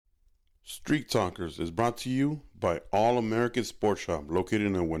Street Talkers is brought to you by All American Sports Shop located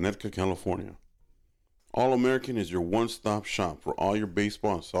in Winnetka, California. All American is your one-stop shop for all your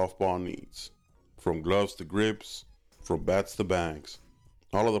baseball and softball needs. From gloves to grips, from bats to bags.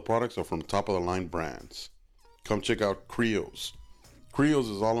 All of the products are from top-of-the-line brands. Come check out Creos. Creos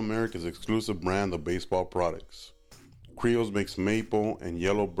is All American's exclusive brand of baseball products. Creos makes maple and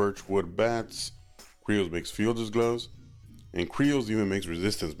yellow birch wood bats. Creos makes fielder's gloves. And Creos even makes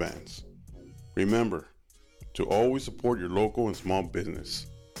resistance bands. Remember to always support your local and small business.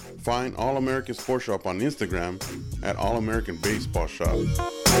 Find All American Sports Shop on Instagram at All American Baseball Shop.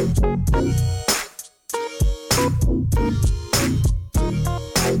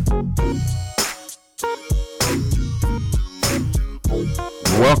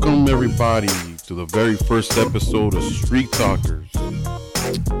 Welcome everybody to the very first episode of Street Talkers.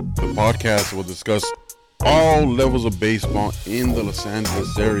 The podcast will discuss all levels of baseball in the Los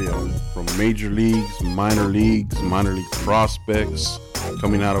Angeles area, from major leagues, minor league prospects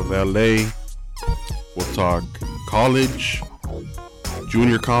coming out of LA. We'll talk college,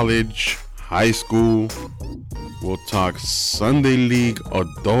 junior college, high school. We'll talk Sunday league,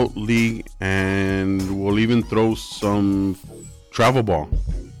 adult league, and we'll even throw some travel ball.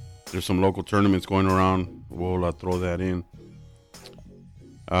 There's some local tournaments going around. We'll throw that in.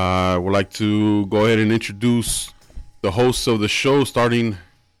 I would like to go ahead and introduce the hosts of the show, starting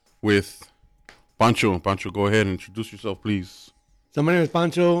with Pancho. Pancho, go ahead and introduce yourself, please. So my name is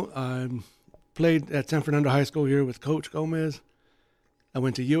Pancho. I played at San Fernando High School here with Coach Gomez. I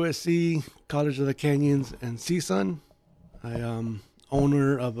went to USC, College of the Canyons, and CSUN. I am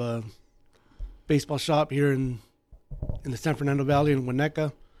owner of a baseball shop here in the San Fernando Valley in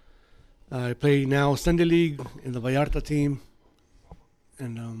Winnetka. I play now Sunday League in the Vallarta team.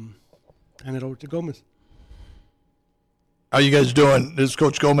 And hand it over to Gomez. How you guys doing? This is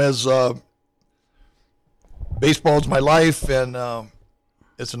Coach Gomez. Baseball is my life, and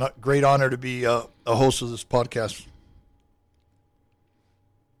it's a great honor to be a host of this podcast.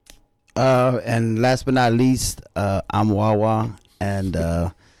 And last but not least, I'm Wawa, and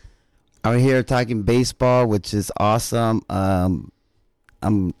I'm here talking baseball, which is awesome.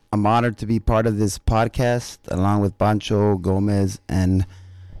 I'm honored to be part of this podcast along with Pancho, Gomez, and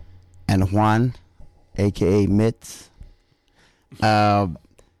Juan, aka Mitz. And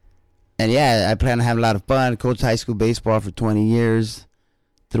yeah, I plan to have a lot of fun. Coached high school baseball for 20 years.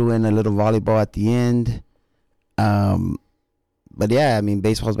 Threw in a little volleyball at the end. But yeah, I mean,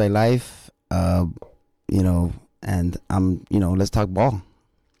 baseball's my life. And let's talk ball.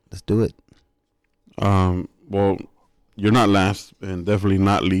 Let's do it. Well, you're not last and definitely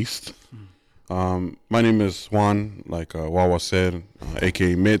not least. My name is Juan, like Wawa said,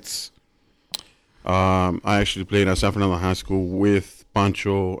 a.k.a. Mitz. I actually played at San Fernando High School with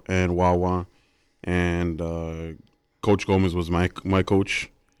Pancho and Wawa, and Coach Gomez was my coach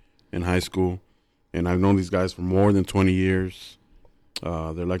in high school, and I've known these guys for more than 20 years.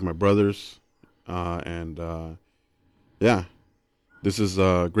 They're like my brothers, and this is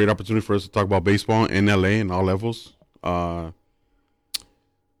a great opportunity for us to talk about baseball in LA and all levels. I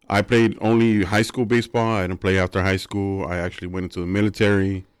played only high school baseball. I didn't play after high school. I actually went into the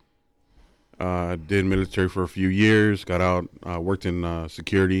military. Did military for a few years. Got out. Worked in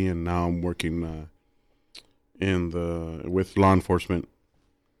security, and now I'm working with law enforcement.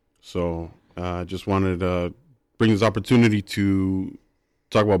 So I just wanted to bring this opportunity to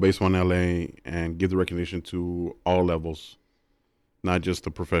talk about baseball in LA and give the recognition to all levels, not just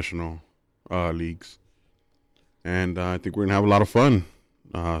the professional leagues. And I think we're going to have a lot of fun.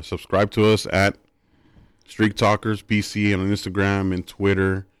 Subscribe to us at Street Talkers PC on Instagram and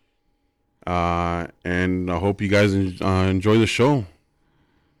Twitter. And I hope you guys enjoy the show.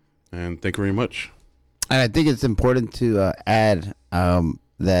 And thank you very much. And I think it's important to add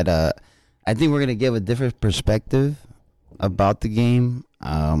that I think we're going to give a different perspective about the game,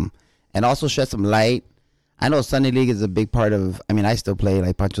 and also shed some light. I know Sunday League is a big part of, I still play,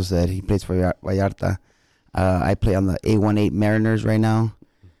 like Pancho said. He plays for Vallarta. I play on the A18 Mariners right now.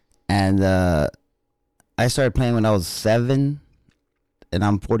 And I started playing when I was 7, and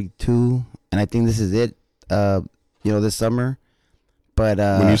I'm 42. And I think this is it, this summer. But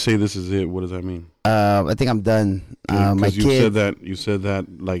when you say this is it, what does that mean? I think I'm done. My you kid, said that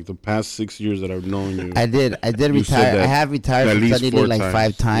like the past 6 years that I've known you. I did retire. I have retired from Sunday League like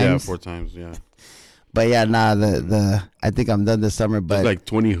 5 times. Yeah, 4 times. Yeah. But yeah, I think I'm done this summer. But there's like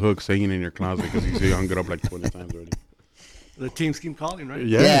 20 hooks hanging in your closet because you say you hung it up like 20 times already. The teams keep calling, right?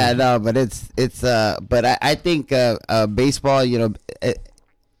 Yeah, no, but but I think baseball,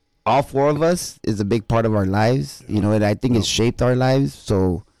 all 4 of us is a big part of our lives, and I think it's shaped our lives.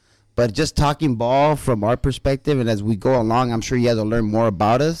 So, But just talking ball from our perspective, and as we go along, I'm sure you guys will learn more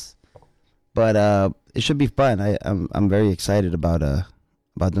about us. But it should be fun. I'm very excited about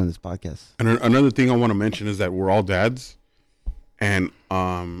doing this podcast. And another thing I want to mention is that we're all dads, and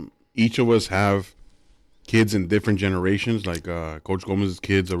each of us have kids in different generations. Like Coach Gomez's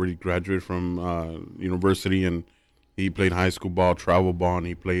kids already graduated from university, and he played high school ball, travel ball, and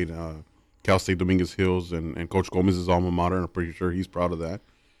he played Cal State Dominguez Hills, and Coach Gomez's alma mater. I'm pretty sure he's proud of that.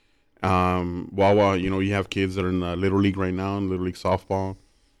 Wawa, you have kids that are in Little League right now, in Little League softball.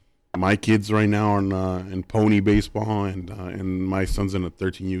 My kids right now are in pony baseball, and my son's in a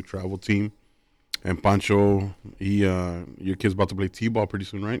 13U travel team. And Pancho, your kid's about to play T-ball pretty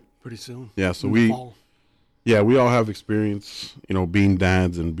soon, right? Pretty soon. Yeah, so In the we fall. all have experience, being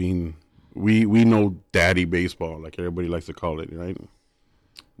dads and being we know daddy baseball, like everybody likes to call it, right?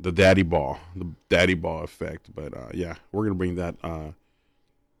 The daddy ball effect. But we're gonna bring that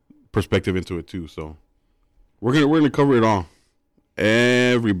perspective into it too. So we're gonna cover it all.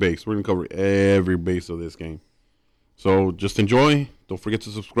 Every base. We're going to cover every base of this game. So just enjoy. Don't forget to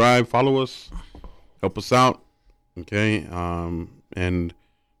subscribe. Follow us. Help us out. Okay? And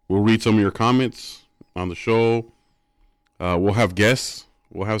we'll read some of your comments on the show. We'll have guests.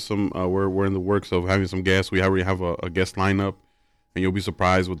 We'll have some. We're in the works of having some guests. We already have a guest lineup. And you'll be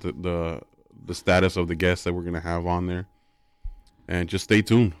surprised with the status of the guests that we're going to have on there. And just stay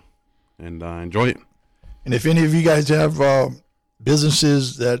tuned. And enjoy it. And if any of you guys have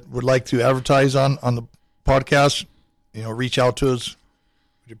businesses that would like to advertise on the podcast, reach out to us.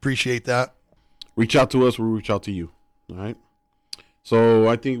 We'd appreciate that. Reach out to us. We'll reach out to you. All right. So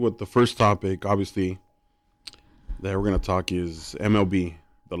I think with the first topic, obviously, that we're going to talk is MLB.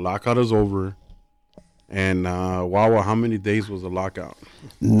 The lockout is over. And Wawa, how many days was the lockout?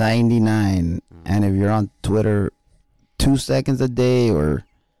 99. And if you're on Twitter 2 seconds a day or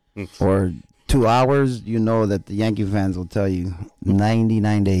 2 hours, you know that the Yankee fans will tell you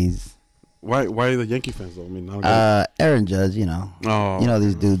 99 days. Why are the Yankee fans though? I mean, Aaron Judge, Oh,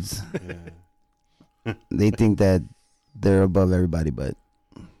 these dudes. yeah. They think that they're above everybody, but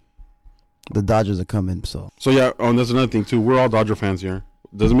the Dodgers are coming. So yeah, that's another thing too. We're all Dodger fans here.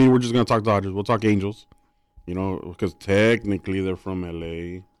 Doesn't mean we're just gonna talk Dodgers. We'll talk Angels. Because technically they're from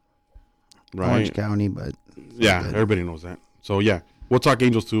LA, right? Orange County, but yeah, everybody knows that. So yeah, we'll talk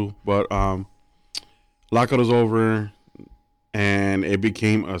Angels too. But lockout is over, and it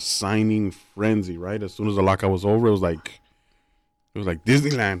became a signing frenzy. Right, as soon as the lockout was over, it was like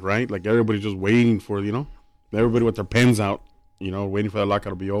Disneyland, right? Like everybody just waiting for everybody with their pens out, waiting for the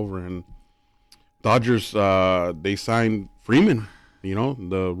lockout to be over. And Dodgers, they signed Freeman.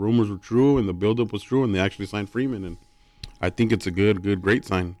 The rumors were true, and the buildup was true, and they actually signed Freeman. And I think it's a great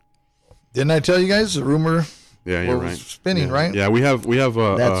sign. Didn't I tell you guys the rumor? Yeah, you're right. Spinning, right? Yeah, we have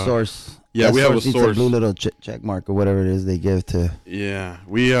that source. Yeah, that we have a needs source. blue little check mark or whatever it is they give to. Yeah,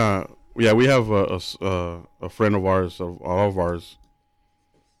 we have a friend of ours,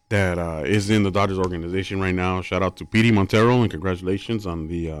 that is in the Dodgers organization right now. Shout out to Petey Montero and congratulations on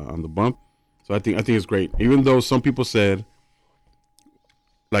the bump. So I think it's great. Even though some people said,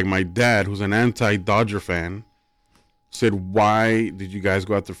 like my dad, who's an anti-Dodger fan, said, "Why did you guys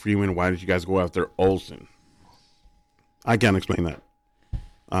go after Freeman? Why did you guys go after Olsen?" I can't explain that.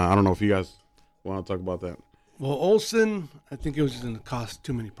 I don't know if you guys want to talk about that. Well, Olsen, I think it was just going to cost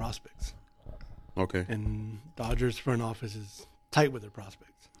too many prospects. Okay. And Dodgers front office is tight with their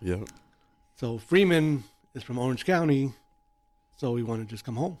prospects. Yeah. So Freeman is from Orange County, so he wanted to just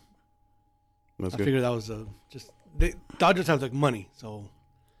come home. That's I good. figured that was Dodgers have like money, so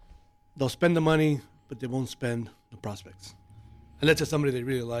they'll spend the money, but they won't spend the prospects. Unless it's somebody they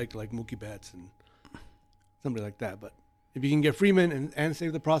really like Mookie Betts and somebody like that. But if you can get Freeman and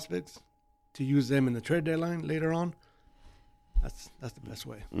save the prospects to use them in the trade deadline later on, that's the best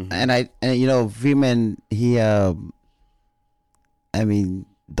way. Mm-hmm. And Freeman, he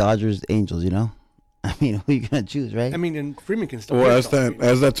Dodgers, Angels, I mean, who you gonna choose, right? I mean, and Freeman can still. Well, as that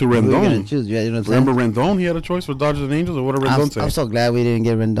to Who you gonna Rendon. choose? Yeah, you know what I'm saying? Remember Rendon? He had a choice for Dodgers and Angels, or what did Rendon say? I'm so glad we didn't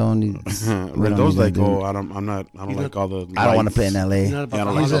get Rendon. Rendon's like, I don't like all the. I don't want to play in LA. He's not about Yeah, I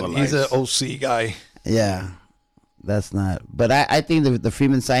don't the like lights. all the He's an lights. OC guy. Yeah, that's not. But I think the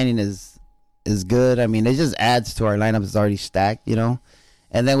Freeman signing is good. I mean, it just adds to our lineup. It's already stacked, And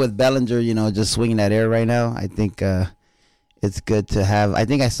then with Bellinger, just swinging that air right now, I think it's good to have. I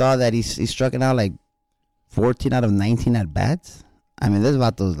think I saw that he's striking out like 14 out of 19 at bats. I mean, there's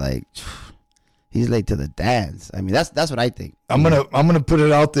about those he's late to the dance. I mean, that's what I think. I'm gonna put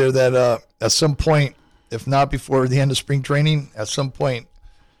it out there that at some point, if not before the end of spring training, at some point,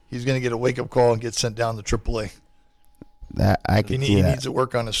 he's gonna get a wake up call and get sent down to AAA. That I He, can need, see he that. needs to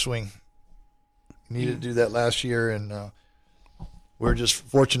work on his swing. He needed to do that last year, and we're just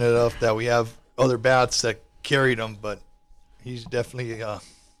fortunate enough that we have other bats that carried him, but he's definitely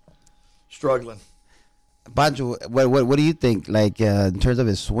struggling. Banjo, what do you think? Like in terms of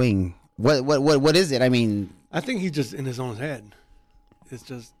his swing, what is it? I mean, I think he's just in his own head. It's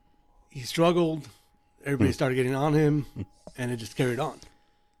just he struggled. Everybody started getting on him, and it just carried on.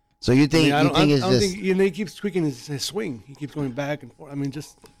 so you think I you think it's don't just think he keeps tweaking his swing. He keeps going back and forth. I mean,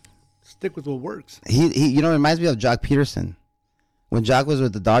 just stick with what works. he you know it reminds me of Jock Peterson. When Jock was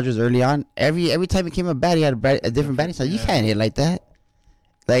with the Dodgers early on, every time he came up bat, he had a different batting style. You can't hit like that.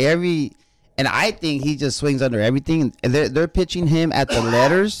 Like and I think he just swings under everything. And they're pitching him at the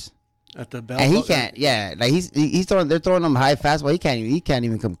letters, At the bell, and he can't. Yeah, like he's throwing. They're throwing him high fastball. He can't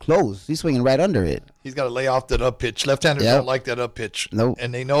even come close. He's swinging right under it. He's got to lay off that up pitch. Left-handers Yep. don't like that up pitch. Nope.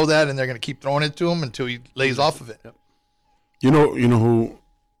 And they know that, and they're going to keep throwing it to him until he lays off of it. You know who?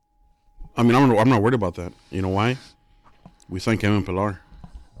 I mean, I'm not worried about that. You know why? We signed Kevin Pillar.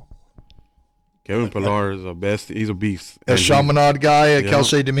 Kevin Pillar is the best. He's a beast. A And he- Chaminade guy, a Yeah.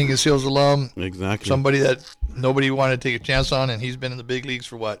 Kelsey Dominguez Hills alum, Exactly. somebody that nobody wanted to take a chance on, and he's been in the big leagues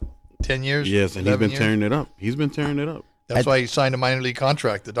for what, 10 years? Yes, and he's 11 been years? tearing it up. He's been tearing it up. That's why he signed a minor league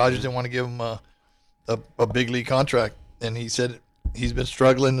contract. The Dodgers didn't want to give him a big league contract, and he said he's been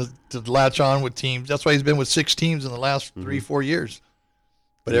struggling to latch on with teams. That's why he's been with 6 teams in the last 3-4 years.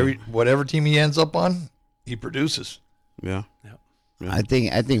 But whatever team he ends up on, he produces. Yeah. I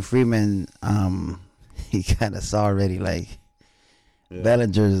think Freeman, he kind of saw already. Like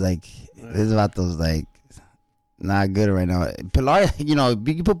Bellinger's like this is about those like not good right now. Pilar, you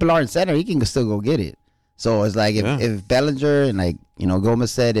can put Pilar in center, he can still go get it. So it's like if Bellinger and like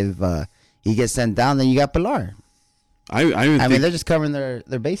Gomez said, if he gets sent down, then you got Pilar. I mean, they're just covering their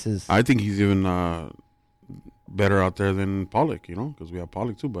bases. I think he's even better out there than Pollock, because we have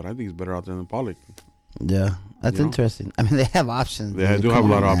Pollock too, but I think he's better out there than Pollock. Yeah, that's interesting. I mean, they have options. They do have a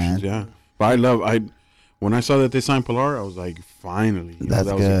lot of options, yeah. But when I saw that they signed Pilar, I was like, finally. That's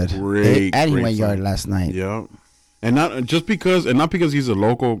that good. Was a great, and he great went yard sign. last night. Yeah. And not because he's a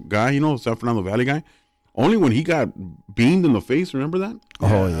local guy, San Fernando Valley guy. Only when he got beamed in the face, remember that?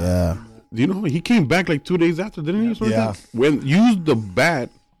 Oh, yeah. Do you know he came back like 2 days after, didn't he? Yeah. Like when used the bat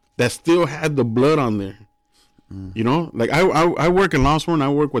that still had the blood on there. Like I work in law enforcement, I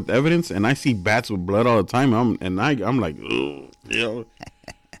work with evidence, and I see bats with blood all the time. I'm like, ugh,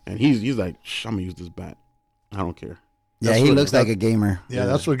 and he's like, I'm gonna use this bat. I don't care. Yeah, he looks like a gamer. Yeah,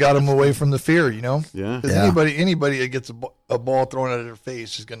 that's what got him away from the fear, Yeah. Because anybody that gets a ball thrown at their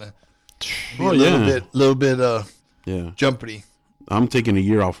face is gonna be a little bit jumpity. I'm taking a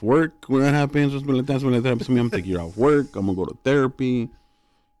year off work when that happens. That's when that happens to me. I'm taking a year off work. I'm gonna go to therapy.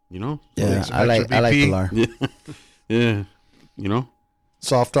 Yeah, I like Pilar. Yeah.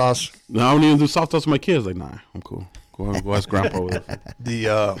 Soft toss. No, I don't even do soft toss with my kids. Like, nah, I'm cool. Go ask grandpa with it.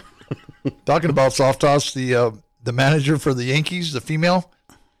 The talking about soft toss, the manager for the Yankees, the female,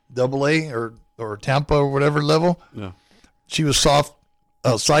 AA or Tampa or whatever level, Yeah. she was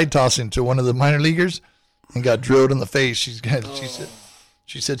side tossing to one of the minor leaguers and got drilled in the face.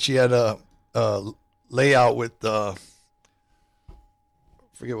 She said she had a layout with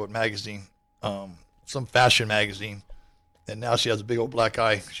forget what magazine, some fashion magazine, and now she has a big old black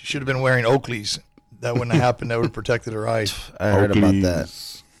eye. She should have been wearing Oakleys. That wouldn't have happened. That would have protected her eyes. I heard about Oakleys.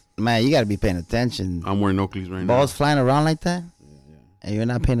 that. Man, you got to be paying attention. I'm wearing Oakleys right Balls flying around like that, and you're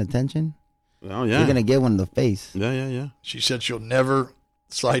not paying attention. now. Oh yeah. You're gonna get one in the face. Yeah. She said she'll never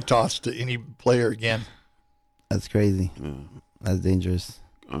side toss to any player again. That's crazy. Yeah. That's dangerous.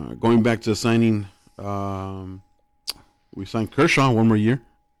 Going back to signing, we signed Kershaw one more year.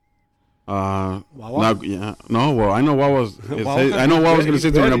 Wawa? Well, I know Wawa's. I know Wawa's going to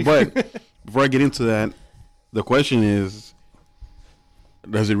sit there, but before I get into that, the question is: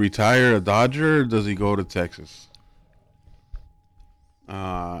 does he retire a Dodger, or does he go to Texas? He's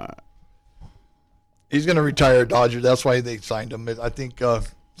going to retire a Dodger. That's why they signed him. I think he's going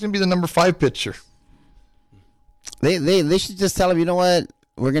to be the number 5 pitcher. They should just tell him, you know what?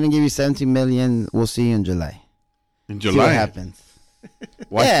 We're gonna give you $17 million. We'll see you in July. In See what July, happens.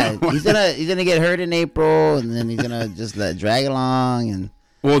 Why? Yeah, he's gonna get hurt in April, and then he's gonna just drag along. And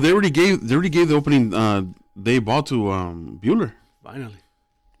Well, they already gave the opening day ball to Bueller. Finally.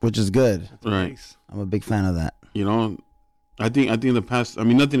 which is good. Right. Nice. I'm a big fan of that. I think in the past, I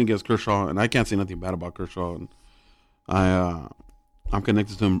mean, nothing against Kershaw, and I can't say nothing bad about Kershaw. And I'm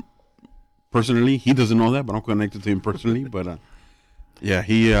connected to him personally. He doesn't know that, but I'm connected to him personally. But yeah,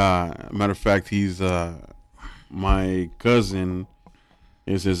 matter of fact, he's my cousin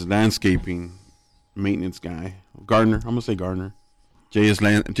is his landscaping maintenance guy. Gardner. I'm gonna say Gardner.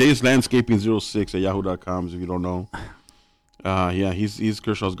 JS Landscaping 06 at yahoo.com. If you don't know. Yeah, he's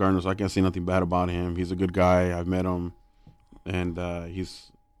Kershaw's gardener, so I can't say nothing bad about him. He's a good guy. I've met him, and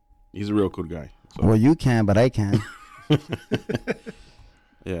he's a real good guy. So. Well, you can, but I can't.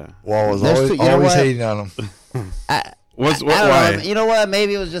 Yeah. Wall was There's always hating on him. I Why? don't know. You know what?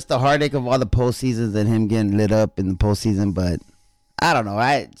 Maybe it was just the heartache of all the postseasons and him getting lit up in the postseason. But I don't know.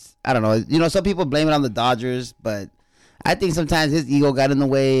 I don't know. You know, some people blame it on the Dodgers, but I think sometimes his ego got in the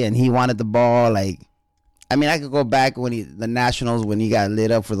way and he wanted the ball. Like, I mean, I could go back when the Nationals, when he got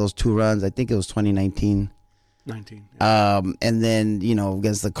lit up for those 2 runs. I think it was 2019. 19. Yeah. And then, you know,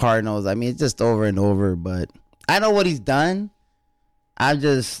 against the Cardinals. I mean, it's just over and over. But I know what he's done. I'm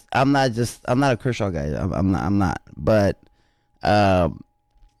not a Kershaw guy. I'm not. But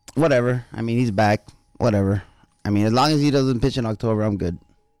whatever. I mean, he's back. Whatever. I mean, as long as he doesn't pitch in October, I'm good.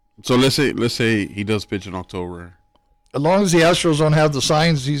 So let's say he does pitch in October. As long as the Astros don't have the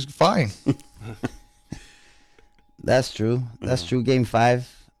signs, he's fine. That's true. That's true. Game 5.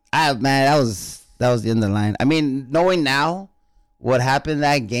 Man, that was the end of the line. I mean, knowing now what happened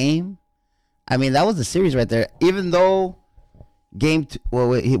that game, I mean, that was the series right there. Even though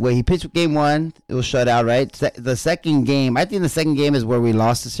he pitched game 1, it was shut out, right? The second game, I think the second game is where we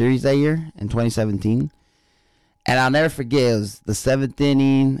lost the series that year in 2017. And I'll never forget, it was the 7th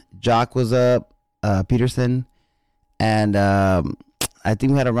inning. Jock was up, Peterson. And I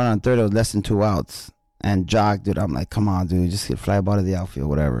think we had a run on third. It was less than 2 outs. And Jock, dude, I'm like, come on, dude, just get fly ball to the outfield,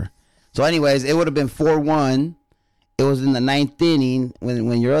 whatever. So anyways, it would have been 4-1. It was in the 9th inning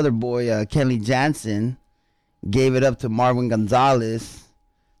when your other boy, Kenley Jansen, gave it up to Marvin Gonzalez.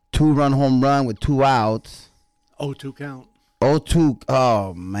 2-run home run with 2 outs. 0-2 count. 0-2.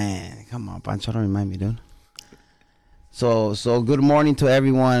 Oh, man. Come on, Pancho, don't remind me, dude. So good morning to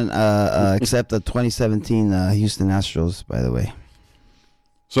everyone except the 2017 Houston Astros, by the way.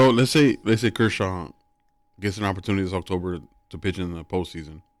 So let's say Kershaw gets an opportunity this October to pitch in the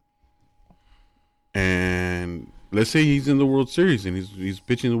postseason, and let's say he's in the World Series and he's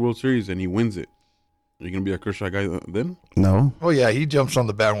pitching the World Series and he wins it. Are you gonna be a Kershaw guy then? No. Oh yeah, he jumps on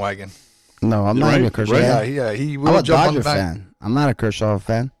the bandwagon. No, I'm not even a Kershaw. Right? Yeah, he I'm will a jump on Dodger the fan. I'm not a Kershaw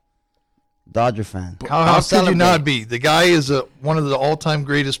fan. Dodger fan. How could you not be? The guy is one of the all-time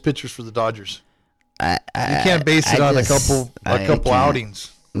greatest pitchers for the Dodgers. You can't base it on a couple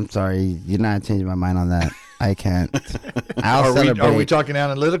outings. I'm sorry, you're not changing my mind on that. I can't. I'll celebrate. Are we talking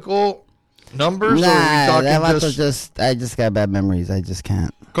analytical numbers? Nah, or are we that talking I just got bad memories. I just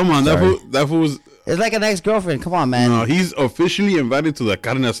can't. Come on, Sorry. that fool was. It's like an ex-girlfriend. Come on, man. No, he's officially invited to the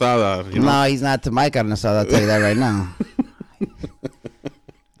carne asada. You know? No, he's not to my carne asada. I'll tell you that right now.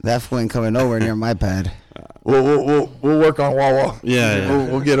 That fool ain't coming nowhere near my pad. We'll work on Wawa. Yeah.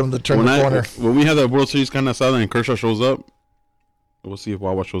 We'll get him to turn the corner. When we have the World Series carne asada and Kershaw shows up, we'll see if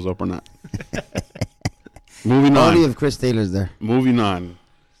Wawa shows up or not. Moving on. Only if Chris Taylor's there. Moving on.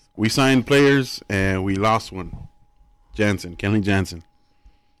 We signed players and we lost one. Kenley Jansen.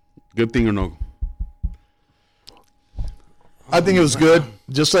 Good thing or no? I think it was good.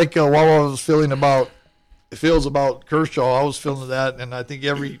 Just like Wawa feels about Kershaw, I was feeling that, and I think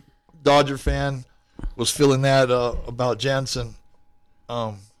every Dodger fan was feeling that about Jansen.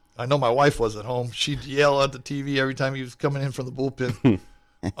 I know my wife was at home. She'd yell at the TV every time he was coming in from the bullpen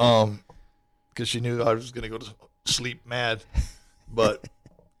because she knew I was going to go to sleep mad. But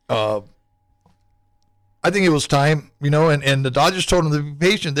I think it was time, and the Dodgers told him to be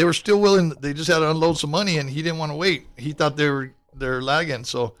patient. They were still willing. They just had to unload some money, and he didn't want to wait. He thought they're lagging.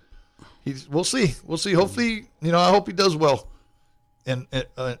 So we'll see. We'll see. Hopefully, I hope he does well in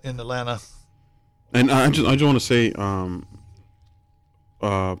Atlanta. And I just want to say,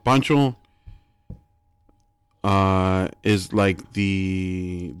 Pancho is like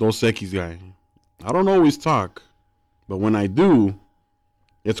the Dos Equis guy. I don't always talk, but when I do,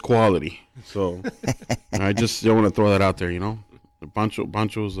 it's quality. So I just want to throw that out there,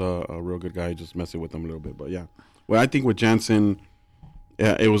 Pancho's a real good guy. Just messing with him a little bit, but yeah. Well, I think with Jansen,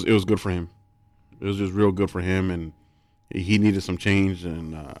 yeah, it was good for him. It was just real good for him, and he needed some change.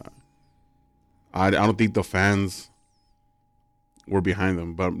 And I don't think the fans were behind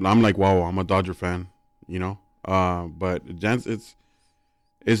them. But I'm like, wow, I'm a Dodger fan, But Jansen,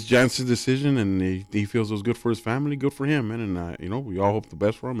 it's Jansen's decision, and he feels it was good for his family, good for him, man. And we all hope the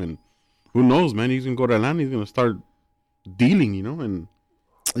best for him. And who knows, man? He's gonna go to Atlanta. He's gonna start dealing, and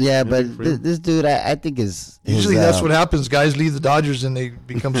yeah. But this dude, I think is usually that's what happens. Guys leave the Dodgers and they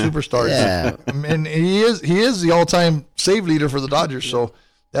become superstars. Yeah, and he is the all-time save leader for the Dodgers. Yeah. So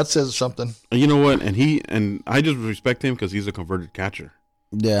that says something. And you know what? And I just respect him because he's a converted catcher.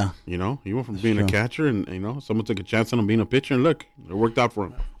 Yeah. You know, he went from being true. a catcher, and someone took a chance on him being a pitcher, and look, it worked out for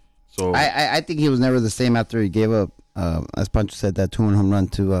him. So I think he was never the same after he gave up, as Pancho said, that 2-1 home run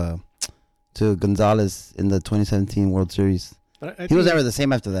to Gonzalez in the 2017 World Series. But I He was think- never the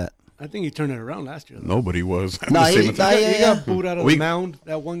same after that. I think he turned it around last year. Though. nobody was. No, At the he- same time. He got booed out of We- the mound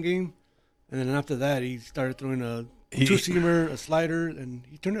that one game, and then after that, he started throwing a two-seamer, a slider, and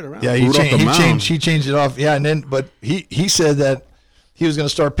he turned it around. Yeah, Booed off the mound. he changed it off. Yeah, and then but he said that he was going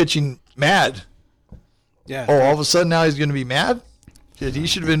to start pitching mad. yeah. Oh, all of a sudden now he's going to be mad? Shit, he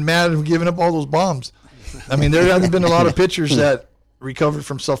should have been mad and giving up all those bombs. I mean, there hasn't been a lot of pitchers that recovered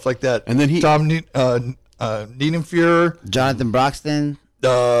from stuff like that. And then Tom Niedenfuhr, Jonathan Broxton.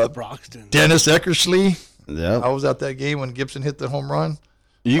 Broxton. Dennis Eckersley. Yep. I was at that game when Gibson hit the home run.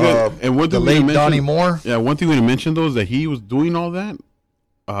 You got, and one The thing we late didn't Donnie mention, Moore. Yeah, one thing we didn't mention though is that he was doing all that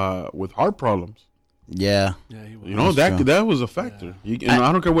with heart problems. Yeah. Yeah, he was. You know That's true. that was a factor. I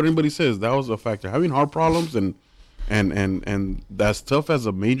don't care what anybody says. That was a factor. Having heart problems and as tough as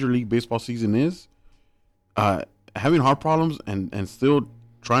a Major League Baseball season is, having heart problems and still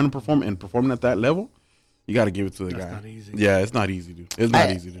trying to perform and performing at that level, you got to give it to the guy. not easy. Yeah, it's not easy, dude. It's not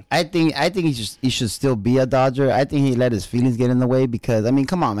easy, dude. I think he should still be a Dodger. I think he let his feelings get in the way because I mean,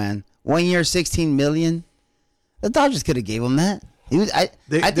 come on, man. 1 year, $16 million. The Dodgers could have gave him that. I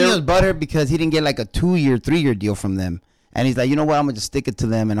think he was buttered because he didn't get like a 2-year, 3-year deal from them, and he's like, you know what, I'm gonna just stick it to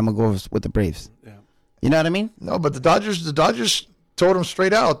them, and I'm gonna go with the Braves. Yeah. You know what I mean? No, but the Dodgers told him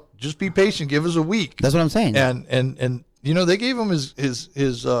straight out, just be patient, give us a week. That's what I'm saying. And they gave him his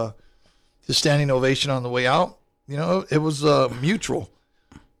standing ovation on the way out. It was mutual,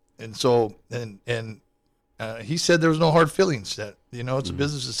 and so he said there was no hard feelings. That it's a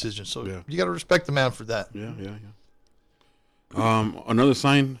business decision. So Yeah. you got to respect the man for that. Yeah. Another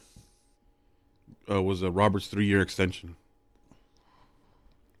sign was Robert's 3-year extension.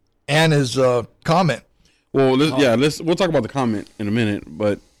 And his comment. Well, we'll talk about the comment in a minute,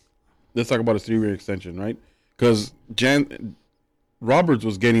 but let's talk about his 3-year extension, right? Because Roberts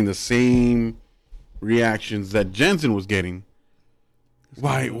was getting the same reactions that Jansen was getting.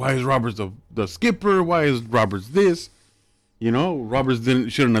 Why is Roberts the skipper? Why is Roberts this? Roberts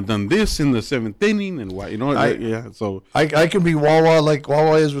shouldn't have done this in the 7th inning, and why? So I can be Wawa like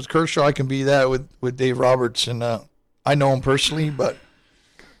Wawa is with Kershaw. I can be that with Dave Roberts, and I know him personally, but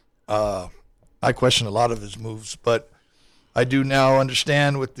I question a lot of his moves. But I do now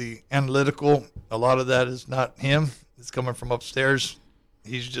understand with the analytical, a lot of that is not him. It's coming from upstairs.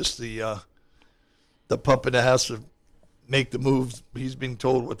 He's just the puppet that has to make the moves. He's being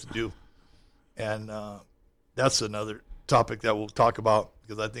told what to do, and that's another topic that we'll talk about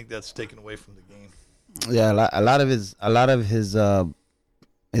because I think that's taken away from the game. Yeah, a lot of his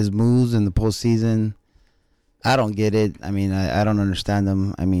moves in the postseason, I don't get it. I mean, I don't understand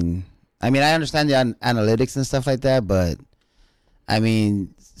them. I mean, I understand the analytics and stuff like that, but I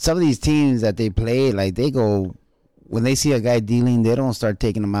mean, some of these teams that they play, like they go when they see a guy dealing, they don't start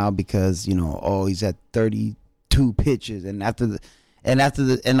taking him out because he's at 32 pitches, and on the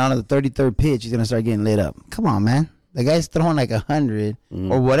 33rd pitch, he's gonna start getting lit up. Come on, man. The guy's throwing like 100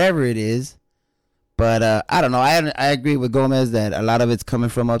 or whatever it is. But I don't know. I agree with Gomez that a lot of it's coming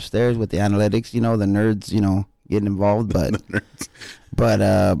from upstairs with the analytics, the nerds, getting involved. But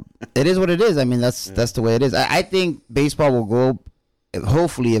it is what it is. I mean, that's the way it is. I think baseball will go,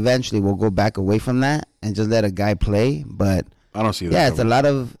 hopefully eventually we'll go back away from that and just let a guy play. But I don't see that. yeah, it's a lot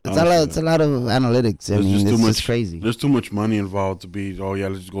of analytics. I mean, it's just crazy. There's too much money involved to be. Oh yeah,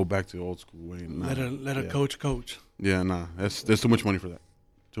 let's just go back to the old school way. Nah, Let a coach. Yeah, nah. There's too much money for that.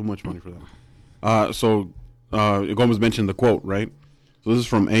 Too much money for that. So Gomez mentioned the quote, right? So this is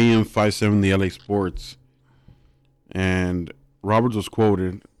from AM 570 LA Sports, and Roberts was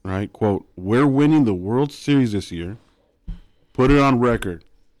quoted, right? Quote: "We're winning the World Series this year. Put it on record.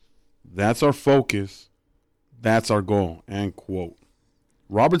 That's our focus. That's our goal." End quote.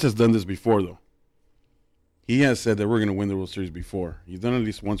 Roberts has done this before, though. He has said that we're going to win the World Series before. He's done it at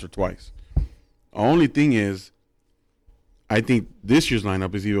least once or twice. The only thing is, I think this year's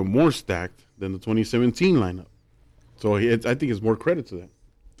lineup is even more stacked than the 2017 lineup. So I think it's more credit to that.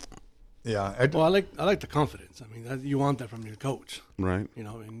 Yeah. Well, I like the confidence. I mean, you want that from your coach, Right.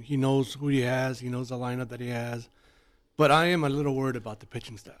 and he knows who he has. He knows the lineup that he has. But I am a little worried about the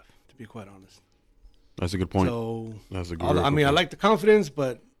pitching staff, to be quite honest. That's a good point. So That's a good. I like the confidence,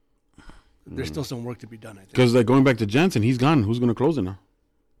 but there's still some work to be done, I think. Because going back to Jansen, he's gone. Who's going to close it now?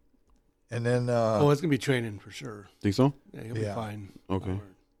 And then It's gonna be training for sure. Think so? Yeah, he'll be fine. Okay.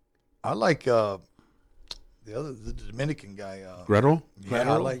 I like the Dominican guy. Gretel?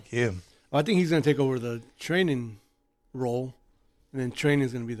 Yeah, I like him. I think he's gonna take over the training role, and then training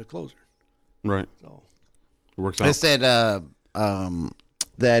is going to be the closer. Right. So It works out. I said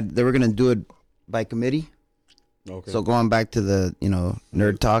that they were gonna do it by committee. Okay. So going back to the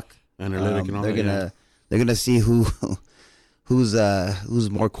nerd talk, Analytic and all they're that. they're gonna see who's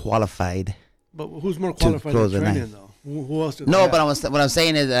more qualified. but who's more qualified close than the training, night. though? Who else? No, but what I'm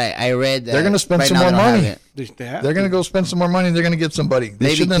saying is I read that They're going to spend right some now more they don't have money. it. They have They're going to go spend some more money. They're going to get somebody. They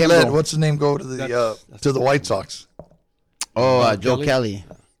Maybe shouldn't have Kimbrel. let what's the name go to the That's to the White Sox. Oh, Joe Kelly? Kelly,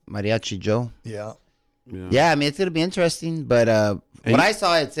 Mariachi Joe. Yeah. Yeah, I mean it's gonna be interesting, but when I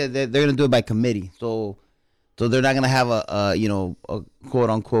saw it said that they're gonna do it by committee, so they're not gonna have a quote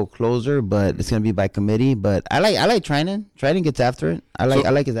unquote closer, but it's gonna be by committee. But I like Trinan. Trinan gets after it. I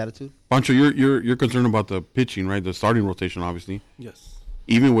like his attitude. Pancho, you're concerned about the pitching, right? The starting rotation, obviously. Yes.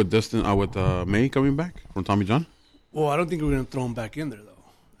 Even with Dustin, with May coming back from Tommy John. Well, I don't think we're going to throw him back in there, though.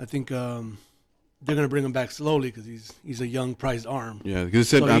 I think they're going to bring him back slowly because he's a young, prized arm. Yeah, because it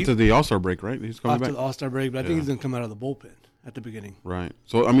said So after the All-Star break, right? He's coming After back. the All-Star break, but I think Yeah. he's going to come out of the bullpen at the beginning. Right.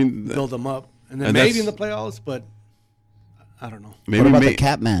 So I mean, Build him up. And then And maybe in that's- the playoffs, but I don't know. maybe What about May, the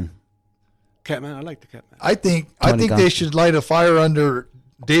Catman? Catman, I like the Catman. I think Tony they Gunn. should light a fire under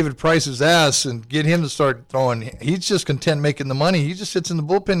David Price's ass and get him to start throwing. He's just content making the money. He just sits in the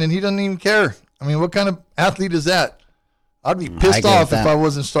bullpen and he doesn't even care. I mean, what kind of athlete is that? I'd be I pissed get off that. if I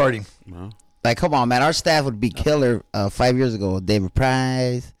wasn't starting. no. Like, come on, man, our staff would be killer 5 years ago. David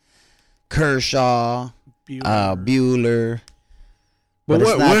Price, Kershaw, Bueller. But it's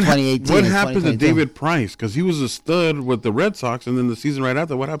what not what, 2018, what it's happened to 2022. David Price? Because he was a stud with the Red Sox, and then the season right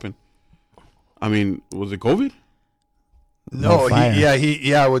after, what happened? I mean, was it COVID? No, fire.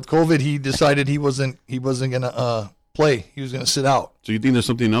 with COVID, he decided he wasn't gonna play. He was gonna sit out. So you think there's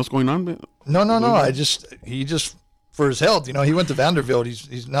something else going on? No. He just for his health. He went to Vanderbilt.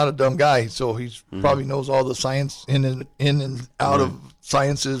 He's not a dumb guy, so he's probably knows all the science in and out of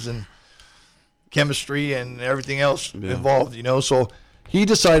sciences and chemistry and everything else involved. So he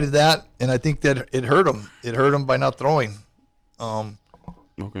decided that, and I think that it hurt him. It hurt him by not throwing.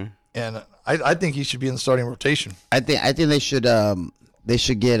 Okay. And I think he should be in the starting rotation. I think they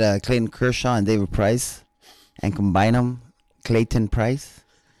should get Clayton Kershaw and David Price and combine them, Clayton Price,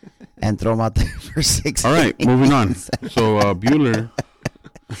 and throw them out there for 6 All right, moving on. So Bueller.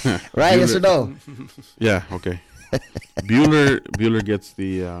 Right, yes or no? Yeah, okay. Bueller gets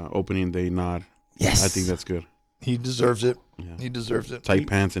the opening day nod. Yes. I think that's good. He deserves it. Yeah. He deserves it. Tight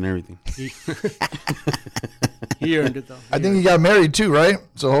pants and everything. He earned it, though. I think he got married too, right?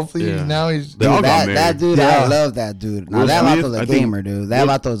 So hopefully Yeah. now he's. They all got that married. dude, Yeah. I love that dude. Now Will that Smith, Vato's I a think- gamer, dude. That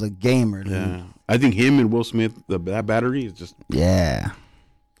Vato's a gamer, dude. Yeah. I think him and Will Smith, that battery is just, Yeah.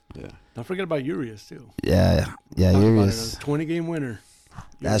 yeah. Don't forget about Urias, too. Yeah. Talk about Urias. it, a 20-game winner.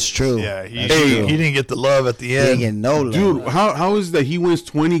 That's true. Yeah, he That's true. didn't get the love at the He didn't end. get no love. Dude, how is that he wins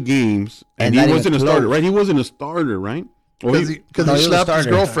 20 games and And he not even wasn't a close. starter, right? He wasn't a starter, right? Or Because he, he, No, he was a slapped his starter.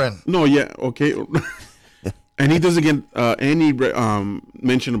 girlfriend. no, yeah, okay. And he doesn't get any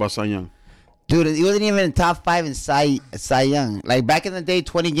mention about Cy Young. Dude, he wasn't even in top 5 in Cy Young. Like back in the day,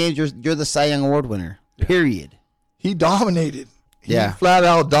 20 games, you're the Cy Young Award winner. Period. He dominated. He Yeah. flat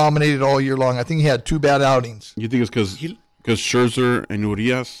out dominated all year long. I think he had 2 bad outings. You think it's because Scherzer and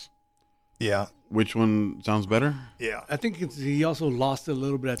Urias? Yeah. Which one sounds better? Yeah. I think he also lost it a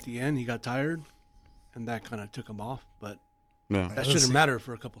little bit at the end. He got tired, and that kind of took him off. But Yeah. that shouldn't matter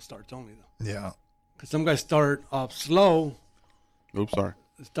for a couple starts only, though. Yeah. Because some guys start off slow, Oops, sorry.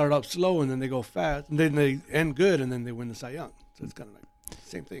 and then they go fast, and then they end good, and then they win the Cy Young. So it's kind of like the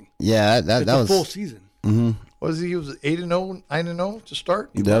same thing. Yeah, that It's a was full season. He was 8-0, 9-0 to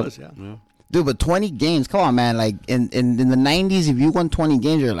start? He Yep. was, yeah. Yeah. Dude, but 20 games, come on, man. Like in the 90s, if you won 20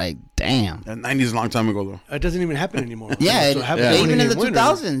 games, you're like, damn. That 90s is a long time ago, though. It doesn't even happen anymore. Yeah, So it happens even in the 20-game winner.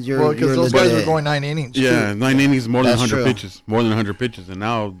 2000s, you're Well, because you're those legit. guys were going 9 innings. Yeah, too. 9 innings, more than That's 100 true. pitches. More than 100 pitches. And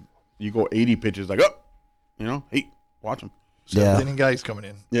now you go 80 pitches, like, hey, watch them. Yeah. 7th inning guys coming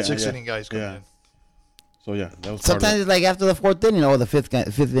in. Yeah, 6th yeah. inning guys coming Yeah. in. So, yeah, that was Sometimes part it's like after the 4th inning, or the fifth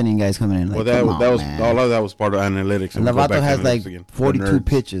inning guys coming in. of Like, Well, come on, that was man. all of that was part of analytics. And we go back Navato to has analytics like again. The 42 nerds.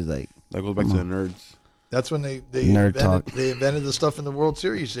 pitches. Like, That goes back to the nerds. That's when they Nerd talk. invented the stuff in the World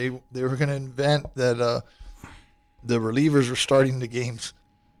Series. They were going to invent that the relievers were starting the games,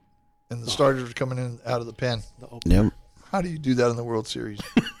 and the starters were coming in out of the pen. yep. How do you do that in the World Series?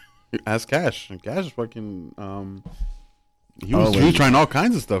 Ask Cash. And Cash is fucking. He Oh, was wait. trying all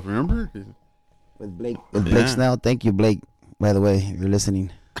kinds of stuff. Remember? With Blake Yeah. Snell. Thank you, Blake. By the way, if you're listening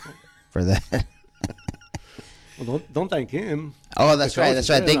for that. Well, don't thank him. Oh, that's The right. coach That's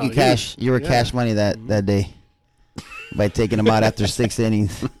said, right. Thank no, you, Cash. You were yeah. cash money that day by taking him out after 6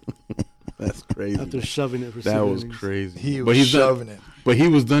 innings. That's crazy. crazy. After shoving it for That 7 was innings. crazy. He But was he's shoving it. But he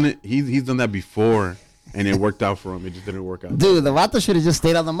was done it. He's done that before, and it worked out for him. It just didn't work out. Dude, the Vato should have just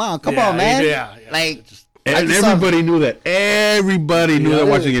stayed on the mound. Come Yeah, on, man. yeah. Like, And I just saw- everybody knew that. Everybody knew that Yeah.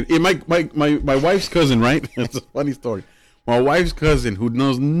 watching it. My wife's cousin, right? It's a funny story. My wife's cousin, who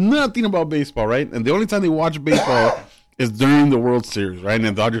knows nothing about baseball, right? And the only time they watch baseball is during the World Series, right? And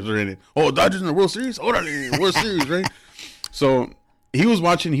the Dodgers are in it. Oh, Dodgers in the World Series? Oh, World Series, right? So he was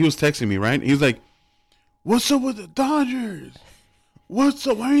watching. He was texting me, right? He's like, "What's up with the Dodgers? What's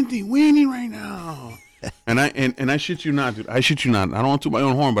up? Why ain't they winning right now?" And I shit you not, dude. I shit you not. I don't want to toot my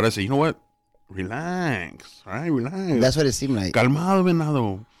own horn, but I say, you know what? Relax, all right? Relax. That's what it seemed like. Calmado,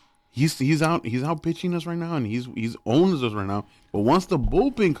 venado. He's out pitching us right now, and he's owns us right now. But once the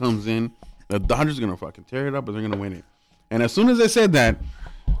bullpen comes in, the Dodgers are gonna fucking tear it up, and they're gonna win it. And as soon as I said that,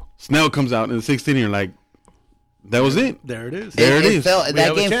 Snell comes out in the 16th, and you're like, that was it. There it is. There it is. That We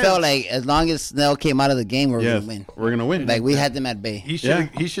have a game chance. felt like as long as Snell came out of the game, we were Yes, going to win. we're gonna win. Like, we had them at bay. He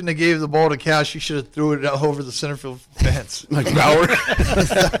shouldn't have gave the ball to Cash. He should have threw it out over the center field fence. like Bauer.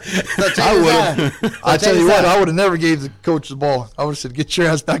 I would. I tell you what, I would have never gave the coach the ball. I would have said, "Get your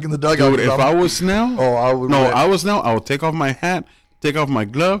ass back in the dugout." Dude, if I was Snell, I would. no, I was Snell, I would take off my hat, take off my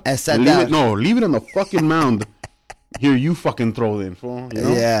glove, And sat leave down. it. No, leave it on the fucking mound. Here, you fucking throw it in, fool. You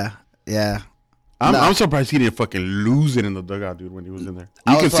know? Yeah. I'm surprised he didn't fucking lose it in the dugout, dude, when he was in there.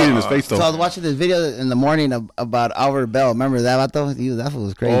 I You can was- see it in his face, though. So I was watching this video in the morning about Albert Bell. Remember that, Vato? That fool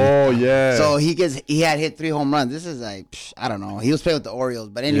was crazy. Oh, yeah. So he had hit 3 home runs. This is like, I don't know. He was playing with the Orioles.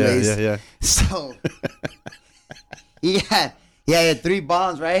 But anyways. Yeah. So he had hit 3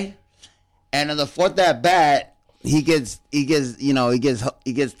 bombs, right? And on the 4th at bat, he gets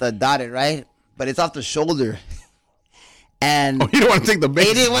the dotted, right? But it's off the shoulder. And Oh, he didn't want to take the base.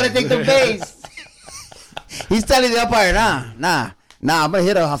 he didn't want to take the base. He's telling the umpire, nah, I'm gonna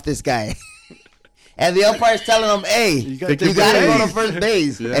hit off this guy. And the umpire's telling him, hey, you gotta gotta take go the to first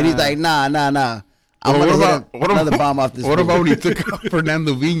base. Yeah. And he's like, nah. I'm Well, gonna hit another bomb off this. What fool. about when he took out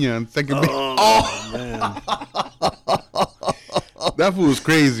Fernando Vina on second base? That fool was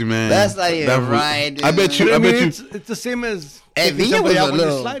crazy, man. That's not even That fool- right, I bet you. But I bet you. It's the same as Hey, taking Villa somebody was out a when you're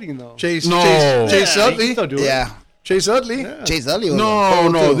little- sliding, though. Chase No. Chase You can Utley. still do it. Yeah, Chase Utley. Chase Utley was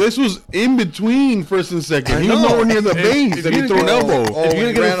No. This was in between first and second. I He was know. nowhere near the If- base, if and you he threw an get- elbow. Oh, If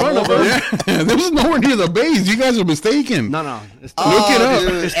you're gonna get in front of him, Yeah, this was nowhere near the base. You guys are mistaken. no. It's Look it up.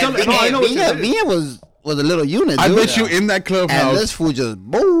 Dude. It's still- And no, I know what Villa it is. Villa was a little unit. I dude. bet you in that And clubhouse. this fool just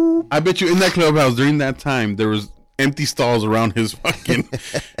boom. I bet you in that clubhouse during that time there was empty stalls around his fucking.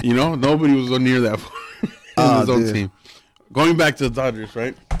 Nobody was near that in his own dude. team. Going back to the Dodgers,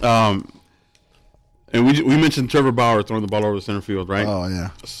 right? And we mentioned Trevor Bauer throwing the ball over the center field, right? Oh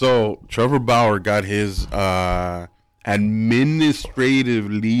yeah. So Trevor Bauer got his administrative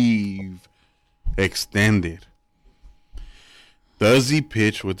leave extended. Does he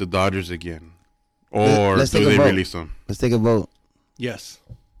pitch with the Dodgers again, or Let's do take a they vote. release him? Let's take a vote. Yes.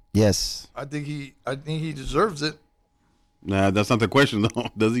 Yes. I think he deserves it. Nah, that's not the question though.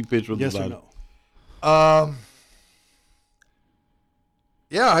 Does he pitch with Yes the or Dodgers? no?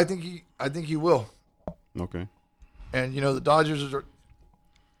 Yeah, I think he will. Okay. And the Dodgers are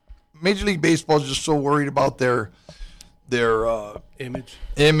Major League Baseball is just so worried about their Image.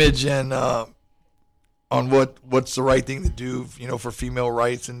 image and on what's the right thing to do, for female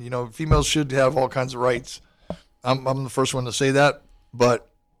rights, and females should have all kinds of rights. I'm the first one to say that, but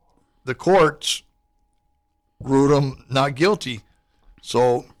the courts ruled him not guilty.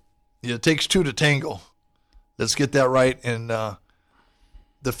 So it takes 2 to tango. Let's get that right. And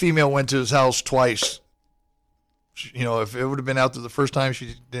the female went to his house twice. If it would have been out there the first time,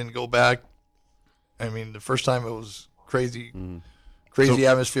 she didn't go back. I mean, the first time it was crazy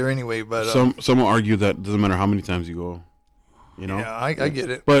atmosphere anyway. But Some will argue that it doesn't matter how many times you go. yeah, I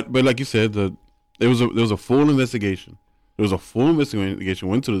get it. But like you said, there was a full investigation. There was a full investigation.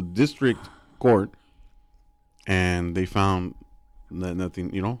 Went to the district court, and they found that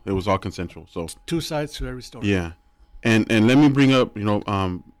nothing. It was all consensual. So 2 sides to every story. yeah, and let me bring up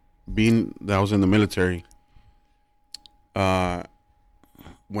being that I was in the military.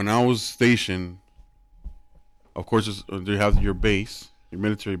 When I was stationed, of course, you have your base, your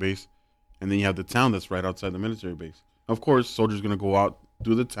military base, and then you have the town that's right outside the military base. Of course, soldiers gonna go out,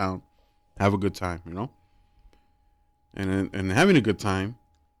 do the town, have a good time, And having a good time,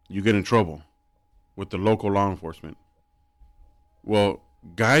 you get in trouble with the local law enforcement. Well,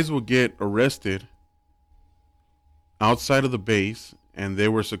 guys will get arrested outside of the base, and they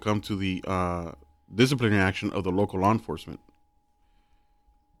were succumb to the disciplinary action of the local law enforcement.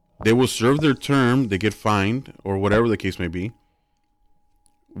 They will serve their term, they get fined, or whatever the case may be.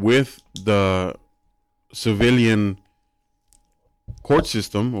 with the civilian court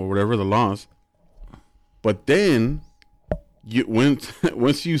system or whatever the laws. But then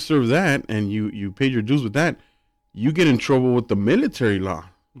once you serve that and you paid your dues with that, you get in trouble with the military law.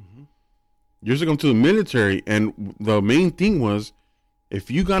 Mm-hmm. You're supposed to come to the military, and the main thing was, if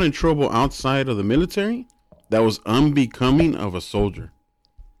you got in trouble outside of the military, that was unbecoming of a soldier.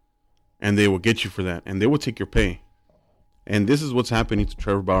 And they will get you for that. And they will take your pay. And this is what's happening to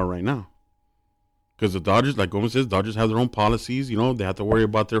Trevor Bauer right now. Because the Dodgers, like Gomez says, Dodgers have their own policies. You know, they have to worry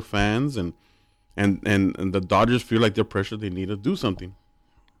about their fans. And the Dodgers feel like they're pressured. They need to do something.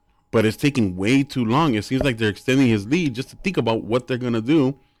 But it's taking way too long. It seems like they're extending his lead just to think about what they're going to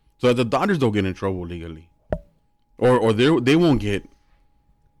do so that the Dodgers don't get in trouble legally. Or they won't get,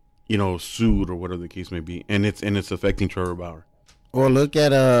 you know, sued or whatever the case may be, and it's affecting Trevor Bauer. Or look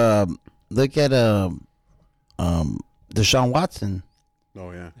at Deshaun Watson.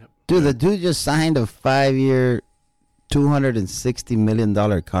 Oh yeah, dude, the dude just signed a 5-year, $260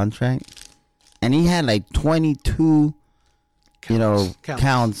 million contract, and he had like 22,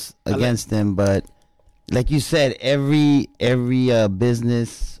 counts against him. But like you said, every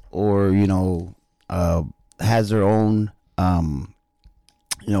business or has their own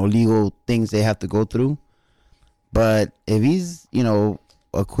legal things they have to go through. But if he's,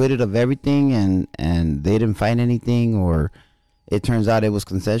 acquitted of everything and they didn't find anything, or it turns out it was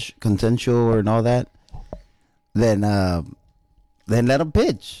consensual and all that, then let him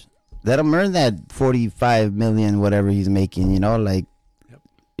pitch. Let him earn that $45 million, whatever he's making, Yeah.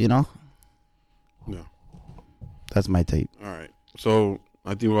 That's my take. All right. So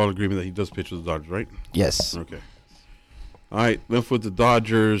I think we're all agreement that he does pitch with the Dodgers, right? Yes. Okay. All right. Left with the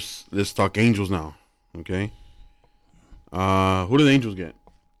Dodgers. Let's talk Angels now. Okay. Who do the Angels get?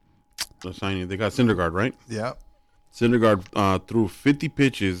 The signing. They got Syndergaard, right? Yeah. Syndergaard threw 50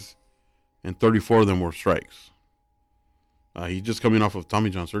 pitches, and 34 of them were strikes. He's just coming off of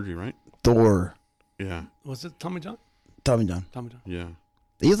Tommy John surgery, right? Thor. Yeah. Was it Tommy John? Tommy John. Yeah.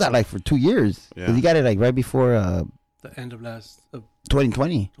 He was out for 2 years. Yeah. He got it right before The end of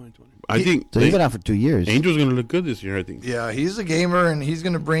 2020. 2020. I think So he's been out for 2 years. Angels gonna look good this year, I think. Yeah, he's a gamer, and he's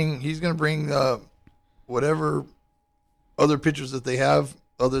gonna bring whatever other pitchers that they have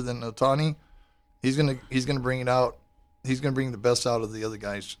other than Ohtani. He's gonna bring it out. He's gonna bring the best out of the other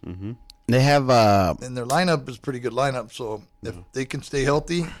guys. Mm-hmm. They have And their lineup is pretty good lineup. So if they can stay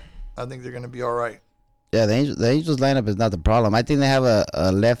healthy, I think they're gonna be all right. yeah, the Angels lineup is not the problem. I think they have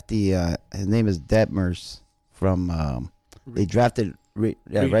a lefty. His name is Detmers from. They drafted right.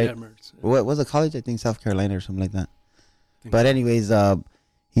 Detmers, yeah. What was the college? I think South Carolina or something like that. But anyways,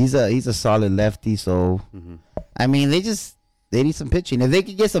 he's a solid lefty. So I mean, they need some pitching. If they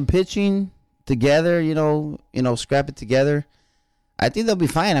could get some pitching together, scrap it together, I think they'll be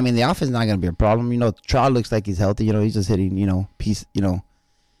fine. I mean, the offense is not going to be a problem. Trout looks like he's healthy. He's just hitting,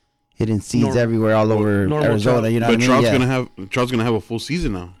 hitting seeds everywhere all over Arizona. But Trout's what I mean? Trout's gonna have a full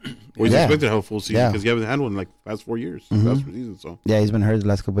season now. Well, he's expected to have a full season because he hasn't had one in like past 4 years, past 4 seasons. So yeah, he's been hurt the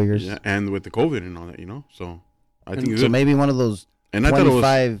last couple of years. Yeah, and with the COVID and all that, So I think so. Maybe one of those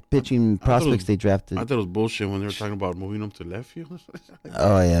 25 pitching prospects they drafted. I thought it was bullshit when they were talking about moving him to left field.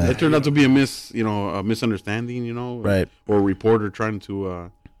 Oh yeah, it turned out to be a misunderstanding. Right. Or a reporter trying to.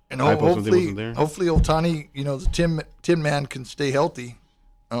 And hopefully Ohtani, the Tin Man can stay healthy.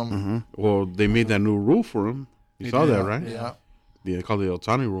 Well, they made that new rule for him. You saw that, right? Yeah. Yeah, they call it the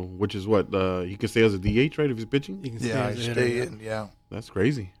Ohtani rule, which is what he can stay as a DH, right? If he's pitching. He can stay in. Yeah. That's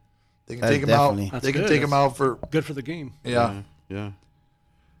crazy. They can take him out. They can take him out for good for the game. Yeah. Yeah.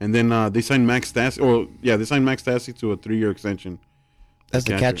 And then they signed Max Stassi. They signed Max Stassi to a 3-year extension. That's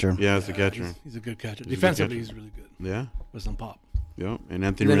the catcher. Yeah, that's the catcher. He's a good catcher. Defensively, he's really good. Yeah. With some pop. Yeah, and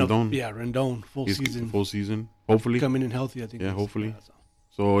Anthony Rendon. Yeah, Rendon, full season. Hopefully. Coming in healthy, I think. Yeah, hopefully.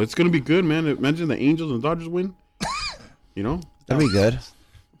 So it's going to be good, man. Imagine the Angels and the Dodgers win. That'll be good.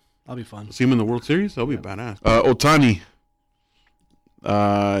 That'll be fun. See him in the World Series? That'll be badass. Ohtani.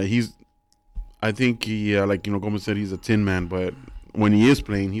 I think he, like, Gomez said, he's a tin man, but when he is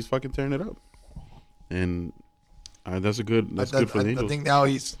playing, he's fucking tearing it up. And that's good for the Angels. I think now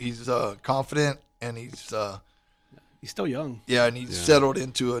he's confident, and he's still young. Yeah, and he's settled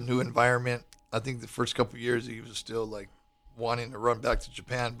into a new environment. I think the first couple of years he was still like wanting to run back to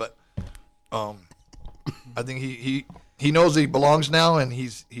Japan, but I think he knows he belongs now, and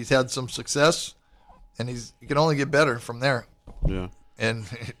he's had some success, and he can only get better from there. Yeah. And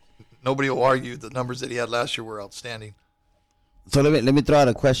nobody will argue the numbers that he had last year were outstanding. So let me throw out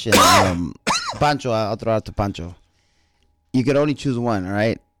a question. Pancho, I'll throw out to Pancho. You could only choose one, all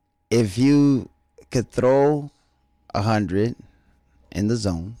right? If you could throw 100 in the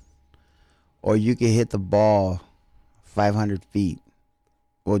zone, or you can hit the ball 500 feet.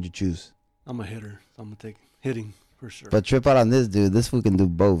 What would you choose? I'm a hitter. So I'm gonna take hitting for sure. But trip out on this dude. This fool can do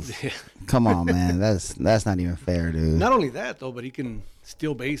both. Yeah. Come on, man. That's not even fair, dude. Not only that though, but he can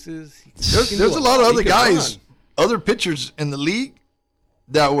steal bases. There's a lot of other guys, other pitchers in the league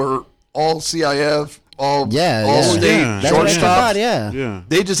that were all CIF, all state That's what I thought, Yeah.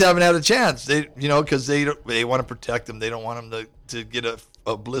 They just haven't had a chance. They, because they want to protect him. They don't want him to get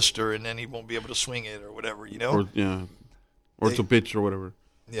a blister and then he won't be able to swing it or whatever. Or to pitch or whatever.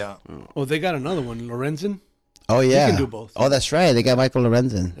 Yeah. Oh, they got another one, Lorenzen. Oh yeah, He can do both. Oh, that's right. They got Michael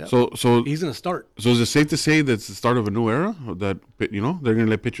Lorenzen. Yep. So He's gonna start. So is it safe to say that's the start of a new era? That they're gonna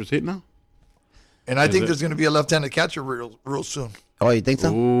let pitchers hit now? And I think there's going to be a left-handed catcher real soon. Oh, you think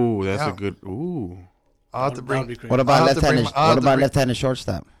so? Ooh, that's a good. Ooh. I'll have to bring What about left-handed? What about left-handed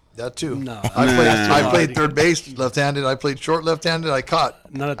shortstop? that too. No. I played third base left-handed. I played short left-handed. I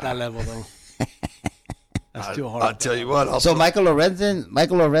caught. Not at that level though. That's too hard. I'll tell you what. So Michael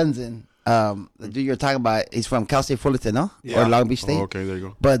Lorenzen, the dude you're talking about, he's from Cal State Fullerton, no? Yeah. Or Long Beach State. Oh, okay, there you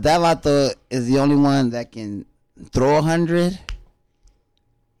go. But that vato is the only one that can throw 100.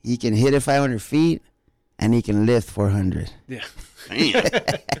 He can hit it 500 feet, and he can lift 400. Yeah. Damn. He's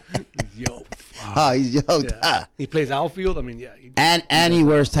yoked. Oh, he's yoked. Yeah. He plays outfield. I mean, yeah. And he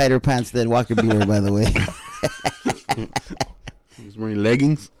wears tighter pants than Walker Buehler, by the way. He's wearing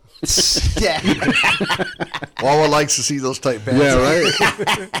leggings. Yeah. Wawa likes to see those tight pants. Yeah,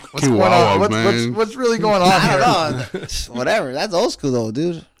 right. What's going on? man. What's really going on I here? don't know. Whatever. That's old school, though,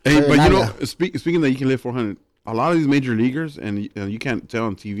 dude. Hey, but Naga. speaking that you can lift 400, a lot of these major leaguers, and you can't tell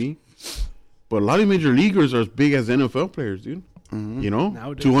on TV, but a lot of major leaguers are as big as NFL players, dude. Mm-hmm.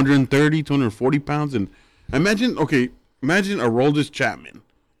 Nowadays. 230, 240 pounds. And imagine a Aroldis Chapman,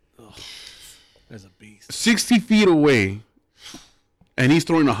 There's a beast. 60 feet away, and he's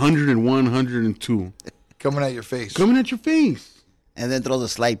throwing 101, 102. Coming at your face. Coming at your face. And then throws a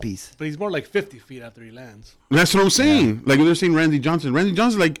slight piece. But he's more like 50 feet after he lands. That's what I'm saying. Like, they're saying Randy Johnson. Randy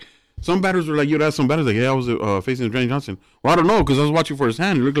Johnson, like, some batters were like, you'd ask some batters, like, yeah, I was facing Randy Johnson. Well, I don't know, because I was watching for his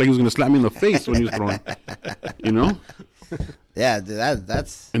hand. It looked like he was going to slap me in the face when he was throwing. You know? Yeah, dude,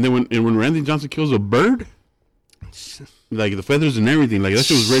 that's... And then when Randy Johnson kills a bird, like, the feathers and everything, like, that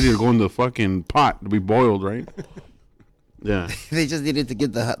shit was ready to go in the fucking pot to be boiled, right? Yeah. They just needed to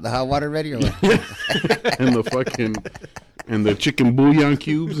get the hot water ready or what? And the chicken bouillon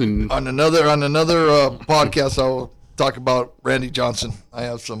cubes and On another podcast, I'll talk about Randy Johnson. I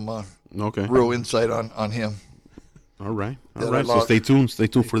have some okay. real insight on him. All right. That So stay tuned. Stay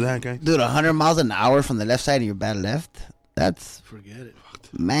tuned for that, guys. Dude, 100 miles an hour from the left side of your bat left? That's... Forget it.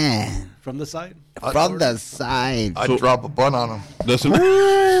 Man. From the side? From the side. I'd drop a bun on him. Listen,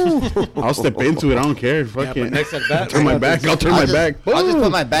 I'll step into it. I don't care. Fuck Yeah, it. but next at bat. Turn my back. I'll turn my back. I'll just Boom.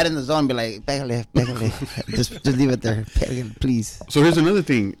 put my bat in the zone and be like, pégale. just leave it there. Pégale, please. So here's another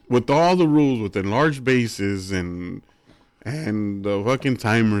thing. With all the rules, with enlarged bases and the fucking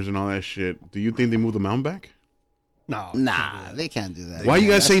timers and all that shit, do you think they move the mound back? No. Nah, they can't do that. Why you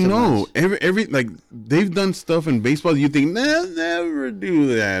guys That's say too no? much. Every like they've done stuff in baseball. You think they'll never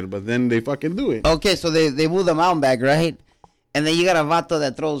do that, but then they fucking do it. Okay, so they move the mound back, right? And then you got a vato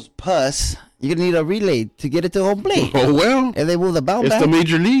that throws pus. You're going to need a relay to get it to home plate. Oh well, And they move the mound it's back. the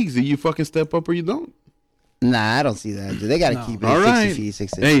major leagues. You fucking step up or you don't. Nah, I don't see that, dude. They got to keep it All 60 right. feet,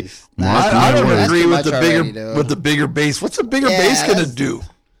 60 Hey, feet. I don't that's agree too with much already, dude. the bigger base. What's a bigger Yeah, base gonna that's- do?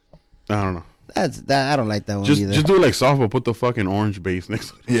 I don't know. I don't like that one Just either. do it like softball. Put the fucking orange base next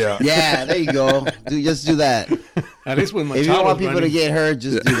to it. Yeah. Yeah, there you go. Just do that. At least when If you don't want Machado's people to running. get hurt,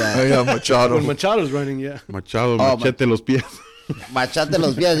 just do that. Yeah, Machado. When Machado's running, yeah. Machado, Oh, machete los pies. Machate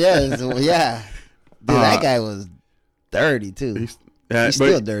los pies, yeah. Dude, that guy was dirty, too. He's He's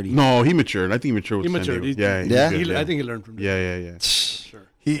still dirty. No, he matured. I think he matured. He With San matured. Diego. He- Yeah, Yeah? he's good, I think he learned from that. Yeah. Sure.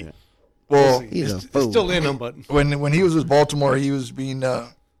 He, well, He's a It's fool. still in him, but when he was with Baltimore, he was being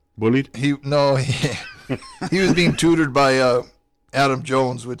Bullied. he was being tutored by Adam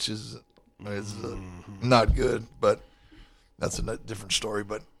Jones, which is not good, but that's a different story.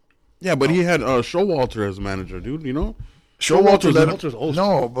 But Yeah, but he had Showalter as manager, dude. You know. Showalter let him. Showalter's old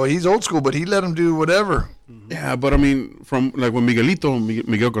No, but he's old school. But he let him do whatever. Yeah, but I mean, from like when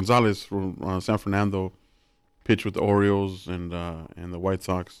Miguel Gonzalez from San Fernando pitched with the Orioles and the White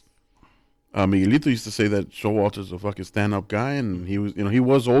Sox, Miguelito used to say that Showalter's a fucking stand-up guy, and he was, he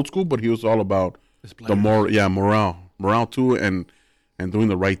was old school, but he was all about His the morale too, and doing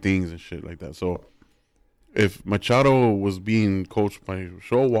the right things and shit like that. So, if Machado was being coached by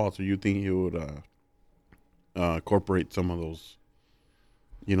Showalter, you think he would incorporate some of those,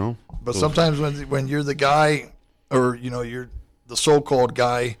 But sometimes when you're the guy, or you're the so-called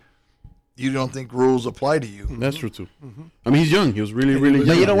guy, you don't think rules apply to you. That's true too. I mean, he's young. He was really, really young.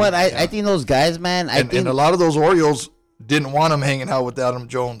 But you know what? I think those guys, man. And a lot of those Orioles didn't want him hanging out with Adam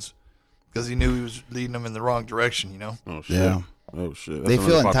Jones because he knew he was leading them in the wrong direction. You know. Oh shit. Yeah. Oh shit. They That's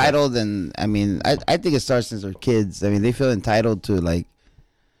feel another podcast. entitled, and I mean, I think it starts since they're kids. I mean, they feel entitled to, like,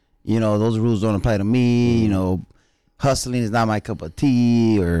 you know, those rules don't apply to me. You know, hustling is not my cup of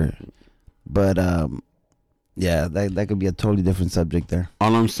tea, but yeah, that could be a totally different subject there.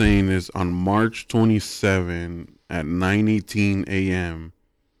 All I'm saying is on March 27 at 9:18 a.m.,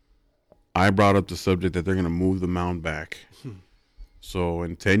 I brought up the subject that they're going to move the mound back. So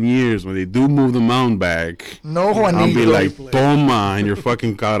in 10 years, when they do move the mound back, No, I'll be Juanito. like, toma, and your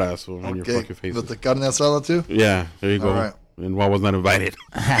fucking carazo, and your Okay, fucking face. with the carne asada too. Yeah, there you go. All right. And why was not invited?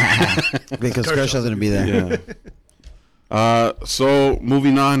 Because Kershaw's gonna be there. Yeah. So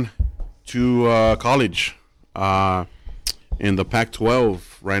moving on to college. In the Pac-12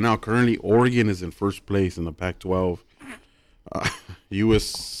 right now, currently Oregon is in first place in the Pac-12.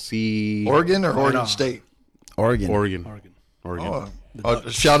 USC, Oregon or Oregon on. State. Oregon.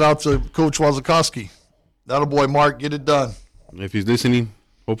 Shout out to Coach Wazakowski. That'll boy Mark, get it done. If he's listening,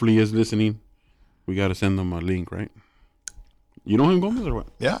 hopefully he is listening. We got to send him a link, right? You know him, Gomez, or what?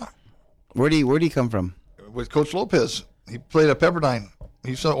 Yeah, Where'd he come from? with Coach Lopez. He played at Pepperdine.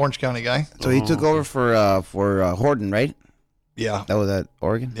 He's an Orange County guy. So he took over for Horton, right? Yeah, That was at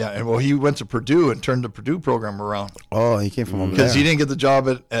Oregon. yeah, and well, he went to Purdue and turned the Purdue program around Oh, he came from over because there. he didn't get the job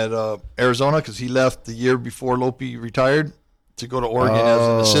at Arizona because he left the year before Lopi retired to go to Oregon as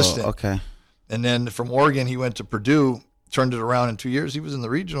an assistant. Okay. And then from Oregon, he went to Purdue, turned it around in 2 years. He was in the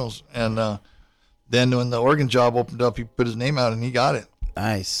regionals. And then when the Oregon job opened up, he put his name out and he got it.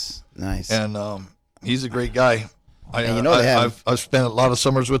 Nice. And he's a great guy. And you know they have- I've spent a lot of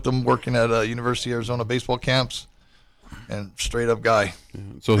summers with him working at University of Arizona baseball camps, and straight up guy.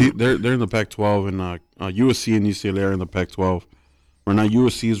 So they're in the Pac-12, and USC and UCLA are in the Pac-12. Right now,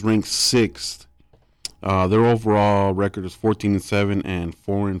 USC is ranked 6th. Their overall record is 14-7 and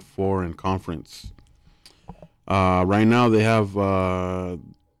 4-4 in conference. Right now, they have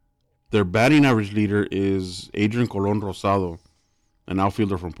their batting average leader is Adrian Colon Rosado, an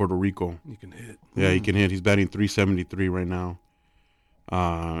outfielder from Puerto Rico. You can hit. Yeah, he can hit. He's batting 373 right now.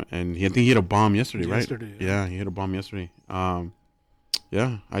 And I think he hit a bomb yesterday, right? Yesterday, yeah. Yeah, he hit a bomb yesterday.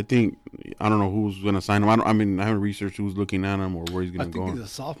 Yeah, I don't know who's going to sign him. I haven't researched who's looking at him or where he's I going to think go. he's a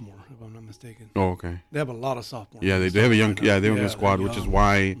sophomore, if I'm not mistaken. Oh, okay. They have a lot of sophomores. Yeah, they have a young, they have a good squad, they're which is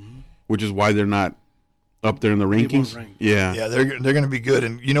young. why they're not up there in the rankings. ranked. Yeah. Yeah, they're going to be good.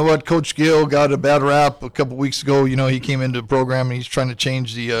 And you know what? Coach Gill got a bad rap a couple weeks ago. You know, he came into the program and he's trying to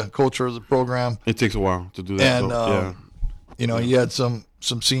change the culture of the program. It takes a while to do that. And so, you know, he had some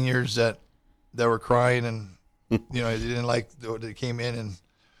seniors that were crying, and you know, they didn't like they came in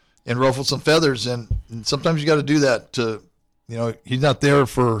and ruffled some feathers, and sometimes you got to do that to, you know, he's not there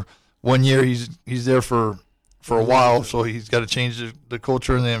for 1 year, he's there for a while, so he's got to change the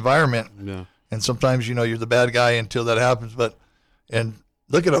culture and the environment. Yeah. And sometimes, you know, you're the bad guy until that happens. And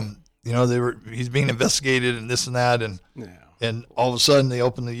look at him, you know, he's being investigated and this and that, and all of a sudden they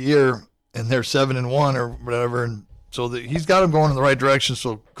open the year and they're 7-1 or whatever, and so he's got him going in the right direction.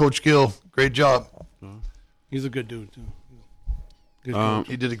 So Coach Gill, great job. He's a good dude, too. Good Um,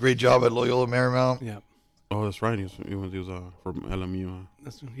 coach. He did a great job at Loyola Marymount. Yeah. Oh, that's right. He was from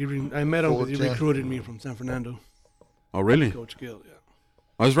LMU. I met him because he Coach, yeah. recruited me from San Fernando. Oh, really? Coach Gill, yeah.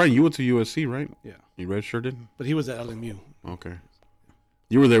 Oh, that's right. You went to USC, right? Yeah. You redshirted? But he was at LMU. Okay.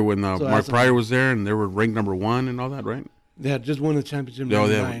 You were there when So Mark as a- Pryor was there, and they were ranked number 1 and all that, right? They had just won the championship in Oh,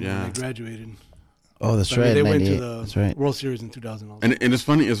 yeah, 99 yeah. when they graduated. Oh, that's I mean, right. they went to 98. the That's right. World Series in 2000 also. And it's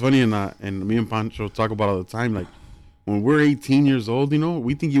funny, and me and Pancho talk about it all the time. Like when we're 18 years old, you know,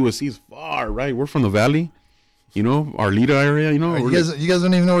 we think USC is far, right? We're from the Valley, you know, Arleta area, you know. You We're guys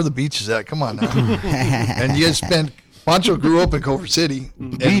don't even know where the beach is at. Come on now. And you guys Pancho grew up in Culver City.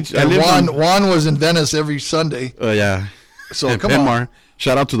 Beach. I And lived Juan was in Venice every Sunday. yeah. So And come Penmar. on.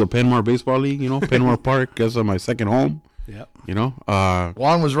 Shout out to the Penmar Baseball League, you know, Penmar Park. That's my second home, yeah. you know.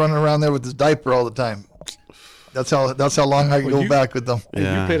 Juan was running around there with his diaper all the time. That's how long I can Well, go back with them. And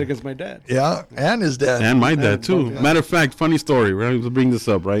Yeah. you played against my dad. Yeah, and his dad. And my dad too. both, yeah. Matter of fact, funny story. Right, let's bring this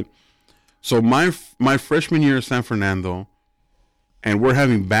up. Right. So my freshman year at San Fernando, and we're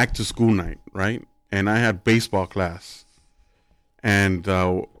having back to school night, right? And I had baseball class, and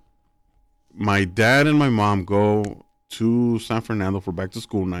my dad and my mom go to San Fernando for back to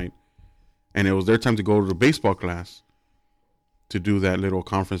school night, and it was their time to go to the baseball class to do that little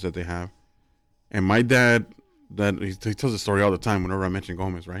conference that they have. And my dad, he tells the story all the time whenever I mention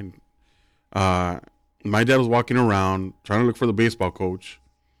Gomez, right? my dad was walking around trying to look for the baseball coach,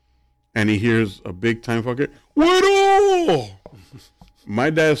 and he hears a big time fucker, Widow! My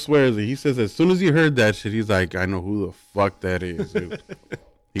dad swears that he says as soon as he heard that shit, he's like, I know who the fuck that is, dude.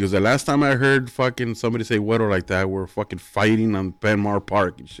 He goes, the last time I heard fucking somebody say Widow like that, we're fucking fighting on Penmar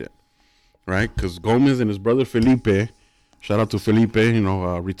Park and shit. Right? Because Gomez and his brother Felipe, shout out to Felipe,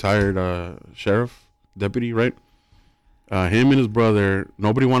 retired sheriff, deputy, right? Him and his brother,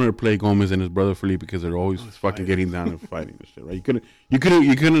 nobody wanted to play Gomez and his brother Felipe because they're always fucking getting down and fighting and shit, right? You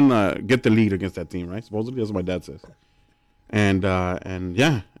couldn't get the lead against that team, right? Supposedly, that's what my dad says. And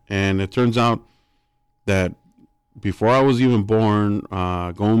it turns out that before I was even born,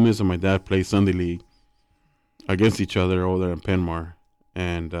 Gomez and my dad played Sunday League against each other over there in Penmar,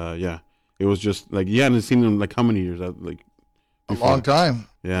 and it was just like you hadn't seen them like how many years? Like a long time.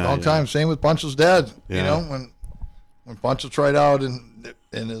 Yeah, long time. Same with Pancho's dad. Yeah. You know, when Pancho tried out and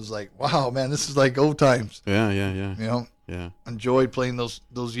it was like, wow, man, this is like old times. Yeah. You know, Yeah. Enjoyed playing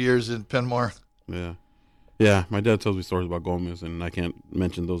those years in Penmar. Yeah. Yeah. My dad tells me stories about Gomez, and I can't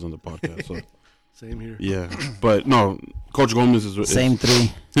mention those on the podcast. So. Same here. Yeah, but no, Coach Gomez is Same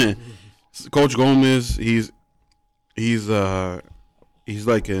three. Coach Gomez, he's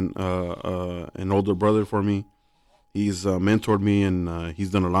like an older brother for me. He's mentored me, and he's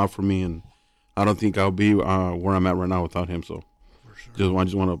done a lot for me, and I don't think I'll be where I'm at right now without him. So, I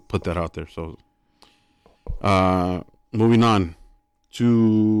just want to put that out there. So, moving on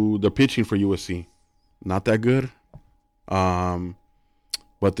to the pitching for USC, not that good.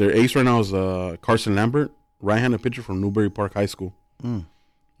 But their ace right now is Carson Lambert, right-handed pitcher from Newbury Park High School.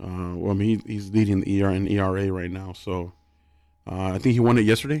 He's leading the ERA right now. So I think he won it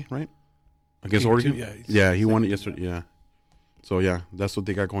yesterday, right? Against Oregon? He won it yesterday. Yeah. So, yeah, that's what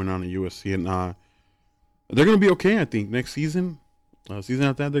they got going on at USC. And they're going to be okay, I think, next season. Season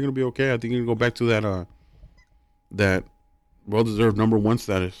after that, they're going to be okay. I think they're going to go back to that well-deserved number one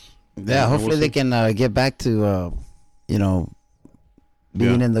status. Yeah, hopefully they can get back to,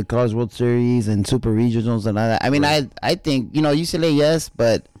 being in the College World Series and Super Regionals and all that. I mean, right. I think, UCLA, yes,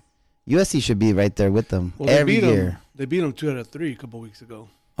 but USC should be right there with them every year. They beat them 2 out of 3 a couple weeks ago.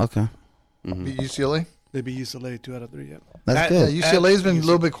 Okay. Mm-hmm. Beat UCLA? They beat UCLA 2 out of 3, yeah. That's good. UCLA's been a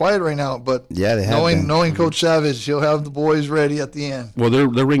little bit quiet right now, but they have knowing Coach Savage, he'll have the boys ready at the end. Well, they're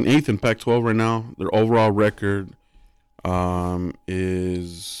ranked 8th in Pac-12 right now. Their overall record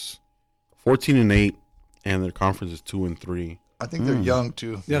is 14-8, and their conference is 2-3. I think they're young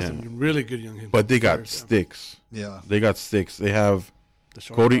too. Yeah, some really good young hitters. But they got sticks. Yeah, they got sticks. They have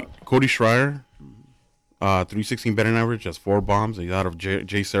Cody Schreier, 316 batting average. Has 4 bombs. He's out of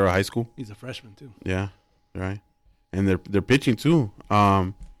J. Sarah High School. He's a freshman too. Yeah, right. And they're pitching too.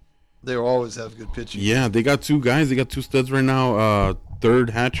 They always have good pitching. Yeah, they got 2 guys. They got 2 studs right now. Third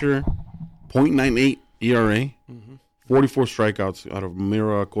Hatcher, .98 ERA, 44 strikeouts out of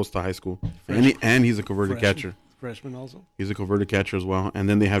Mira Costa High School, and he's a converted catcher. Freshman also. He's a converted catcher as well. And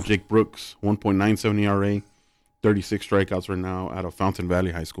then they have Jake Brooks, 1.97 ERA, 36 strikeouts right now out of Fountain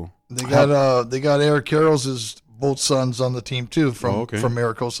Valley High School. They got Eric Carroll's both sons on the team too from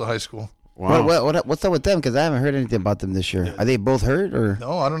Maricosta High School. Wow. What's up with them? Because I haven't heard anything about them this year. Are they both hurt or?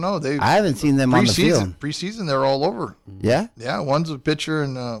 No, I don't know. I haven't seen them on the field. Preseason, they're all over. Yeah. Yeah, one's a pitcher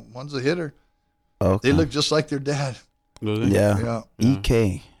and one's a hitter. Okay. They look just like their dad. Yeah.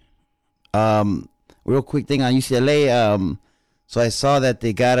 EK. Real quick thing on UCLA. So I saw that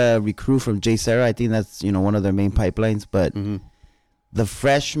they got a recruit from J. Sarah. I think that's one of their main pipelines. But the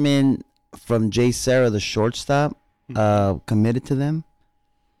freshman from J. Sarah, the shortstop, committed to them.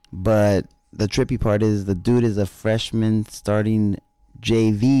 But the trippy part is the dude is a freshman starting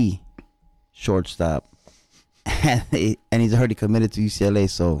JV shortstop, and he's already committed to UCLA.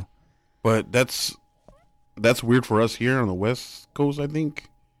 So, but that's weird for us here on the West Coast, I think.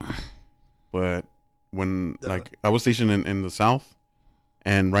 But when I was stationed in the South,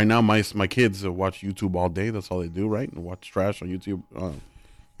 and right now my kids watch YouTube all day. That's all they do, right? And watch trash on YouTube.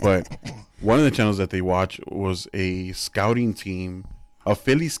 But one of the channels that they watch was a scouting team, a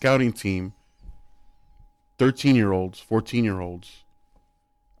Philly scouting team, 13-year-olds, 14-year-olds,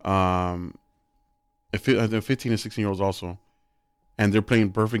 15 and 16-year-olds also, and they're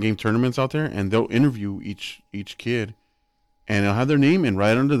playing perfect game tournaments out there, and they'll interview each kid, and they'll have their name in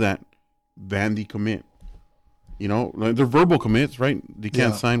right under that Vandy commit. Like they're verbal commits, right? They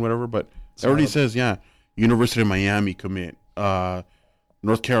can't sign whatever, but it already says, University of Miami commit,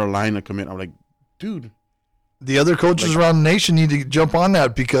 North Carolina commit. I'm like, dude. The other coaches around the nation need to jump on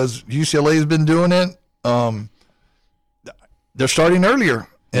that because UCLA has been doing it. They're starting earlier,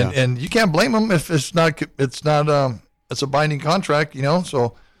 and you can't blame them if it's a binding contract,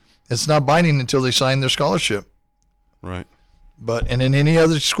 So It's not binding until they sign their scholarship. Right. And then any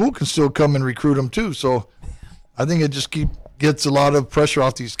other school can still come and recruit them too. So I think it just gets a lot of pressure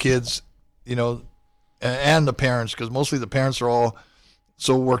off these kids, and the parents, because mostly the parents are all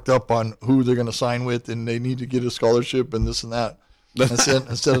so worked up on who they're going to sign with, and they need to get a scholarship and this and that.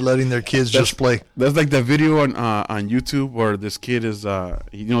 Instead of letting their kids just play. That's like that video on YouTube where this kid is,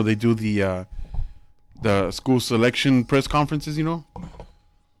 they do the school selection press conferences,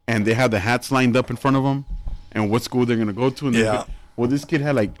 and they have the hats lined up in front of them, and what school they're gonna go to. And well, this kid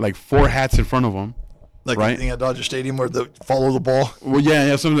had like 4 hats in front of him, like right? thing at Dodger Stadium where they follow the ball. Well,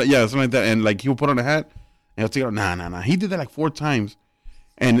 something like that. And like he'll put on a hat, and he'll take it out. Nah. He did that like 4 times,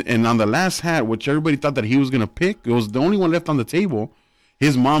 and on the last hat, which everybody thought that he was gonna pick, it was the only one left on the table.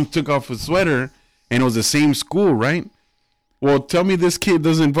 His mom took off his sweater, and it was the same school, right? Well, tell me this kid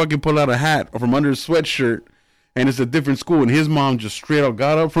doesn't fucking pull out a hat from under his sweatshirt, and it's a different school, and his mom just straight up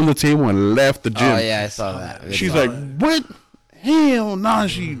got up from the table and left the gym. Oh, yeah, I saw that. She's like, what? Hell nah,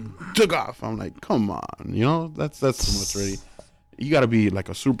 she took off. I'm like, come on, that's too much already. You got to be like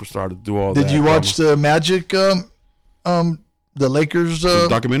a superstar to do all that. Did you watch the Magic, the Lakers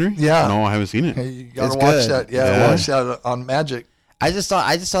documentary? Yeah. No, I haven't seen it. Hey, you got It's to watch good. that. Yeah, watch that on Magic. I just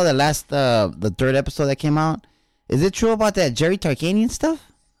saw the last the 3rd episode that came out. Is it true about that Jerry Tarkanian stuff?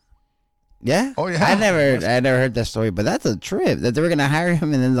 Yeah. Oh yeah. I never heard that story, but that's a trip that they were gonna hire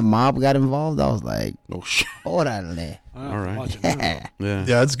him and then the mob got involved. I was like, oh shit. Orale. All right. Yeah.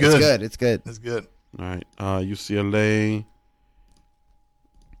 Yeah. It's good. It's good. It's good. All right. UCLA.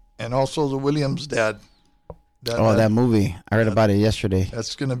 And also the Williams dad. That movie. I heard about it yesterday.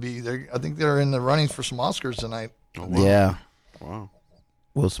 That's gonna be. I think they're in the running for some Oscars tonight. Oh, wow. Yeah. Wow.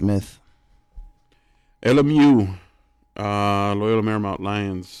 Will Smith. LMU, Loyola Marymount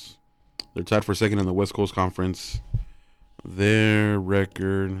Lions. They're tied for second in the West Coast Conference. Their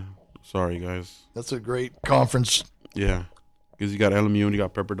record. Sorry, guys. That's a great conference. Yeah, because you got LMU and you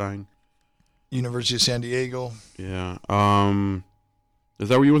got Pepperdine. University of San Diego. Yeah. Is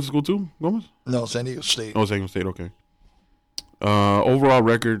that where you went to school too, Gomez? No, San Diego State. Oh, San Diego State. Okay. Overall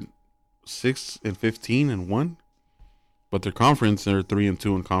record 6-15-1, but their conference they're 3-2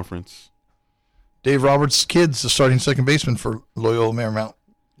 in conference. Dave Roberts' kid's the starting second baseman for Loyola Marymount.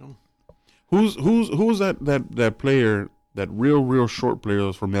 Who's that player, that real short player that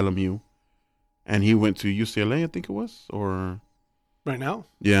was from LMU, and he went to UCLA, I think it was, or Right now?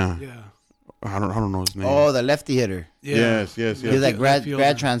 yeah, Yeah. I don't know his name. Oh, the lefty hitter. Yeah. Yes. He was like grad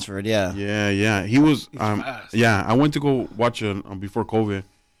Fielder. transferred. Yeah. Yeah. He was. He's fast. Yeah, I went to go watch before COVID. I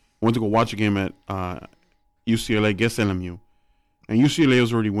went to go watch a game at UCLA against LMU, and UCLA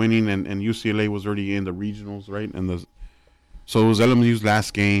was already winning, and UCLA was already in the regionals, right? So it was LMU's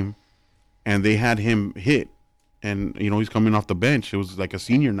last game, and they had him hit, and he's coming off the bench. It was like a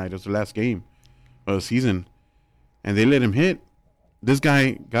senior night. It was the last game of the season, and they let him hit. This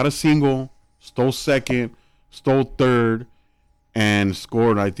guy got a single, stole second, stole third, and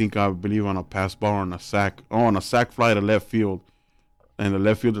scored. I believe on a pass ball on a sack. Oh, on a sack fly to left field, and the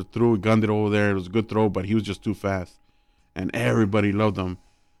left fielder threw it, gunned it over there. It was a good throw, but he was just too fast, and everybody loved him.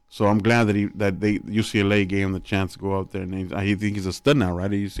 So I'm glad that UCLA gave him the chance to go out there, and I think he's a stud now, right?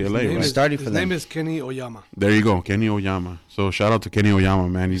 At UCLA, right? His name is Kenny Oyama. There you go, Kenny Oyama. So shout out to Kenny Oyama,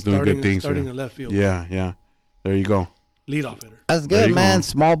 man. He's doing good things. Starting in left field. Yeah. There you go. Leadoff hitter. That's good, man. Go.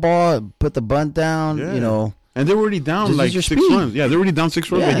 Small ball, put the bunt down. Yeah. And they were already down Just like use 6 your runs. Yeah, they were already down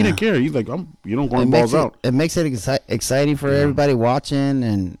 6 runs, but he didn't care. He's like, going balls out. It makes it exciting for everybody watching,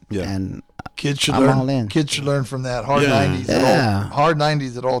 and Kids should I'm learn. all in. Kids should learn from that hard Yeah. 90s. Yeah. Hard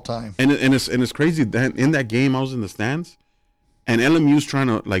 90s at all time. And it's crazy that in that game I was in the stands, and LMU's trying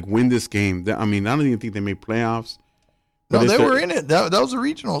to like win this game. I mean, I don't even think they made playoffs. No, they were in it. That was the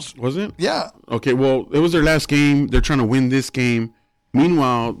regionals. Was it? Yeah. Okay, well, it was their last game. They're trying to win this game.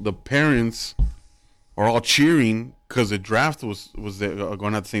 Meanwhile, the parents are all cheering because the draft was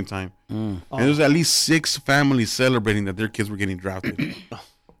going at the same time. And there was at least 6 families celebrating that their kids were getting drafted.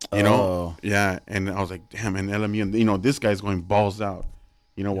 You know? Yeah, and I was like, damn, and LMU, and this guy's going balls out.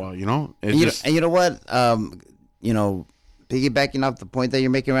 It's and you know what? Piggybacking off the point that you're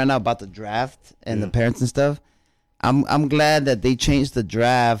making right now about the draft and the parents and stuff, I'm glad that they changed the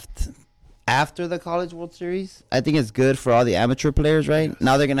draft after the College World Series. I think it's good for all the amateur players, right?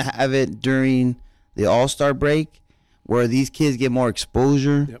 Now they're gonna have it during the All-Star break, where these kids get more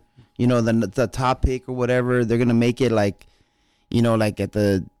exposure. Yep. The top pick or whatever, they're gonna make it like at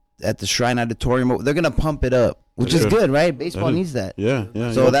the Shrine Auditorium. They're gonna pump it up, which is good, right? Baseball needs that. Yeah.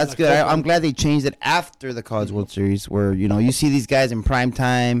 So that's good. I'm glad they changed it after the College World Series, where you see these guys in prime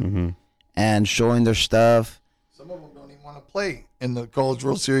time and showing their stuff. Some of them don't even want want to play in the College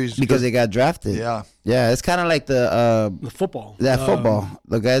World Series because they got drafted. Yeah. Yeah, it's kind of like The football. football.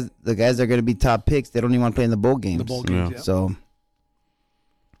 The guys that are going to be top picks, they don't even want to play in the bowl games. The bowl games, yeah. So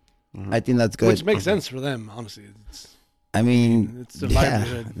I think that's good. Which makes sense for them, honestly. It's their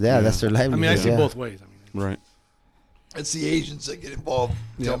livelihood. Yeah, that's their livelihood. I mean, I see both ways. Right. It's the agents that get involved.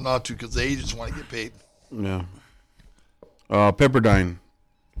 Tell them not to because the agents want to get paid. Yeah. Pepperdine.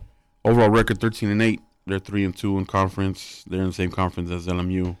 Overall record 13-8. They're 3-2 in conference. They're in the same conference as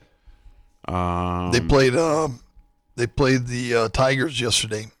LMU. They played the Tigers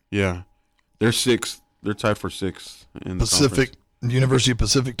yesterday. Yeah. They're 6th. They're tied for 6th in the Pacific, University of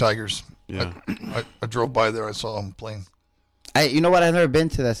Pacific Tigers. Yeah. I drove by there. I saw them playing. You know what? I've never been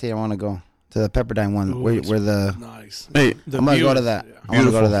to that state. I want to go to the Pepperdine one. Ooh, where the nice. Hey, I'm gonna go to that. Yeah. I want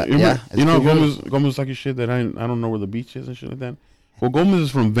to go to that. Yeah, You know, Gomez talking shit that I don't know where the beach is and shit like that. Well, Gomez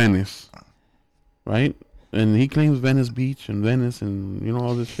is from Venice, right? And he claims Venice Beach and Venice and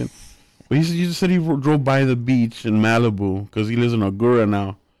all this shit. But he just said he drove by the beach in Malibu because he lives in Agoura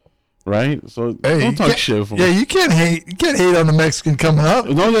now, right? So don't talk shit. Yeah, you can't hate. You can't hate on the Mexican coming up.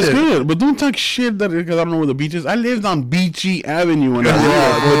 No, that's good. But don't talk shit because I don't know where the beach is. I lived on Beachy Avenue. And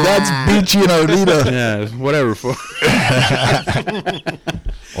Well, that's beachy in Arleta. Yeah, whatever.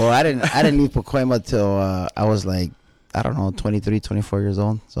 Well, I didn't leave Pacoima till I was like, I don't know, 23, 24 years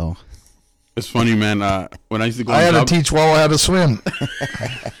old. So It's funny, man. When I used to go, I had to teach Wawa how to swim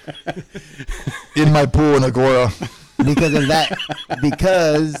in my pool in Agora. Because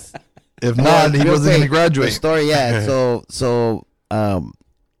If not, he wasn't going to graduate. The story, yeah. So I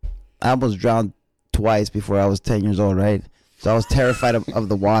almost drowned twice before I was 10 years old, right? So I was terrified of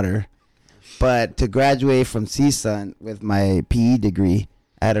the water. But to graduate from CSUN with my PE degree,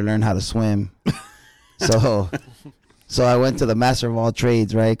 I had to learn how to swim. So I went to the master of all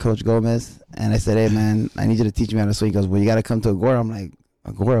trades, right, Coach Gomez, and I said, "Hey, man, I need you to teach me how to swim." He goes, "Well, you got to come to Agora." I'm like,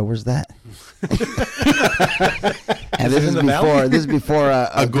 "Agora, where's that?" And this is before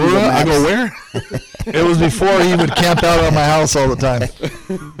Agora. I go where? It was before he would camp out at my house all the time.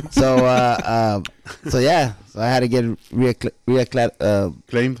 So yeah, so I had to get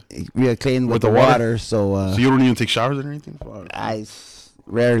Claimed with the water. So you don't even take showers or anything? I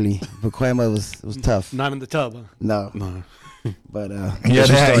rarely. Pacoima was tough. Not in the tub. Huh? No. But He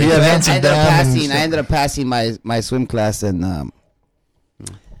had I ended up passing my swim class and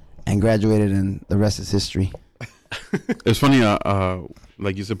graduated, and the rest is history. It's funny,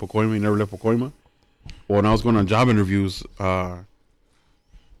 like you said, Pacoima, you never left Pacoima. Well, when I was going on job interviews, like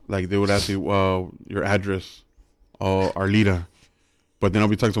they would ask me, your address, Arleta. But then I'll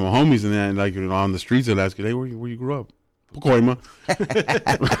be talking to my homies, and then like on the streets, they'll ask you, "Hey, where you grew up?" Pacoima.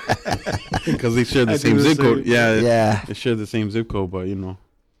 Because they share the same zip code. Yeah, they share the same zip code, but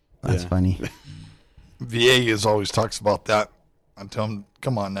That's funny. Villegas always talks about that. I tell him,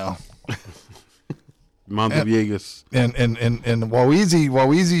 come on now. Monte Villegas. And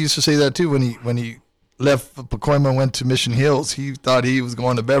Wawizi used to say that too when he left Pacoima and went to Mission Hills. He thought he was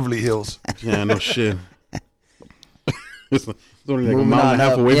going to Beverly Hills. Yeah, no shit. It's only like a mile and a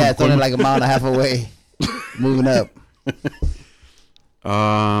half away. Yeah, it's only like a mile and a half away. Moving up.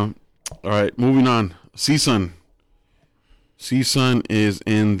 All right, moving on. CSUN. CSUN is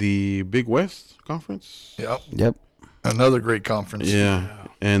in the Big West Conference. Yep. Another great conference. Yeah.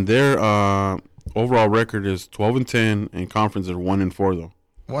 And their overall record is 12-10, and conference are 1-4 though.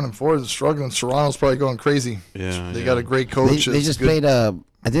 1-4 is struggling. Serrano's probably going crazy. Yeah, they got a great coach. They just played. I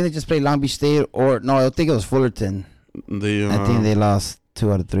think they just played Long Beach State, or no, I think it was Fullerton. I think they lost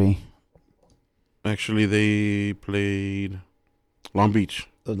 2 out of 3. Actually, they played Long Beach.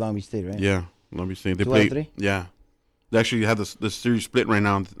 It was Long Beach State, right? Yeah, Long Beach State. They 2 out of played. 3? Yeah, they actually had the series split right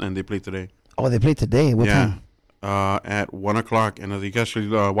now, and they play today. Oh, they played today. What time? At 1:00, and you can actually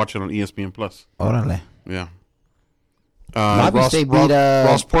watch it on ESPN Plus. Orale. Yeah. Long Beach State beat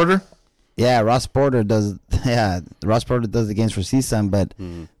Ross Porter. Yeah, Ross Porter does. Yeah, Ross Porter does the games for CSUN, but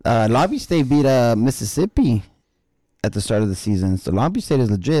Long Beach State beat Mississippi at the start of the season. So Long Beach State is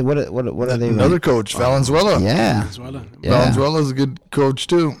legit. What are they? Another coach, Valenzuela. Yeah. Valenzuela is a good coach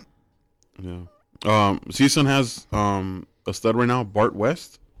too. Yeah. CSUN has a stud right now, Bart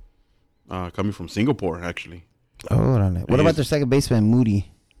West, coming from Singapore actually. Oh, what about their second baseman, Moody?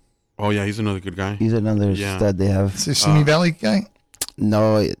 Oh yeah, he's another good guy. He's another stud they have. Is he Simi Valley guy?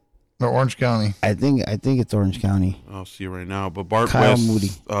 No, or Orange County. I think it's Orange County. I'll see right now, but Bart Kyle West, Moody.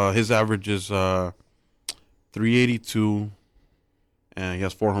 His average is 382, and he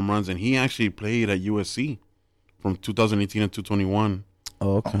has 4 home runs, and he actually played at USC from 2018 to 2021.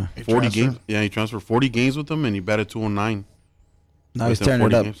 Oh, okay. 40 games. Yeah, he transferred 40 games with them, and he batted 209. Now he's turning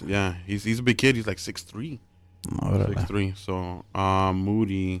it up. Games. Yeah, he's a big kid. He's like 6'3". Órale. 6'3". So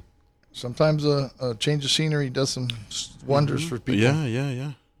Moody. Sometimes a change of scenery does some wonders for people.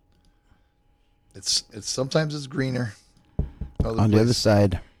 Yeah. It's sometimes it's greener. On the other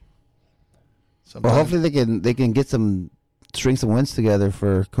side. Well, Sometimes- hopefully they can get string some wins together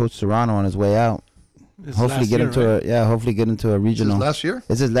for Coach Serrano on his way out. It's Hopefully last get year, him to right? hopefully get him to a This is regional. last year?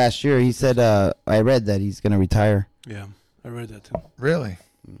 This is last year. He said I read that he's gonna retire. Yeah, I read that too. Really?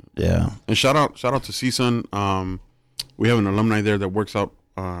 Yeah. And shout out to CSUN. We have an alumni there that works out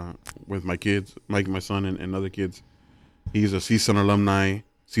with my kids, Mike, my son, and other kids. He's a CSUN alumni.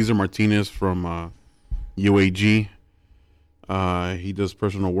 Cesar Martinez from UAG. He does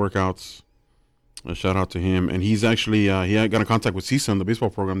personal workouts. A shout out to him. And he's actually he got in contact with CSUN, the baseball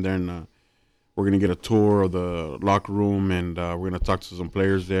program there, and we're gonna get a tour of the locker room, and we're gonna talk to some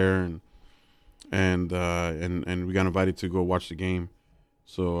players there, and we got invited to go watch the game.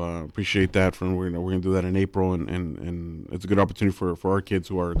 So appreciate that. We're gonna do that in April, and it's a good opportunity for our kids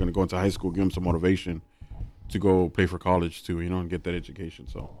who are gonna go into high school, give them some motivation to go play for college too, and get that education.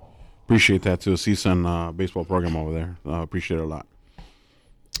 So appreciate that to the CSUN baseball program over there. Appreciate it a lot.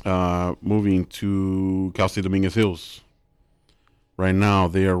 Moving to Cal State Dominguez Hills. Right now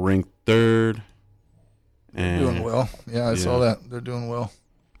they are ranked 3rd. And Doing well. Yeah, I saw that. They're doing well.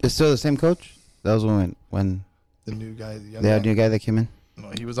 It's still the same coach. That was when The new guy, the young the guy. new guy that came in.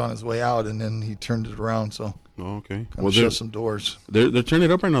 No, he was on his way out, and then he turned it around. So Oh, okay. kind of shut some doors. they're turning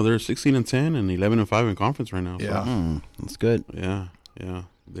it up right now. They're 16-10 and 11-5 in conference right now. So, Yeah. That's good. yeah.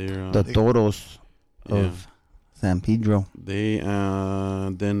 They're The Toros of San Pedro. they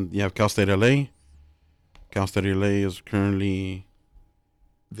then you have Cal State LA. Cal State LA is currently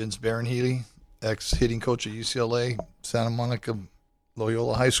Vince Barron-Healy, ex-hitting coach at UCLA, Santa Monica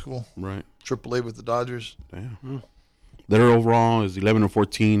Loyola High School, right. AAA with the Dodgers. Damn. Their overall is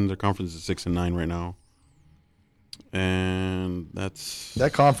 11-14. Their conference is 6-9 right now. And that's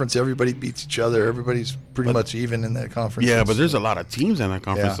That conference, everybody beats each other. Everybody's pretty much even in that conference. yeah, but there's a lot of teams in that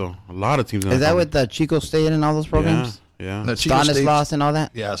conference Yeah. though. A lot of teams in Is that conference. with Chico State and all those programs? Yeah. No, Chico Stanislaus State's, and all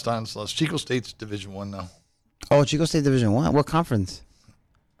that? yeah, Stanislaus. Chico State's Division I now. Oh, Chico State Division 1. What conference?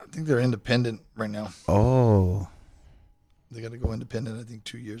 I think they're independent right now. Oh. They got to go independent, I think,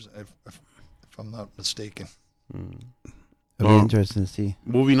 2 years, if I'm not mistaken. It'll Well, be interesting to see.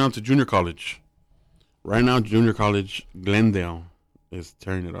 Moving on to junior college. Right now, junior college, Glendale is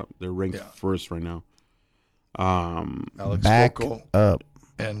tearing it up. They're ranked first right now. Alex Back Foco up.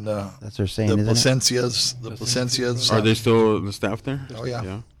 and That's what they're saying, the isn't it? Placencias. The Placencias. Are they still the staff there? Oh,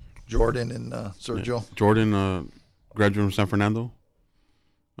 yeah. Jordan and Sergio, Jordan, graduate from San Fernando.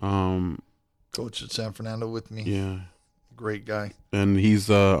 coach at San Fernando with me. Yeah. Great guy. And he's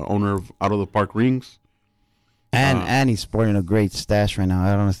owner of Out of the Park Rings. And he's sporting a great stash right now.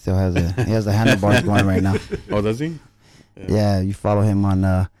 I don't know, still has he has the handlebars going right now. Oh, does he? Yeah, you follow him on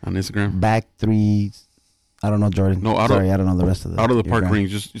On Instagram. back three. I don't know, Jordan. No, I I don't know the rest of the. Out of the your Park gram. Rings.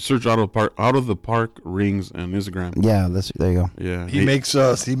 Just search Out of the Park Rings on Instagram. Yeah, there you go. Yeah. He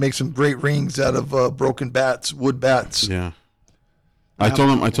makes some great rings out of broken bats, wood bats. Yeah. I told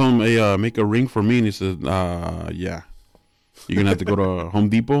him, hey, make a ring for me, and he said, yeah. You're gonna have to go to Home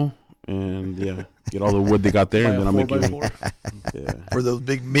Depot and get all the wood they got there, and then I'll make you. 4x4. Yeah. For those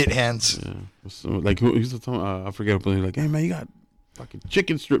big mitt hands. Yeah. So, like who used to tell me, I forget, but he's like, hey man, you got fucking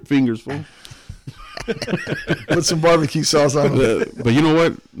chicken strip fingers, fool. Put some barbecue sauce on them. But you know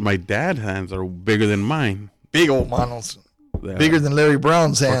what? My dad's hands are bigger than mine. Big old manos. They're Bigger than Larry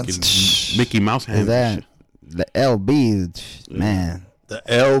Brown's hands. fucking Mickey Mouse hands. Is that the LB? Man, The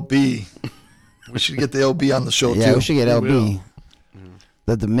LB. We should get the LB on the show yeah, too. we should get will. LB.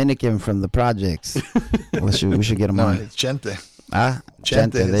 The Dominican from the projects. we should get him No, on. it's Chente. Chente,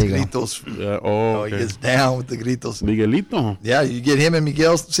 Chente, there you go. gritos. Yeah. Oh, Oh, he okay. gets down with the gritos. Miguelito. Yeah, you get him and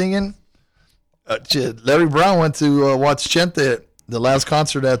Miguel singing. Shit, Larry Brown went to watch Chente at the last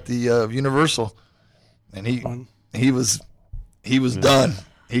concert at the Universal, and he was done.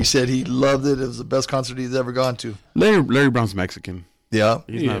 He said he loved it. It was the best concert he's ever gone to. Larry Brown's Mexican. Yeah,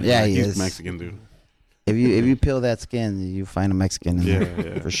 He's not. Yeah, he he's is. Mexican, dude. If you peel that skin, you find a Mexican in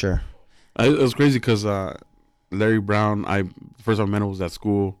there Yeah. for sure. It was crazy because Larry Brown, the first time I met him was at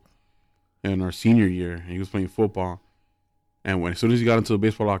school in our senior year, and he was playing football. And as soon as he got into the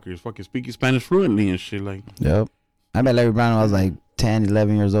baseball locker, he was fucking speaking Spanish fluently and shit. Like, Yep. I met Larry Brown when I was like 10,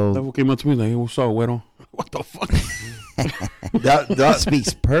 11 years that old. fool came up to me like, hey, what's up, güero? What the fuck? that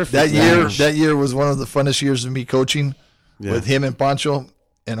Speaks perfect. that year was one of the funnest years of me coaching Yeah. with him and Pancho,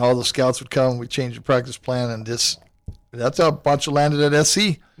 and all the scouts would come. We changed the practice plan, and that's how Pancho landed at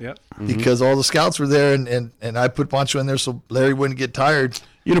SC Yep. because all the scouts were there, and I put Pancho in there so Larry wouldn't get tired.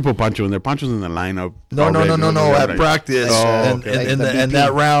 You didn't put Pancho in there. Pancho's in the lineup. No. At practice and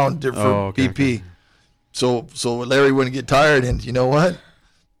that round for okay, BP. okay. So Larry wouldn't get tired, and you know what?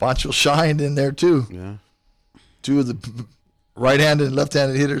 Pancho shined in there too. Yeah. Two of the right-handed and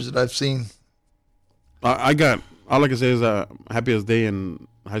left-handed hitters that I've seen. I got all I can say is happiest day in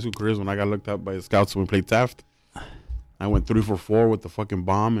high school career is when I got looked up by the scouts when we played Taft. I went 3 for 4 with the fucking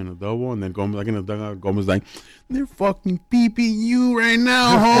bomb and a double, and then Gomez, like in the dugout, Gomez like, they're fucking peeping you right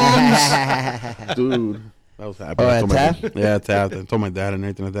now, Holmes. Dude, that was happy. Oh, at Taft? Yeah, Taft. I told my dad and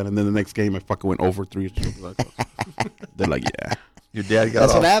everything like that. And then the next game, I fucking went over 3. They're like, yeah. Your dad got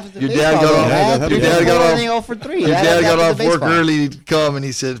That's off. what happens in Your baseball. dad got off. Your dad got off. 0 for 3. Your dad got off work early to come, and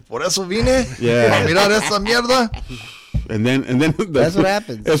he said, "Por eso vine." Yeah. Mira esa mierda. And then That's what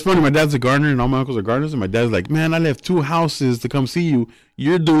happens. It's funny. My dad's a gardener, and all my uncles are gardeners. And my dad's like, "Man, I left 2 houses to come see you.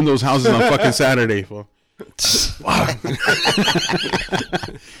 You're doing those houses on fucking Saturday, fool."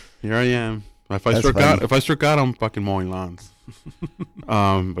 Here I am. If I struck out, I'm fucking mowing lawns.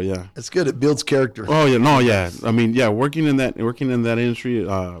 But yeah, It's good. It builds character. oh yeah, no, yeah. I mean, yeah, working in that industry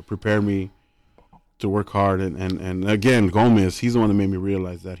prepared me to work hard. And again, Gomez, he's the one that made me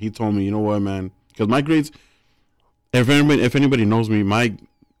realize that. He told me, you know what, man, because my grades. If anybody knows me,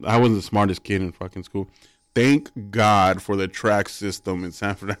 I wasn't the smartest kid in fucking school. Thank God for the track system in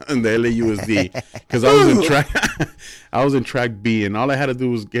San Fernando, in the LAUSD, because I was in track B, and all I had to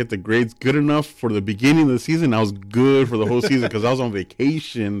do was get the grades good enough for the beginning of the season. I was good for the whole season because I was on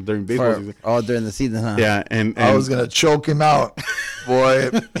vacation during baseball season. Oh, during the season, huh? Yeah, and I was gonna choke him out, boy.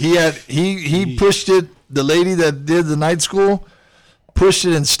 He pushed it. The lady that did the night school pushed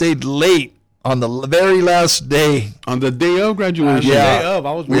it and stayed late on the very last day. on the day of graduation. Yeah. Day of,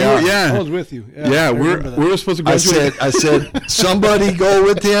 I was with Yeah. you. Yeah. I was with you. Yeah, I we remember that. were supposed to graduate. I said, somebody go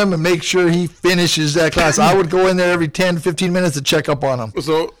with him and make sure he finishes that class. I would go in there every 10, 15 minutes to check up on him.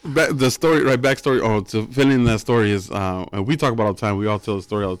 So backstory. Oh, to fill in that story is, and we talk about it all the time. We all tell the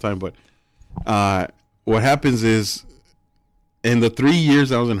story all the time. But what happens is, in the 3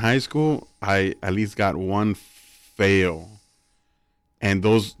 years I was in high school, I at least got 1 fail, and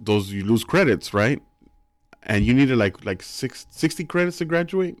those you lose credits, right? And you needed like 60 credits to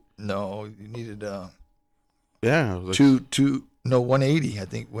graduate. No, you needed Yeah, it was like 180. I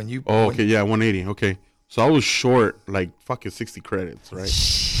think when you. Oh, okay, yeah, 180. Okay, so I was short like fucking 60 credits,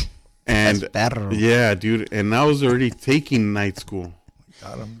 right? And That's better. yeah, dude, and I was already taking night school.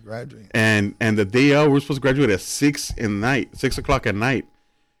 Got him graduating. And the day of, we're supposed to graduate at 6 o'clock at night.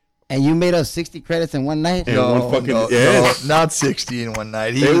 And you made up 60 credits in one night? And yes. no, not 60 in one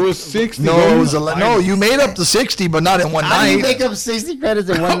night. It was 60. No, it was no. You made up the 60, but not in one How do you night. make up 60 credits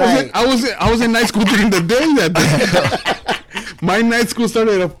in one night? I was in night school during the day that day. My night school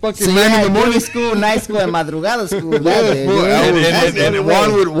started at a fucking So you 9 in had the morning morning. school, night school, and madrugada school.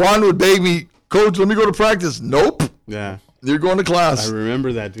 And Juan would beg me, Coach, let me go to practice. Nope, Yeah, you're going to I class.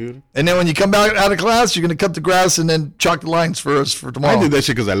 remember that, dude. And then when you come back out of class, you're going to cut the grass and then chalk the lines for us for tomorrow. I did that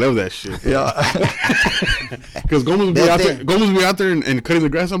shit because I love that shit. Yeah. Because Gomez would be out there and cutting the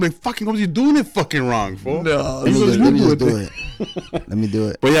grass. I'm like, fucking Gomez, you're doing it fucking wrong, fool. No. Let me just do it. Let me do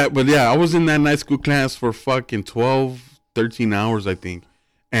it. But yeah, I was in that night school class for fucking 12, 13 hours, I think.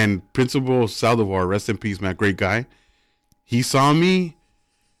 And Principal Saldivar, rest in peace, man, great guy. He saw me,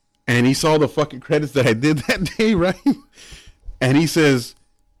 and he saw the fucking credits that I did that day, right? And he says,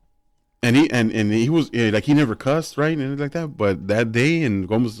 and he was like, he never cussed, right, and anything like that. But that day, and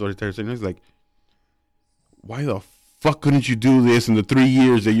Gomez started saying, he's like, why the fuck couldn't you do this in the 3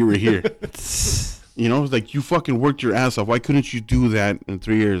 years that you were here? You know, it's like, you fucking worked your ass off. Why couldn't you do that in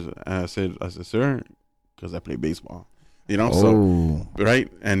 3 years? And I said, sir, because I play baseball. You know, so right,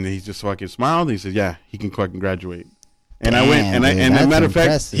 and he just fucking smiled. And he said, "Yeah, he can fucking graduate." And I went, and as a matter of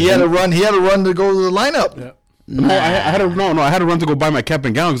fact, he had to run. He had to run to go to the lineup. Yeah. No, I had to run to go buy my cap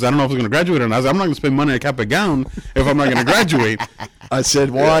and gown because I don't know if I was going to graduate or not. I was like, I'm not going to spend money on a cap and gown if I'm not going to graduate. I said,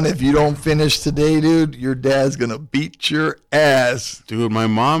 Juan, if you don't finish today, dude, your dad's going to beat your ass. Dude, my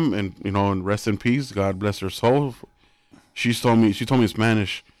mom, and rest in peace, God bless her soul. She told me in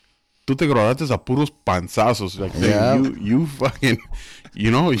Spanish, "Tú te graduaste a puros panzazos." Like, Yeah. you fucking,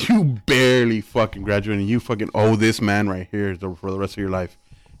 you barely fucking graduated. You fucking owe this man right here for the rest of your life,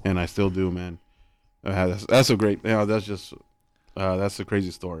 and I still do, man. That's a great. That's just that's a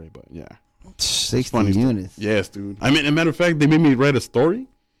crazy story, but yeah, 60 funny units. Yes, dude. I mean, as a matter of fact, they made me write a story.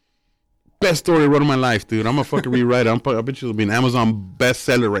 Best story I wrote in my life, dude. I'm gonna fucking rewrite it. I bet you it'll be an Amazon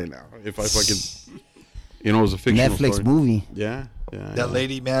bestseller right now if I fucking, it was a fictional Netflix story. movie. Yeah. That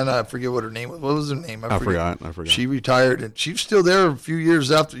lady, man, I forget what her name was. What was her name? I forgot. She retired, and she was still there a few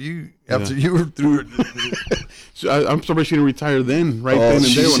years after you were through it. I'm surprised she didn't retire then, right then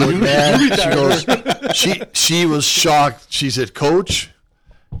and there. She was shocked. She said, "Coach,"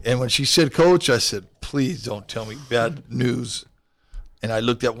 and when she said "Coach," I said, "Please don't tell me bad news." And I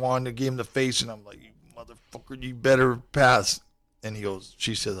looked at Juan and gave him the face, and I'm like, "You motherfucker, you better pass." And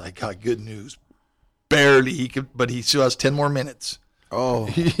she says, "I got good news." Barely but he still has 10 more minutes. Oh,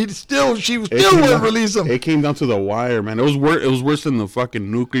 she still wouldn't release him. It came down to the wire, man. It was worse than the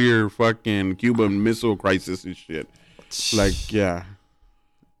fucking nuclear fucking Cuban Missile Crisis and shit. Like, yeah,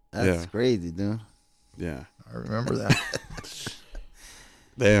 that's crazy, dude. Yeah, I remember that.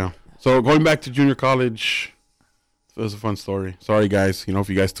 Damn. So going back to junior college, it was a fun story. Sorry, guys. If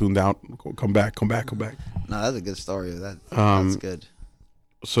you guys tuned out, come back. No, that's a good story. That's good.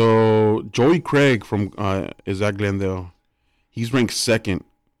 So Joey Craig is at Glendale. He's ranked second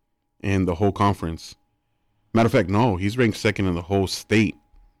in the whole conference. Matter of fact, no, he's ranked second in the whole state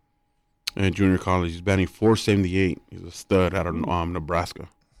in junior college. He's batting .478. He's a stud out of Nebraska.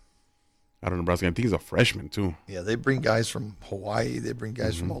 I think he's a freshman too. Yeah, they bring guys from Hawaii. They bring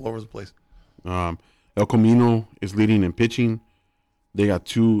guys from all over the place. El Camino is leading in pitching. They got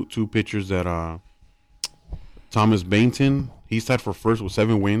two pitchers that Thomas Bainton. He's tied for first with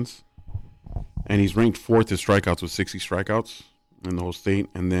 7 wins, and he's ranked 4th in strikeouts with 60 strikeouts in the whole state.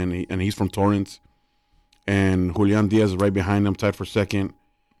 And then he's from Torrance, and Julian Diaz is right behind him, tied for second.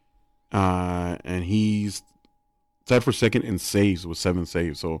 And he's tied for second in saves with 7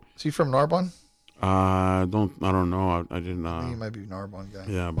 saves. So is he from Narbonne? I don't know. I didn't. I think he might be a Narbonne guy.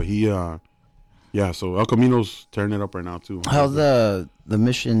 Yeah, but he. So El Camino's tearing it up right now too. How's the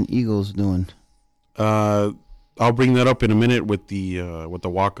Mission Eagles doing? I'll bring that up in a minute with the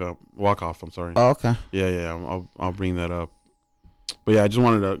walk off. I'm sorry. Oh, okay. Yeah. I'll bring that up. But yeah, I just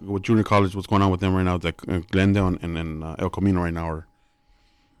wanted to with junior college. What's going on with them right now? That Glendale and then El Camino right now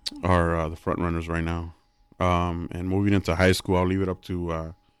are the front runners right now. And moving into high school, I'll leave it up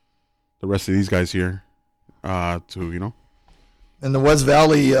to the rest of these guys here. In the West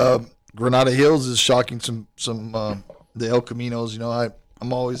Valley, Granada Hills is shocking some the El Caminos.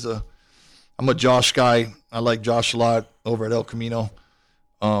 I'm a Josh guy. I like Josh a lot over at El Camino.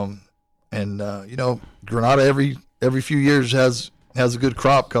 Granada every few years has a good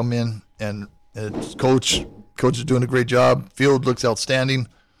crop come in, and it's coach is doing a great job. Field looks outstanding,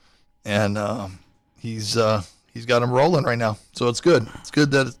 and he's got them rolling right now. So it's good. It's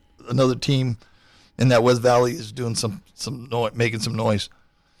good that another team in that West Valley is doing making some noise.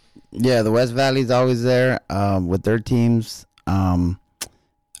 Yeah, the West Valley's always there with their teams.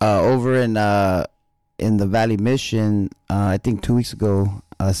 Over in the Valley Mission, I think 2 weeks ago,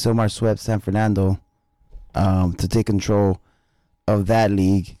 Silmar swept San Fernando to take control of that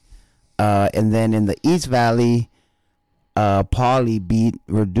league. And then in the East Valley, Pauley beat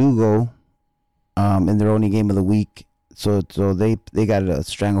Verdugo in their only game of the week. So they got a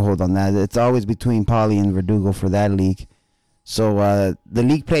stranglehold on that. It's always between Pauley and Verdugo for that league. So the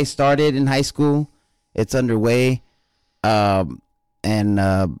league play started in high school. It's underway. And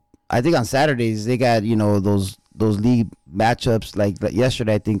I think on Saturdays they got those league matchups like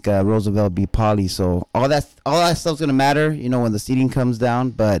yesterday. I think Roosevelt beat Pauley, so all that stuff's gonna matter when the seeding comes down.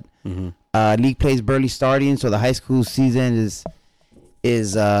 But league plays barely starting, so the high school season is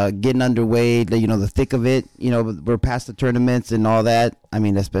getting underway. The thick of it. We're past the tournaments and all that. I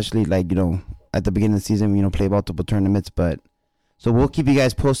mean, especially at the beginning of the season, play multiple tournaments. But so we'll keep you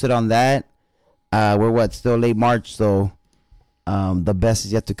guys posted on that. We're still late March, so. The best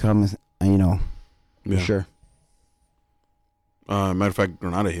is yet to come, for sure. Matter of fact,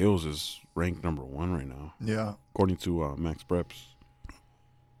 Granada Hills is ranked number 1 right now. Yeah, according to Max Preps.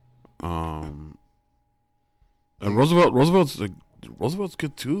 And Roosevelt's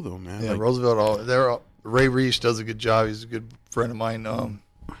good too, though, man. Yeah, Roosevelt. Ray Reese does a good job. He's a good friend of mine.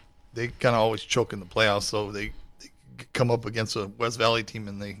 They kind of always choke in the playoffs, so they come up against a West Valley team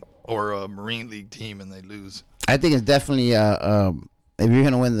or a Marine League team and they lose. I think it's definitely if you're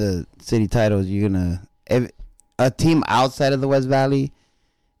gonna win the city titles, if a team outside of the West Valley,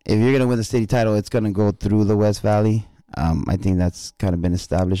 if you're gonna win the city title, it's gonna go through the West Valley. I think that's kind of been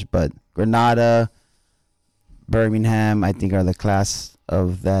established. But Granada, Birmingham, I think are the class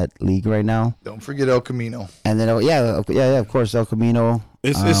of that league right now. Don't forget El Camino. And then of course El Camino.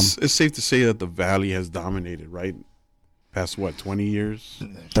 It's safe to say that the Valley has dominated, right? Past 20 years?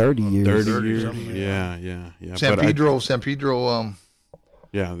 30 years. 30 years. Yeah. San Pedro was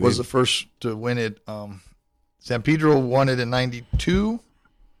the first to win it. San Pedro won it in 92,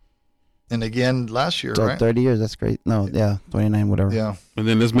 and again last year, So right? 30 years, that's great. No, yeah, 29, whatever. Yeah. And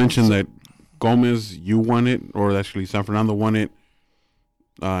then let's mention that Gomez, you won it, or actually San Fernando won it,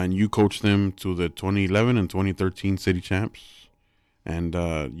 and you coached them to the 2011 and 2013 city champs, and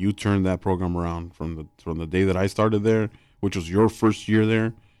you turned that program around from the day that I started there, which was your first year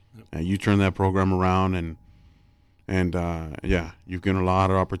there, and you turned that program around, and yeah, you've given a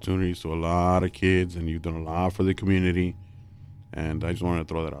lot of opportunities to a lot of kids, and you've done a lot for the community, and I just wanted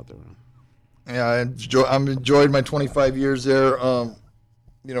to throw that out there. Yeah, I'm enjoyed my 25 years there.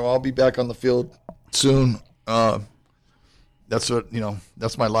 I'll be back on the field soon. That's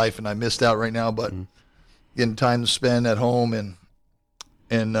that's my life, and I missed out right now. But getting time to spend at home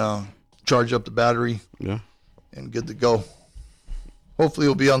and charge up the battery, Yeah, and good to go. Hopefully,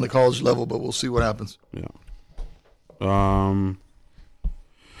 it'll be on the college level, but we'll see what happens. yeah.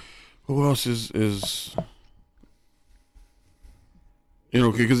 Who else is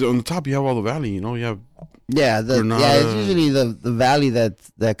because on the top you have all the valley. You have Yeah, Granada. it's usually the valley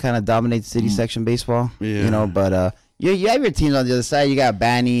that kind of dominates city section baseball. Yeah. But you have your teams on the other side. You got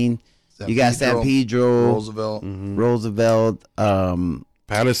Banning, you got San Pedro, Roosevelt, Roosevelt,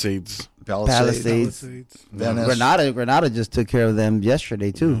 Palisades. Palisades. Van Ness. Granada just took care of them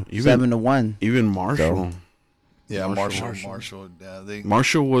yesterday too, Even- 7-1. Even Marshall. Yeah, Marshall. Marshall. Yeah,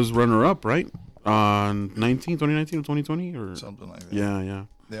 Marshall was runner up, right? 2019 or 2020 or something like that. yeah.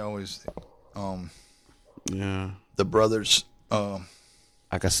 They always, Yeah. the brothers,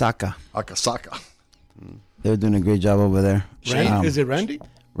 Akasaka. Akasaka. They're doing a great job over there. Randy, is it Randy?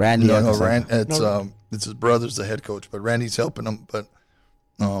 Randy? No, Akasaka. it's his brother's the head coach, but Randy's helping him. But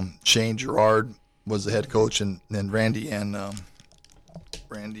Shane Gerard was the head coach, and then Randy and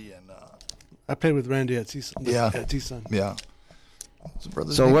I played with Randy at T-Sun. Yeah. At T-Sun. yeah. It's the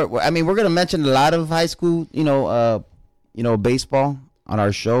brothers' So name. we're gonna mention a lot of high school, baseball on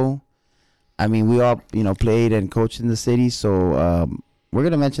our show. I mean, we all played and coached in the city, so we're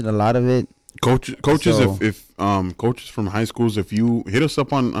gonna mention a lot of it. Coaches, So- if coaches from high schools, if you hit us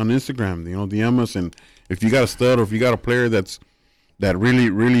up on Instagram, DM us, and if you got a stud or if you got a player that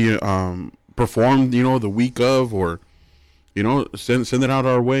really performed, the week of, or send it out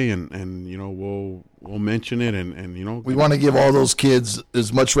our way, and we'll mention it, and We want to give all those kids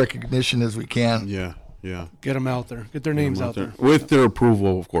as much recognition as we can. yeah. Get them out there. Get their names out there. with their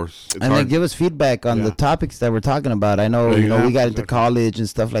approval, of course. It's And then hard. give us feedback on Yeah. the topics that we're talking about. I know, Yeah, we got into exactly. college and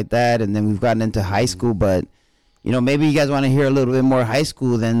stuff like that, and then we've gotten into high school, but maybe you guys want to hear a little bit more high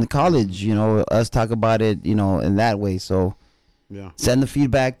school than the college. Us talk about it, in that way. So Yeah. send the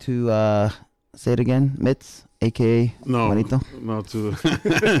feedback to say it again, Mitz, aka Juanito. No, to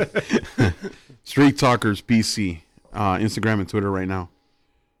Street Talkers PC, Instagram and Twitter right now.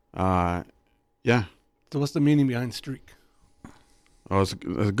 Yeah. So what's the meaning behind streak? Oh, it's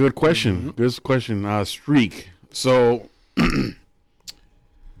a good question. Good question. Streak. So,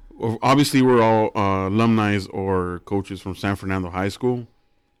 obviously, we're all alumni or coaches from San Fernando High School,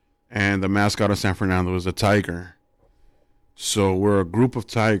 and the mascot of San Fernando is a tiger. So we're a group of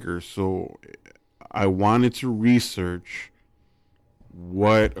tigers. So I wanted to research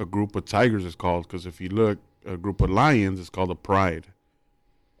what a group of tigers is called, because if you look, a group of lions is called a pride.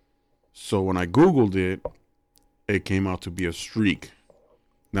 So when I Googled it, it came out to be a streak.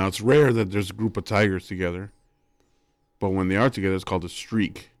 Now, it's rare that there's a group of tigers together, but when they are together, it's called a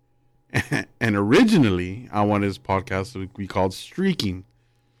streak. And originally, I wanted this podcast to be called Streaking.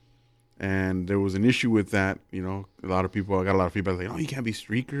 And there was an issue with that. I got a lot of feedback like, oh, you can't be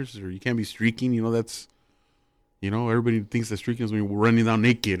streakers, or you can't be streaking. That's, everybody thinks that streaking is when we're running down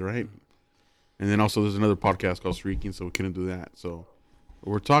naked, right? And then also there's another podcast called Streaking, so we couldn't do that. So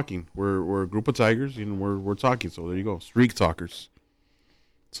we're talking. We're a group of tigers, we're talking. So there you go, Streak Talkers.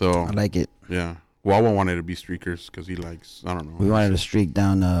 So I like it. yeah, Wawa wanted to be streakers because he likes, I don't know. We wanted to streak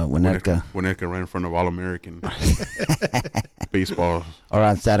down Winnetka Winnetka right in front of All American baseball. or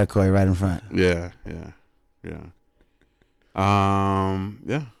on Satakoy right in front. Yeah. Yeah.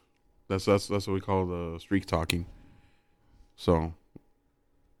 That's what we call the streak talking. So,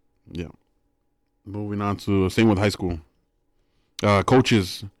 yeah. Moving on to same with high school.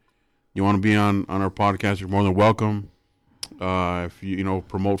 Coaches, you want to be on our podcast, you're more than welcome. If you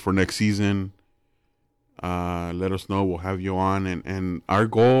promote for next season, let us know. We'll have you on. And our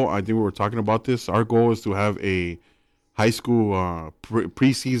goal, I think we were talking about this. Our goal is to have a high school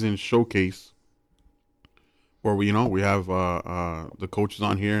preseason showcase where we have the coaches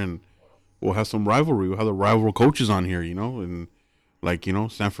on here, and we'll have some rivalry. We'll have the rival coaches on here, and like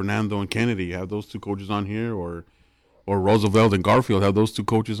San Fernando and Kennedy, have those two coaches on here, or Roosevelt and Garfield, have those two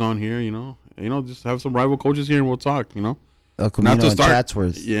coaches on here. Just have some rival coaches here, and we'll talk. Camino and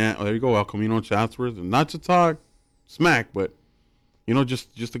Chatsworth. Yeah, there you go, El Camino and Chatsworth. Not to talk smack, but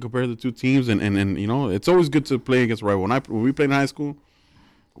just to compare the two teams, and it's always good to play against a rival. When we played in high school,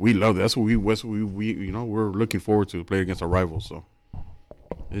 we loved it. That's what we're looking forward to play against our rivals. So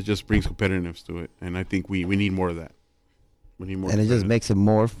it just brings competitiveness to it, and I think we need more of that. We need more, and it just makes it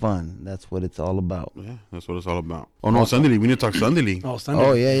more fun. That's what it's all about. Yeah, that's what it's all about. Oh no, Sunday League. We need to talk Sunday League. Oh, Sunday.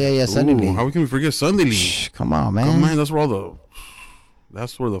 Oh yeah, Sunday League. How can we forget Sunday League? Come on, man. That's where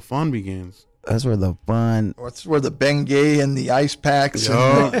the fun begins. That's where the fun. That's where the Bengay and the ice packs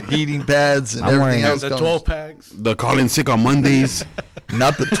and the heating pads and everything else the comes. 12 packs. The calling sick on Mondays.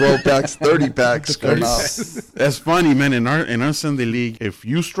 Not the 12 packs, 30 packs come out. That's funny, man. In our Sunday League, if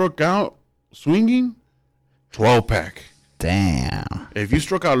you struck out swinging, 12 pack. Damn. If you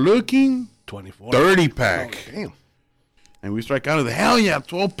struck out looking, 24. 30 pack. Oh, damn. And we strike out of the hell yeah,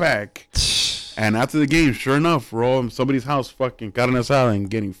 12 pack. And after the game, sure enough, we're all in somebody's house fucking cutting us out and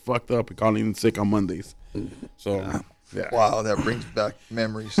getting fucked up and calling in sick on Mondays. So, yeah. Wow, that brings back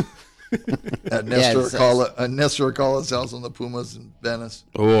memories. At Nestor Alcala's house on the Pumas in Venice.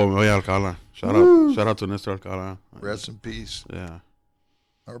 Oh, yeah, Alcala. Shout out to Nestor Alcala. Rest in peace. Yeah.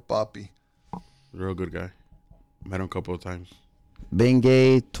 Our Poppy. Real good guy. Met him a couple of times.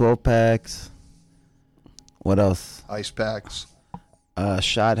 Bengay, 12 packs. What else? Ice packs.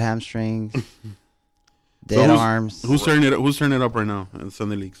 Shot hamstrings. Dead arms. Who's turning it up right now in the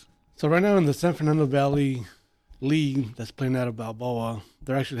Sunday Leagues? So right now in the San Fernando Valley League that's playing out of Balboa,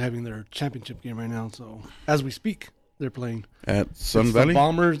 they're actually having their championship game right now. So as we speak, they're playing. At Sun It's Valley? the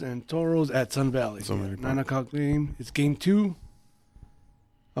Bombers and Toros at Sun Valley. Sun Valley. 9 o'clock game. It's game 2.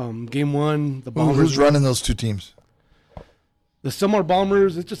 Game 1, the Bombers. Who's running those two teams? The Silmar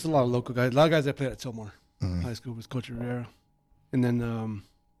Bombers, it's just a lot of local guys. A lot of guys that played at Silmar High School was Coach Rivera. And then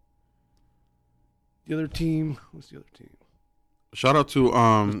the other team, what's the other team? Shout out to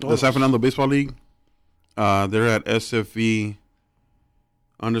the San Fernando Baseball League. They're at SFV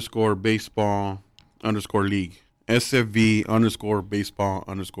 _baseball _league. SFV _baseball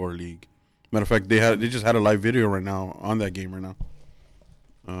 _league. Matter of fact, they just had a live video right now on that game right now.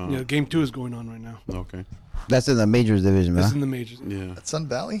 Yeah, game 2 is going on right now. Okay. That's in the majors division, This man. is in the majors. Yeah. At Sun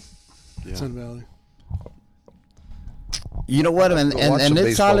Valley? Yeah. Sun Valley. You know what? And Go watch some it's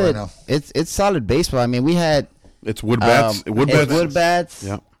baseball solid. right now. It's solid baseball. I mean, we had It's wood bats. wood bats.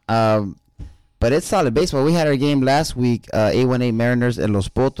 Yeah. But it's solid baseball. We had our game last week, 818 Mariners and Los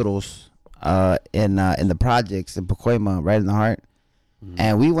Potros in the projects in Pacoima, right in the heart.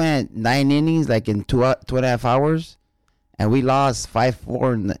 And we went 9 innings, like in 2.5 hours, and we lost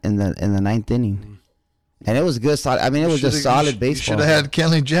 5-4 in the ninth inning. And it was good. Solid. I mean, it was just solid baseball. You should have had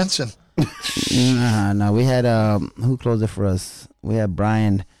Kenley Jensen. No, we had who closed it for us? We had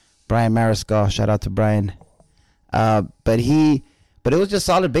Brian Mariscal. Shout out to Brian. But it was just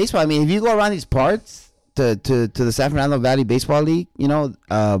solid baseball. I mean, if you go around these parts to the San Fernando Valley Baseball League,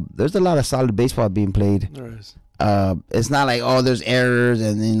 there's a lot of solid baseball being played. There is. It's not like, there's errors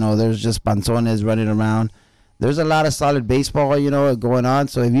and there's just panzones running around. There's a lot of solid baseball, going on.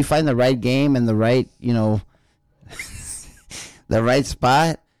 So if you find the right game and the right, the right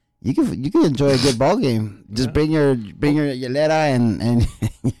spot, you can enjoy a good ball game. Just bring your Yoleta and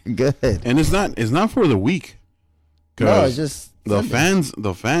you're good. And it's not for the week. No, it's just the fans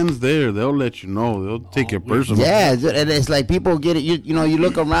there, they'll let you know. They'll take it personal. Yeah, and it's like people get it. You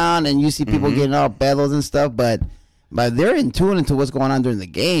look around and you see people getting all bellows and stuff, but they're in tune into what's going on during the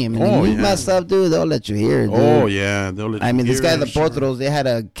game. And if you mess up, dude, they'll let you hear it, dude. Oh, yeah. They'll let you hear it. This guy, the Potros, they had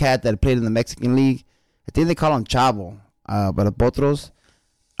a cat that played in the Mexican League. I think they call him Chavo. But the Potros,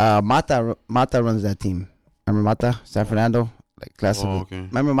 Mata runs that team. Remember Mata? San Fernando? Like classic. Oh, okay.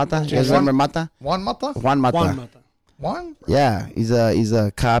 Remember Mata? You guys remember Mata? Juan Mata? Juan Mata. Juan Mata. Juan? Yeah, he's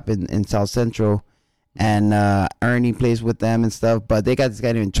a cop in South Central. And Ernie plays with them and stuff, but they got this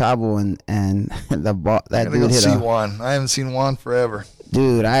guy named Chavo and the ball that dude hit see Juan. I haven't seen Juan forever.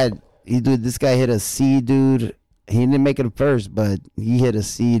 Dude, this guy hit a C, dude. He didn't make it first, but he hit a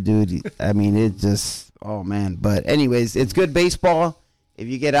C, dude. I mean, it just man. But anyways, it's good baseball. If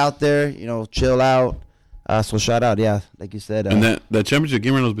you get out there, chill out. So shout out, yeah, like you said. And that championship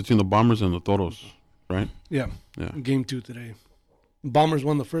game right now is between the Bombers and the Toros, right? Yeah. Yeah. Game 2 today. Bombers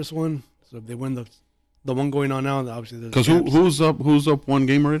won the first one, so if they win the one going on now, obviously there's because who's up one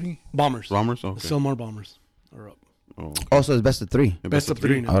game already? Bombers. Okay. The Silmar Bombers are up. Oh, okay. Also, it's best of 3. Yeah, Best of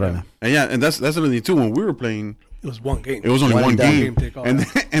 3 now. I don't know. And that's another thing too. When we were playing, It was one game. it was only one game, take all and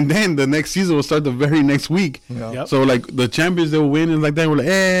then the next season will start the very next week. Yeah. Yep. So like the champions, they'll win and like that. We're like,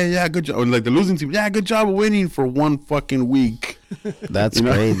 yeah, good job. And like the losing team, yeah, good job of winning for one fucking week. That's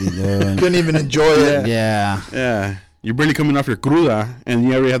crazy, dude. Couldn't even enjoy it. Yeah. Yeah, You're barely coming off your cruda, and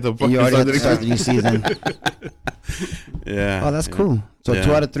you already have to And you already have to start the new season. Yeah. Oh, that's cool. So Yeah.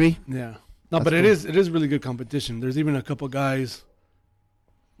 2 out of 3. Yeah. No, That's but it cool. is really good competition. There's even a couple guys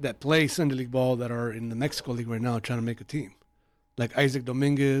that play Sunday League ball that are in the Mexico League right now trying to make a team. Like Isaac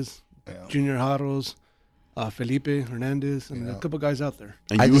Dominguez, Junior Jaros, Felipe Hernandez, and a couple guys out there.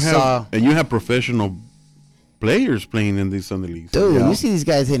 And I you just have saw- and you have professional players playing in these Sunday leagues. Dude, Yeah. you see these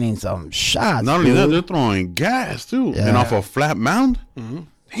guys hitting some shots. Not only that, dude. they're throwing gas too, Yeah. and off a flat mound.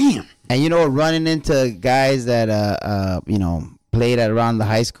 Damn. And you know, running into guys that you know, played at around the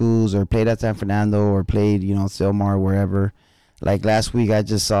high schools or played at San Fernando or played, you know, Silmar, wherever. Like last week, I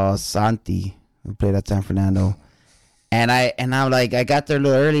just saw Santi who played at San Fernando, and I'm like, I got there a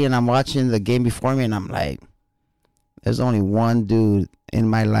little early, and I'm watching the game before me, and I'm like, there's only one dude in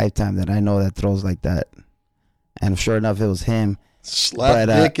my lifetime that I know that throws like that, and sure enough, it was him. Slap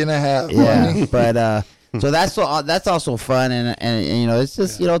But, dick and a half. Yeah, buddy. but so that's also fun, and you know, it's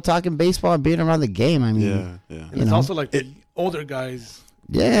just you know, talking baseball and being around the game. I mean, Yeah, yeah. And You it's know? also like the older guys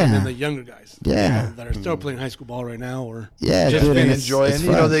and then yeah, the younger guys. Yeah. That are still playing high school ball right now or yeah, Just dude, been and it's enjoying.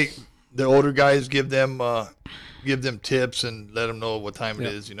 You know, fun. the older guys give them tips and let them know what time it Yeah.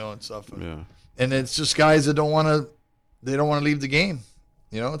 is, you know, and stuff. Yeah. And it's just guys that don't want to leave the game.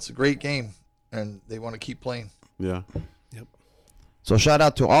 You know, it's a great game, and they want to keep playing. Yeah. So shout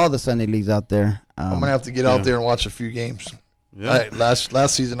out to all the Sunday leagues out there. I'm gonna have to get out there and watch a few games. Yeah.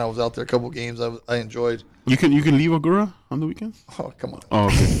 Last season I was out there a couple games. I enjoyed. You can leave Agura on the weekends? Oh, come on. Oh,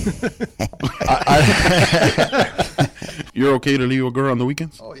 okay. You're okay to leave Agura on the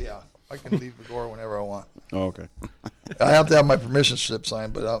weekends? Oh yeah, I can leave the door whenever I want. Oh, okay. I have to have my permission slip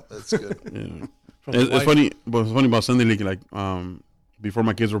signed, but it's good. Yeah. from the It's wife. funny. But it's funny about Sunday league. Like, before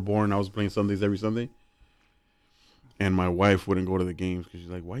my kids were born, I was playing Sundays every Sunday, and my wife wouldn't go to the games because she's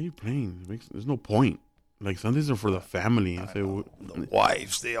like, "Why are you playing? There's no point. Like Sundays are for the family." I said, The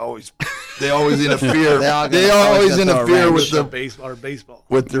wives, they always interfere. They all They got- always always got the interfere wrench. with the baseball.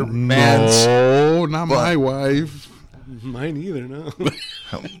 with their mans. "No, not But- my wife." Mine either, no.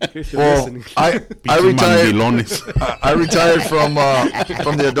 Well, I Pinches retired. mandilones. I retired from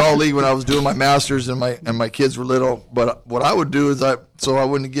the adult league when I was doing my masters and my kids were little. But what I would do is so I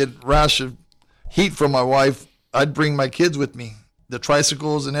wouldn't get rash of heat from my wife, I'd bring my kids with me, the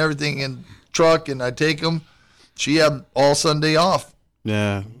tricycles and everything in truck, and I'd take them. She had all Sunday off.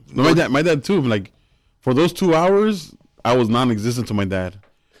 Yeah, no, my dad too. Like, for those 2 hours, I was non-existent to my dad.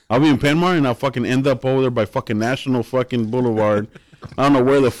 I'll be in Penmar and I'll fucking end up over there by fucking National fucking Boulevard. I don't know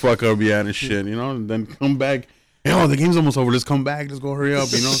where the fuck I'll be at and shit, you know. And then come back. Hey, oh, the game's almost over. Let's come back. Let's go hurry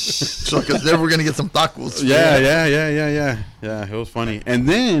up, you know. So because then we're gonna get some tacos. Yeah. It was funny. And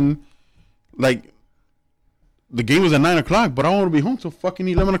then, like, the game was at 9 o'clock, but I want to be home till fucking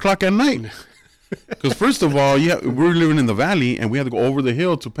 11 o'clock at night. Because first of all, we're living in the valley, and we had to go over the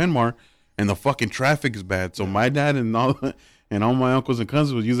hill to Penmar, and the fucking traffic is bad. So my dad and all my uncles and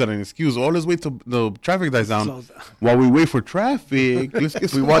cousins would use that as an excuse. Oh, let's wait till the traffic dies down. While we wait for traffic, let's get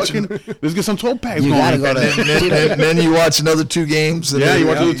some let's get some 12 packs You going. gotta go to. And then you watch another 2 games. And Yeah, then you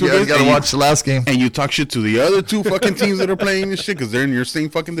watch another 2 games, Got and to you- watch the last game. And you talk shit to the other 2 fucking teams that are playing this shit because they're in your same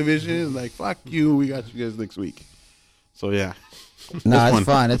fucking division. Like, fuck you. We got you guys next week. So, yeah. No, It's it's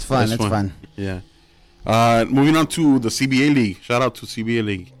fun. It's fun. It's fun. Yeah. Moving on to the CBA League. Shout out to CBA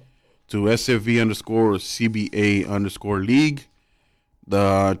League. To SFV _ CBA _ League.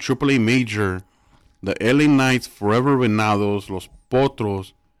 The AAA Major. The LA Knights, Forever Venados, Los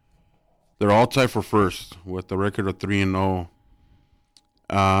Potros. They're all tied for first with a record of 3-0.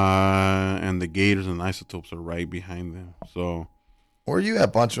 And the Gators and Isotopes are right behind them. So, Where are you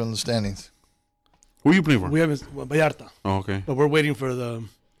at, Pancho, in the standings? who are you playing for? We haven't Vallarta, Oh, okay. but we're waiting for the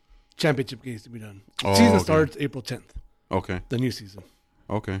championship games to be done. Oh, Season okay. starts April 10th, Okay. the new season.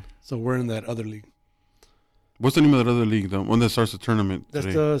 Okay. So we're in that other league. What's the name of that other league? The one that starts the tournament That's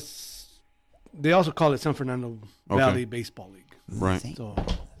today? they also call it San Fernando Okay. Valley Baseball League. Right. So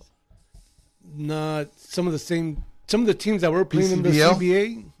not some of the teams that were playing in the PCBL?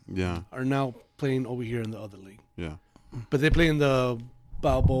 CBA Yeah. are now playing over here in the other league. Yeah. But they play in the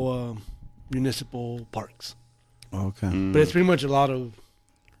Balboa Municipal Parks. Okay. Mm. But it's pretty much a lot of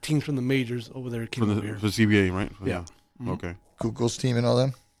teams from the majors over there came over here. For CBA, right? Yeah. Okay. Kuko's team and all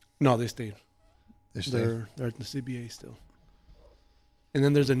them? No, they stayed. They stay. They're at the CBA still. And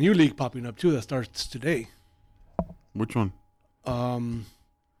then there's a new league popping up too that starts today. Which one?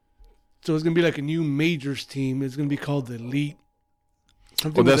 So it's gonna be like a new majors team. It's gonna be called the Elite.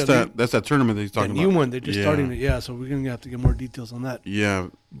 Oh, that's that tournament that he's The talking new about. one. They're just starting it. Yeah, so we're gonna have to get more details on that. Yeah.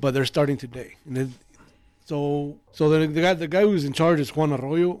 But they're starting today. And then, so the guy who's in charge is Juan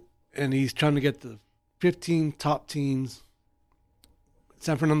Arroyo, and he's trying to get the 15 top teams,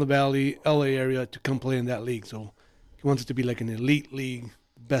 San Fernando Valley, LA area, to come play in that league. So he wants it to be like an elite league,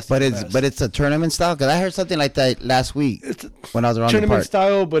 best. But of it's the best. but it's a tournament style, because I heard something like that last week It's a when I was around the tournament park.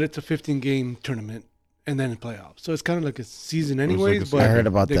 style, but it's a 15-game tournament and then a playoff. So it's kind of like a season like anyways, a but I heard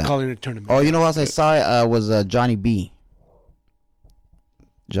about they're that. calling it a tournament. Oh, you know what else I saw? Was Johnny B.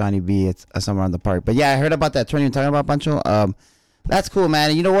 Johnny B. It's somewhere on the park. But yeah, I heard about that tournament you're talking about, Pancho. That's cool, man.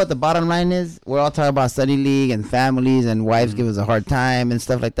 And you know what? The bottom line is, we're all talking about study league and families, and wives give us a hard time and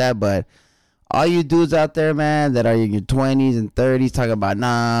stuff like that. But all you dudes out there, man, that are in your 20s and 30s, talking about,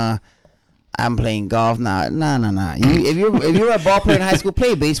 nah, I'm playing golf. Nah. If you're a ball player in high school,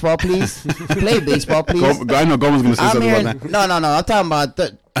 play baseball, please. Play baseball, please. I know Gomes gonna say I'm something here. about that. No. I'm talking about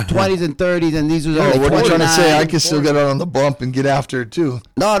 20s and 30s, and these are Oh, like what are you trying to say? 29. I can still get out on the bump and get after it too.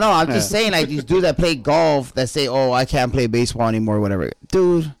 No, I'm just saying, like, these dudes that play golf that say, oh, I can't play baseball anymore, whatever.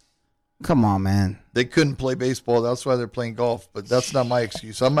 Dude, come on, man. They couldn't play baseball. That's why they're playing golf. But that's not my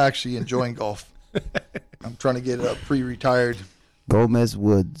excuse. I'm actually enjoying golf. I'm trying to get pre-retired. Gomez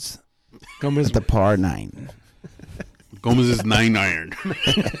Woods Gomez, at the par 9. Gomez is 9-iron.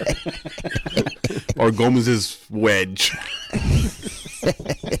 Or Gomez is wedge.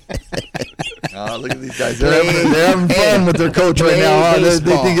 Look at these guys. They're having fun with their coach right now. Huh?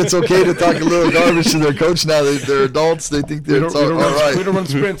 They think it's okay to talk a little garbage to their coach now. They're adults. They think we it's don't all run, right. we don't run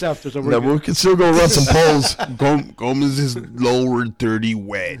sprints after, so we're Yeah, good. we can still go run some polls. Gomez is lower 30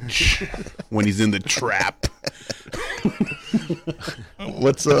 wedge when he's in the trap.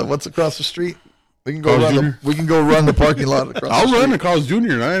 What's across the street? We can go Carl's run. Jr.? We can go run the parking lot across. I'll the run street. to Carl's Jr.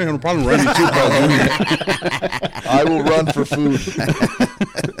 I ain't have no problem running to Carl's Jr. I will run for food.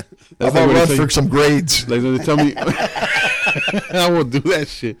 That's I'll like when run they for say- some grades. Like when they tell me, I will do that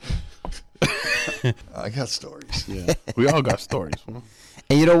shit. I got stories. Yeah, we all got stories. Huh?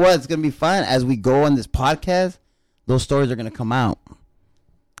 And you know what? It's going to be fun. As we go on this podcast, those stories are going to come out.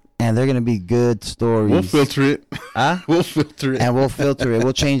 And they're going to be good stories. We'll filter it. Huh? We'll filter it. And we'll filter it.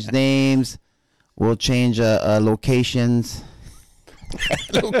 We'll change names. We'll change locations.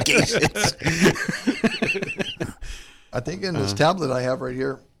 Locations. I think in this tablet I have right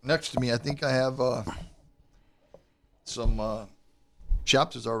here next to me, I think I have some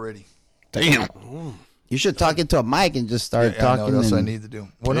chapters already. Damn. You should talk into a mic and just start Yeah, talking. no, that's what I and- need to do.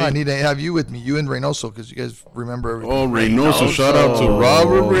 Well, no, I need to have you with me, you and Reynoso, because you guys remember everything. Oh, Reynoso. Shout out to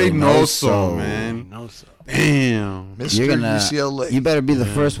Robert Reynoso, man. No, sir. Damn. Mr. You're gonna, UCLA. you better be the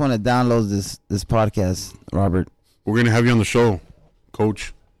first one that downloads this podcast, Robert. We're going to have you on the show,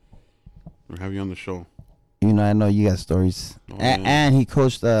 Coach. We'll have you on the show. You know, I know you got stories. Oh, And he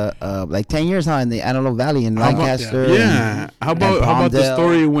coached like 10 years in the Antelope Valley in How about- Lancaster. Yeah. How about the Palmdale.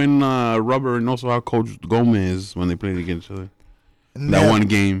 story when Robert Reynoso outcoached Gomez when they played against each other? That Never- one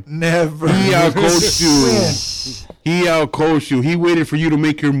game. Never. He outcoached you. He outcoached you. He waited for you to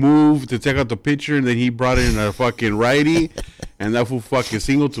make your move to take out the pitcher, and then he brought in a fucking righty, and that fool fucking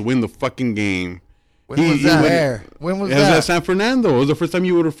single to win the fucking game. When was he that? Where? When was It was that? at San Fernando. It was the first time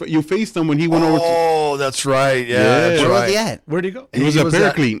you faced him when he went over to. Oh, that's right. Yeah, Yeah. that's Where right. was he at? Where'd he go? He was at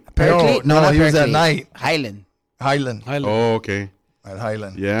Paraclete. Paraclete? No, not he was at Paraclete. night. Highland. Highland. Oh, okay. At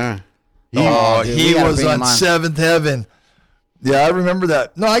Highland. Yeah. Oh, dude, he we gotta was bring on him on. seventh heaven. Yeah, I remember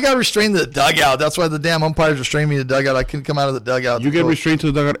that. No, I got restrained to the dugout. That's why the damn umpires restrained me to the dugout. I couldn't come out of the dugout. You get restrained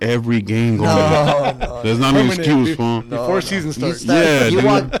to the dugout every game. Gomez. No, There's not an excuse, fool. Before season starts. Yeah, you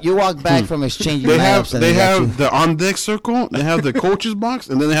dude. you walk back from exchanging They lineups and they got have you. the on deck circle. They have the coach's box,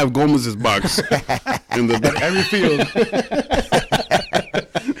 and then they have Gomez's box in the Every field.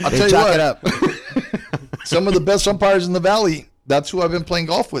 I'll They tell you chalk what. it up. Some of the best umpires in the valley. That's who I've been playing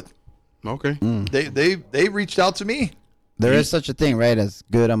golf with. Okay. They reached out to me. There is such a thing, right, as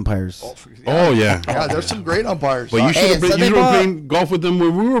good umpires. Oh yeah. Yeah, there's some great umpires. But you should Hey, have been, Sunday you should have ball- played golf with them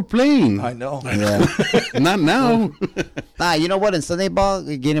when we were playing. I know. Yeah. Not now. Nah, you know what? In Sunday ball,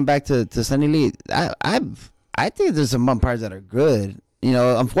 getting back to Sunday League, I think there's some umpires that are good. You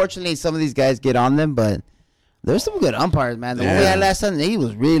know, unfortunately, some of these guys get on them, but there's some good umpires, man. The one we Yeah. had last Sunday, he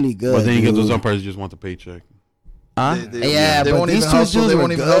was really good. But then you get those dude. umpires who just want the paycheck. Huh? They but won't these even two hustle. dudes They were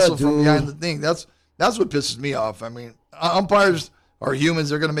won't even good, hustle from dude. behind the thing. That's what pisses me off. I mean, umpires are humans.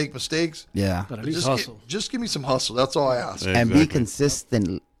 They're going to make mistakes. Yeah. But at least Just, hustle. just give me some hustle. That's all I ask. Yeah. And be Exactly.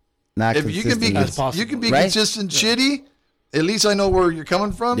 consistent. Not If you can be, consistent. As possible. you can be Right? consistent, shitty. At least I know where you're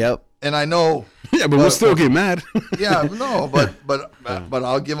coming from. Yep. And I know. Yeah, but we'll still get mad. Yeah, no, but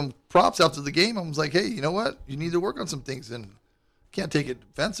I'll give them props after the game. I was like, hey, you know what? You need to work on some things, and can't take it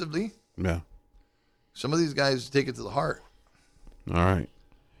offensively. Yeah. Some of these guys take it to the heart. All right.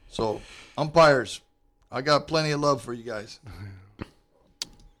 So umpires, I got plenty of love for you guys.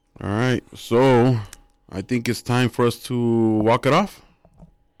 All right. So I think it's time for us to walk it off.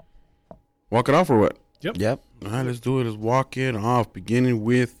 Walk it off or what? Yep. All right, let's do it. Let's walk it off. Beginning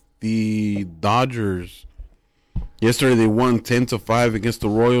with the Dodgers. Yesterday they won 10-5 against the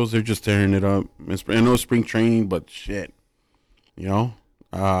Royals. They're just tearing it up. I know it's spring training, but shit, you know.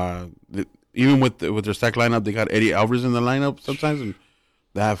 Even with their stack lineup, they got Eddie Alvarez in the lineup sometimes, and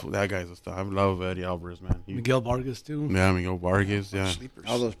that guy's a star. I love Eddie Alvarez, man. Miguel Vargas too. Yeah, Miguel Vargas. Yeah. Sleepers.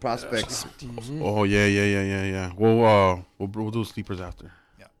 All those prospects. Oh yeah. We'll do sleepers after.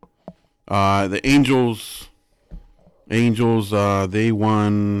 Yeah. The Angels, they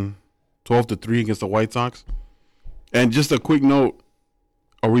won 12-3 against the White Sox. And just a quick note: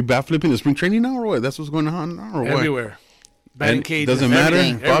 are we bat flipping the spring training now, or what? That's what's going on now, or what? Everywhere. Batting cage. Doesn't matter.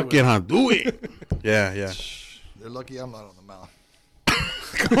 Everything. Fuck it, huh? Do it. Yeah. They're lucky I'm not on the mound.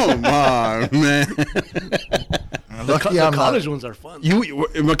 Come on, man. The college ones are fun. You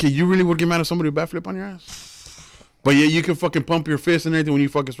really would get mad at somebody who bat flip on your ass? But yeah, you can fucking pump your fist and everything when you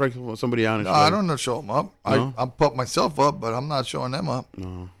fucking strike somebody out. And No, I don't know show them up. No? I pump myself up, but I'm not showing them up.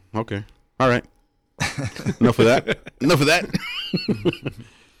 No. Okay. All right. Enough of that.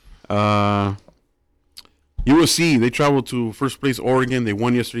 USC, they traveled to first place Oregon. They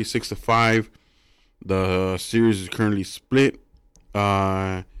won yesterday 6-5. The series is currently split.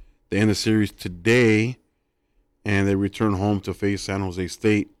 They end the series today, and they return home to face San Jose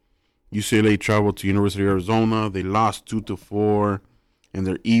State. UCLA traveled to University of Arizona. They lost 2-4, and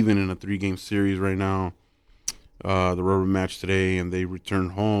they're even in a 3-game series right now. The rubber match today, and they return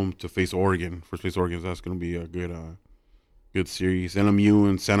home to face Oregon. First place Oregon. So that's going to be a good series. LMU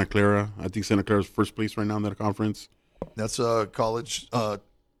and Santa Clara. I think Santa Clara's first place right now in that conference. That's college. That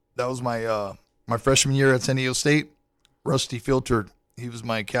was my freshman year at San Diego State. Rusty Filtered. He was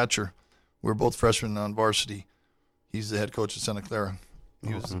my catcher. We were both freshmen on varsity. He's the head coach at Santa Clara.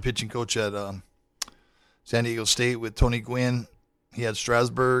 He was the pitching coach at San Diego State with Tony Gwynn. He had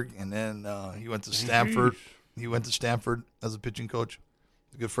Strasburg, and then he went to Stanford. He went to Stanford as a pitching coach.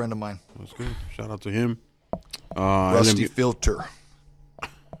 He's a good friend of mine. That's good. Shout out to him. Rusty Filter.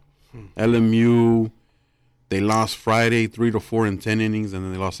 LMU, they lost Friday 3-4 in 10 innings, and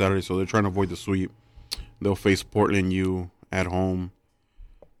then they lost Saturday, so they're trying to avoid the sweep. They'll face Portland U at home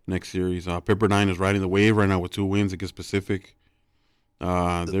next series. Pepperdine is riding the wave right now with 2 wins against Pacific.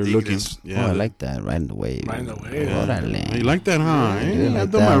 They're looking. Yeah, I like that. Riding the wave. Riding the wave. Órale. You like that, huh? Hey, like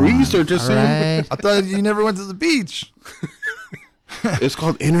I've done my that one. research. Just All saying. right. I thought you never went to the beach. It's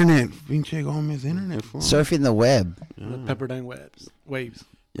called internet. Pinche Gomez internet. Fool. Surfing the web. The Pepperdine waves.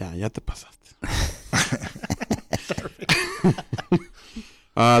 Ya te pasaste.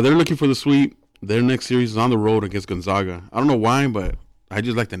 They're looking for the sweep. Their next series is on the road against Gonzaga. I don't know why, but I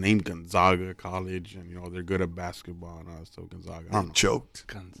just like the name Gonzaga College, and they're good at basketball and all, so Gonzaga. I don't know. Choked.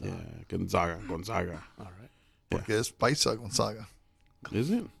 Yeah, Gonzaga. All right. Porque es Paisa Gonzaga.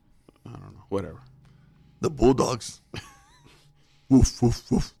 Is it? I don't know. Whatever. The Bulldogs. Woof, woof,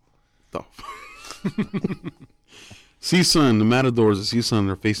 woof. Stuff. CSUN, the Matadors of CSUN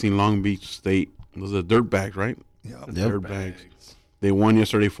are facing Long Beach State. Those are Dirtbags, right? Yeah. Dirtbags. They won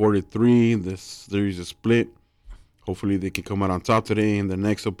yesterday 4-3. This series is split. Hopefully they can come out on top today. And the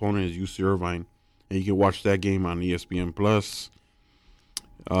next opponent is UC Irvine. And you can watch that game on ESPN+.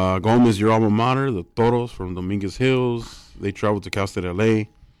 Gomez, your alma mater, the Toros from Dominguez Hills. They traveled to Cal State LA.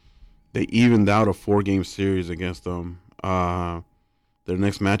 They evened out a 4-game series against them. Their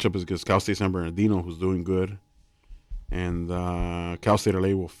next matchup is against Cal State San Bernardino, who's doing good. And Cal State LA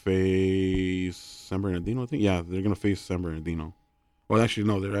will face San Bernardino, I think. Yeah, they're going to face San Bernardino. Well, actually,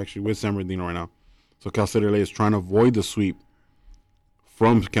 no, they're actually with San Bernardino right now. So Cal State LA is trying to avoid the sweep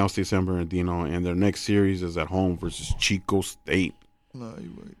from Cal State San Bernardino, and their next series is at home versus Chico State. No,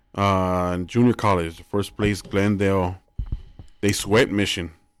 you wait. In junior college, first place Glendale, they swept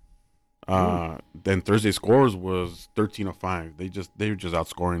Mission. Then Thursday scores was 13-5. They were just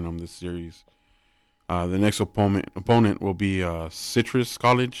outscoring them this series. The next opponent will be Citrus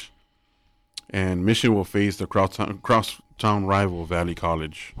College, and Mission will face the crosstown rival Valley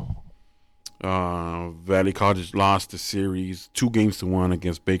College. Valley College lost the series 2-1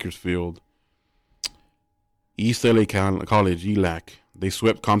 against Bakersfield. East LA College, ELAC, they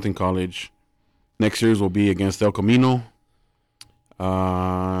swept Compton College. Next series will be against El Camino.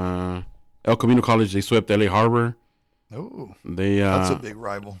 El Camino College, they swept LA Harbor. Oh, that's a big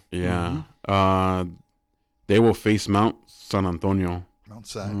rival. Yeah. They will face Mount San Antonio. Mount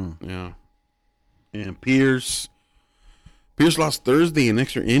Sac. Yeah. And Pierce lost Thursday in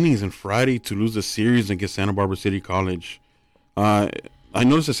extra innings and Friday to lose the series against Santa Barbara City College. I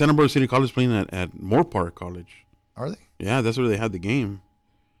noticed that Santa Barbara City College is playing at Moore Park College. Are they? Yeah, that's where they had the game.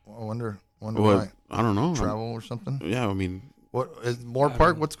 Well, I wonder. Wonder What? why. I don't know. Travel or something? Yeah, I mean, What is Moore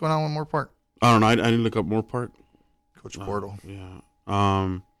Park? What's going on with Moore Park? I don't know. I didn't look up Moore Park. Coach Bortle. Yeah.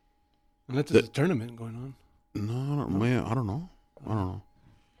 Unless there's a tournament going on. No, man, I don't know.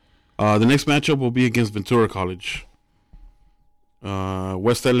 The next matchup will be against Ventura College.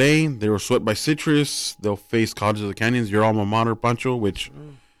 West LA, they were swept by Citrus. They'll face College of the Canyons, your alma mater, Pancho, which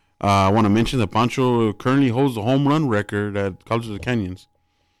I want to mention that Pancho currently holds the home run record at College of the Canyons.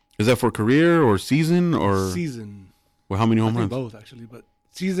 Is that for career or season or Season. Well, how many home I think runs? both, actually, but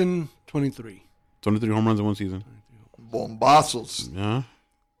season 23. 23 home runs in one season. Bombazos. Yeah.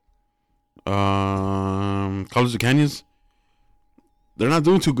 College of the Canyons, they're not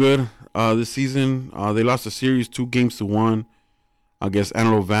doing too good this season. They lost the series 2-1 against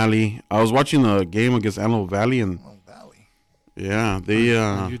Antelope Valley. I was watching the game against Antelope Valley, and Valley. yeah, they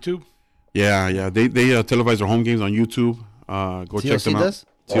On YouTube? yeah they televise their home games on YouTube. Go check them out. does?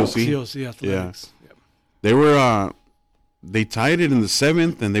 TLC. COC Athletics. Yep. They were they tied it in the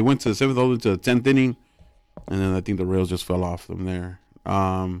 7th, and they went to the 7th all the way to the 10th inning, and then I think the rails just fell off from there.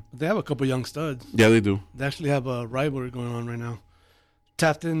 They have a couple young studs. Yeah, they do. They actually have a rivalry going on right now.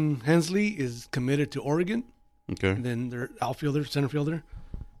 Tafton Hensley is committed to Oregon, Okay. and then their outfielder, center fielder,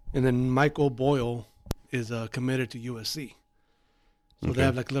 and then Michael Boyle is committed to USC. So Okay. they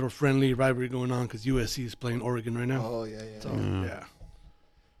have like a little friendly rivalry going on because USC is playing Oregon right now. Oh, yeah. So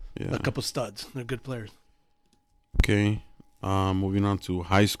Yeah. a couple studs. They're good players. Okay. Moving on to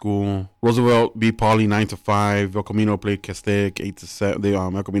high school. Roosevelt beat Pauley 9-5. El Camino played Castec 8-7. They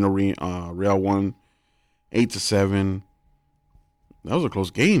El Camino Real won 8-7. That was a close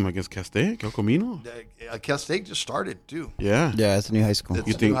game against Castec. El Camino. Cal State just started too. Yeah. Yeah, it's a new high school. It's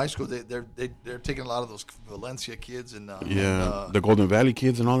You a think- new high school. They're taking a lot of those Valencia kids and Yeah. The Golden Valley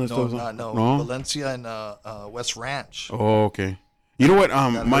kids and all that no, stuff. no, Valencia and West Ranch. Oh, okay. You know what?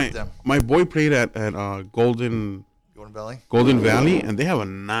 Gotta hurt them. My boy played at Golden Golden Valley. Valley, and they have a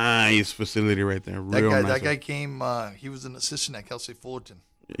nice facility right there. That Real guy, nice. that guy came. He was an assistant at Cal State Fullerton.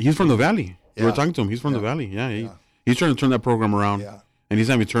 He's from the Valley. We were Yeah. talking to him. He's from the Yeah. Valley. Yeah, Yeah. he's trying to turn that program around. Yeah. And he's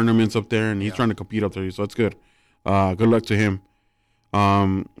having tournaments up there, and he's Yeah. trying to compete up there. So that's good. Good luck to him.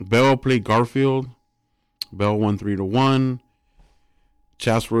 Bell played Garfield. Bell won 3-1.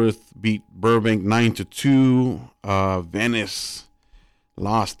 Chatsworth beat Burbank 9-2. Venice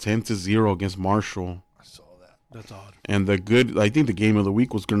lost 10-0 against Marshall. I saw that. That's odd. And I think the game of the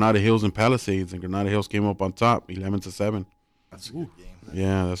week was Granada Hills and Palisades, and Granada Hills came up on top, 11-7. That's a good game.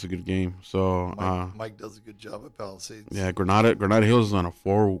 Yeah, that's a good game. So, Mike does a good job at Palisades. yeah, Granada Hills is on a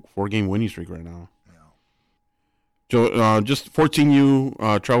four-game winning streak right now. Yeah. So, just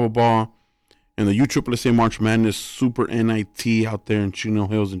 14U travel ball and the USSSA March Madness Super NIT out there in Chino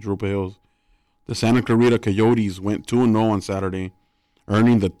Hills and Drupa Hills. The Santa Clarita Coyotes went 2-0 on Saturday,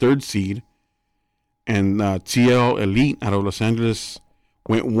 earning the 3rd seed. And TL Elite out of Los Angeles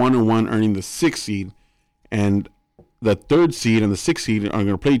went 1-1, earning the 6th seed. And the 3rd seed and the 6th seed are going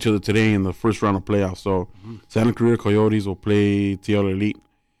to play each other today in the first round of playoffs. So Santa Clarita Coyotes will play TL Elite,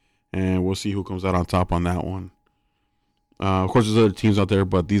 and we'll see who comes out on top on that one. Of course, there's other teams out there,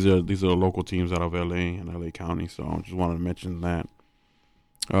 but these are local teams out of LA and LA County. So I just wanted to mention that.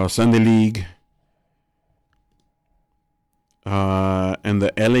 Sunday League and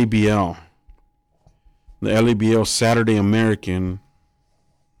the LABL. The LABL Saturday American.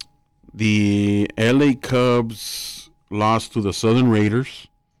 The LA Cubs lost to the Southern Raiders.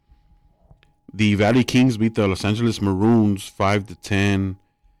 The Valley Kings beat the Los Angeles Maroons 5-10.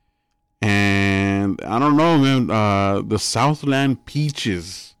 And I don't know, man. The Southland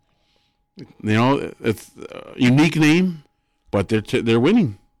Peaches. You know, it's a unique name, but they're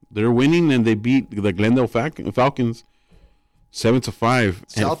winning. They're winning, and they beat the Glendale Falcons 7-5.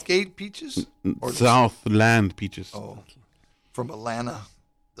 Southgate Peaches? Or Southland Peaches. Oh, from Atlanta,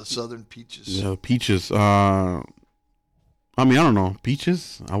 the Southern Peaches. Yeah, Peaches. I mean, I don't know.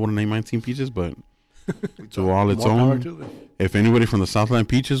 Peaches? I wouldn't name my team Peaches, but to all its More power own. to them. If anybody from the Southland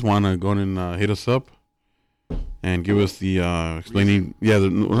Peaches want to go and hit us up and give us the explaining,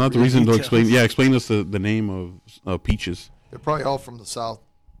 not the reason to explain. Yeah, explain us the name of Peaches. They're probably all from the South.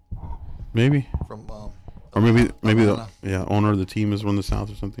 Maybe, From or maybe Atlanta. the owner of the team is from the South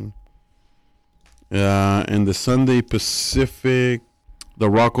or something. And the Sunday Pacific, the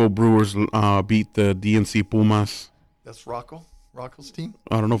Rocco Brewers beat the DNC Pumas. That's Rocco's team.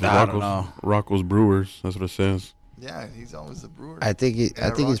 I don't know if it's I don't know. Rocco's Brewers. That's what it says. Yeah, he's always the brewer. I think he's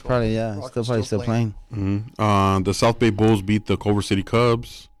Rocco. probably Rocco's still playing. Mm-hmm. The South Bay Bulls beat the Culver City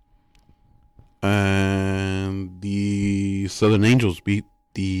Cubs, and the Southern Angels beat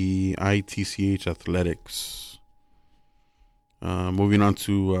the ITCH Athletics. Moving on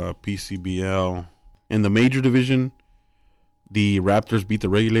to PCBL. In the major division, the Raptors beat the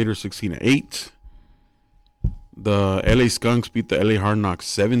Regulators 16-8. The LA Skunks beat the LA Hard Knocks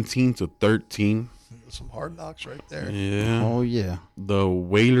 17-13. Some hard knocks right there. Yeah. Oh yeah. The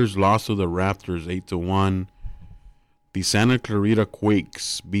Whalers lost to the Raptors 8-1. The Santa Clarita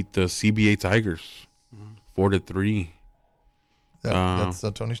Quakes beat the CBA Tigers 4-3. That's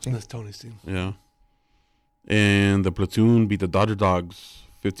Tony's team. That's Tony's team. Yeah. And the Platoon beat the Dodger Dogs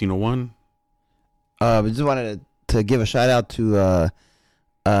 15-1. I just wanted to give a shout out to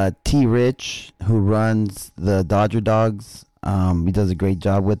T. Rich, who runs the Dodger Dogs. He does a great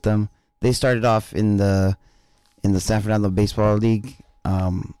job with them. They started off in the San Fernando Baseball League.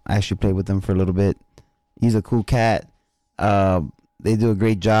 I actually played with them for a little bit. He's a cool cat. They do a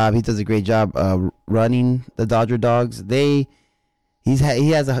great job. He does a great job running the Dodger Dogs. He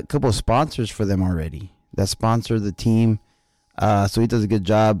has a couple of sponsors for them already that sponsor the team. So he does a good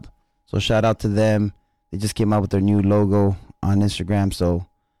job. So shout out to them. They just came out with their new logo on Instagram. So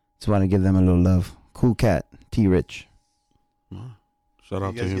just want to give them a little love. Cool cat, T. Rich. Shout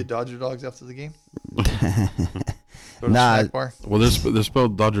out You to guys him. get Dodger Dogs after the game? Nah. Go to the snack bar? Well, they're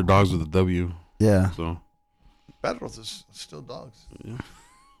spelled Dodger Dogs with a W. Yeah. So, Pedros is still dogs.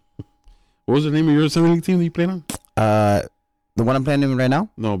 what was the name of your SFV League team that you played on? The one I'm playing in right now?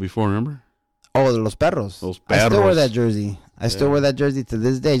 No, before, remember? Oh, Los Perros. Los I still wear Perros. that jersey. I still wear that jersey to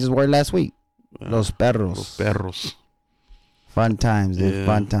this day. Just wore it last week. Los Perros. Los Perros. Fun times, dude. Yeah.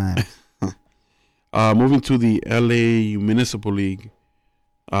 Fun times. Moving to the LA Municipal League.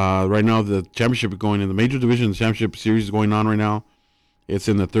 Right now, the championship is going in the major division. The championship series is going on right now. It's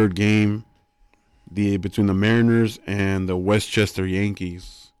in the third game, between the Mariners and the Westchester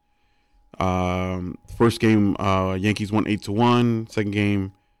Yankees. First game, Yankees won 8-1. Second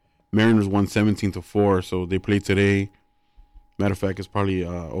game, Mariners won 17-4. So they play today. Matter of fact, it's probably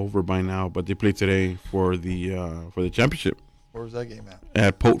over by now, but they play today for the championship Where was that game at?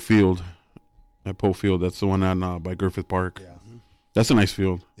 at Pote Field. At Pote Field, that's the one at by Griffith Park. Yeah. That's a nice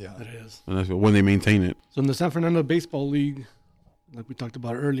field. Yeah. It is. A nice field when they maintain it. So in the San Fernando Baseball League, like we talked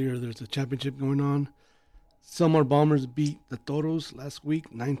about earlier, there's a championship going on. Selmar Bombers beat the Toros last week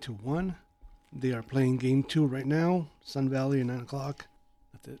 9-1. They are playing game 2 right now. Sun Valley at 9 o'clock.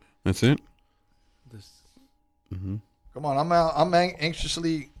 That's it. That's it. This Come on, I'm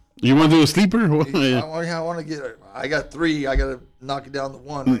anxiously. You want to do a sleeper? I want to get. I got 3. I got to knock it down to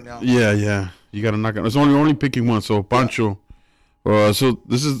 1 right now. Yeah. You got to knock it. It's only picking one. So Pancho. So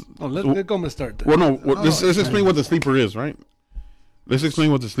this is. let Gomez start then. Well, no. Let's explain what the sleeper is, right? Let's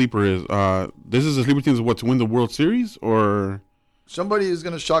explain what the sleeper is. This is a sleeper team. Is what, to win the World Series or? Somebody is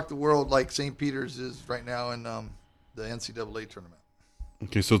going to shock the world like St. Peter's is right now in the NCAA tournament.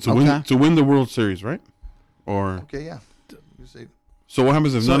 Okay, so to win the World Series, right? Or Okay, yeah. You say so what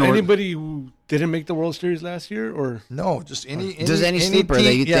happens if So none of anybody who didn't make the World Series last year, or no, just any sleeper team,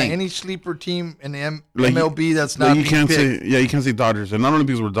 that you think. any sleeper team in the Like, MLB that's like not you being can't picked. say you can't say Dodgers, and not only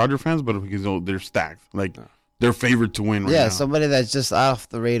because we're Dodger fans, but because they're stacked, like they're favored to win right now. Somebody that's just off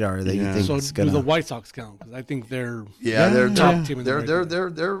the radar that you Yeah. think so is do gonna. the White Sox count? Because I think they're They're top team in the they're regular.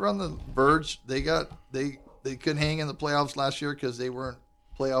 they're on the verge. They couldn't hang in the playoffs last year because they weren't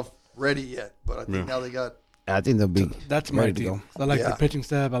playoff ready yet. But I think now they got. I think they'll be. That's my ready to team. go. I like Yeah. their pitching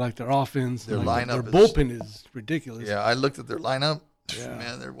staff. I like their offense. Their I like lineup Their is- bullpen is ridiculous. Yeah, I looked at their lineup. Yeah.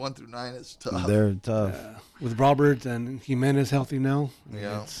 Man, their 1 through 9 is tough. They're tough. With Roberts and Jimenez healthy now. Yeah.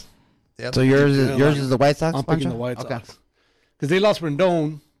 it's- They have So to yours keep- is the White Sox. I'm picking Pancho? the White Okay. Sox. Because they lost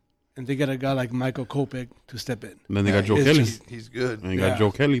Rendon, and they got a guy like Michael Kopech to step in. And then they got Joe it's Kelly, just- He's good. and you got Yeah.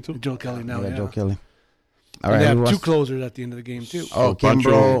 Joe Kelly too. Joe Kelly now. Yeah, Yeah. Joe Kelly. All And right. they who have 2 else? closers at the end of the game too. Oh,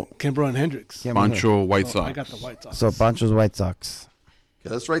 Pancho. Kimbrough. Kimbrough and Hendricks. Pancho White So Sox. I got the White Sox. So Pancho's White Sox.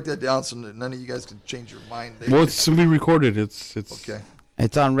 Okay, let's write that down so that none of you guys can change your mind. Well, it's to be recorded. It's okay.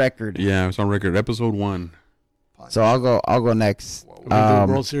 It's on record. Yeah, it's on record. Episode 1. So I'll go next. We do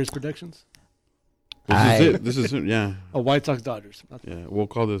World Series predictions. This is it. Yeah, Oh, White Sox Dodgers. yeah. We'll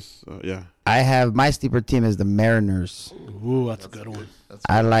call this. Yeah. I have my sleeper team is the Mariners. Ooh, that's a good one. That's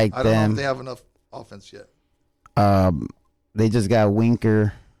I good. like I don't know them. if they have enough offense yet. They just got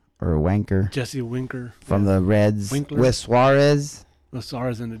Winker or Wanker Jesse Winker from the Reds Winkler. with Suarez.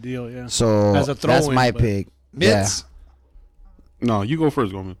 Suarez in the deal, yeah. So As a that's throw-in, my but- pick. Mitts. No, you go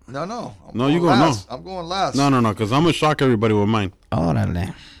first, Goldman. No. I'm No, going you go, last. I'm going last. No, because I'm gonna shock everybody with mine. Yeah.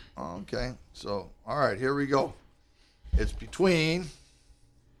 Órale. Oh, okay. So, all right, here we go. It's between.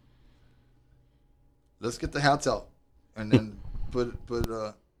 Let's get the hats out, and then put.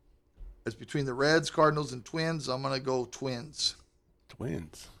 It's between the Reds, Cardinals, and Twins. I'm gonna go Twins.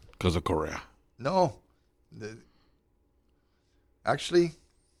 Twins. Because of Korea. No, Actually,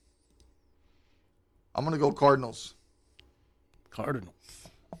 I'm going to go Cardinals. Cardinals.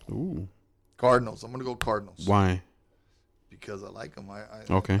 Ooh. Cardinals. I'm going to go Cardinals. Why? Because I like them.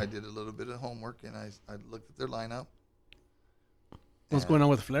 Okay. I did a little bit of homework, and I looked at their lineup. What's going on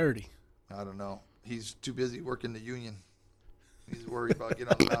with Flaherty? I don't know. He's too busy working the union. He's worried about getting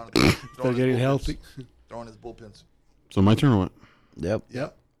on the mound. And Still getting healthy. Throwing his bullpens. So my turn or what?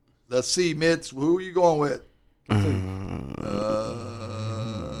 Yep. Let's see, Mitch. Who are you going with? I'm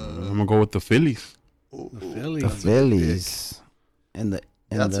gonna go with the Phillies. The Phillies. The Phillies.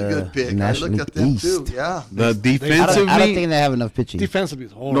 That's a good pick. I National looked at them East. too. Yeah. The defensively, I don't think they have enough pitching. Defensively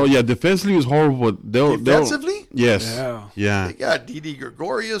is horrible. no, yeah, defensively is horrible. They'll Defensively? yes, Yeah. yeah. They got Didi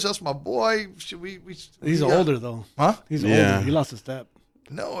Gregorius. That's my boy. Should we He's older, though. Huh? He's Yeah. older. He lost a step.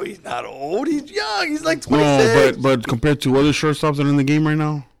 No, he's not old. He's young. He's like 26. No, but compared to other shortstops that are in the game right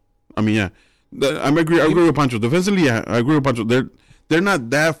now, I mean, yeah, I agree with Pancho. Defensively, yeah, I agree with Pancho. They're not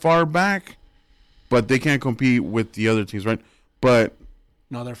that far back, but they can't compete with the other teams, right? But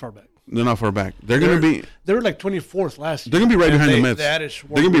No, they're far back. they're not far back. They're gonna be. They were like 24th last year. They're gonna be right And behind the Mets. They added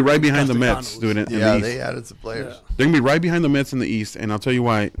They're gonna be right behind the Castellanos. Mets, dude. In the yeah, East. they added some players. Yeah. They're gonna be right behind the Mets in the East, and I'll tell you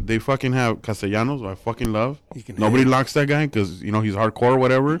why. They fucking have Castellanos, who I fucking love. He can Nobody hit. locks that guy because he's hardcore or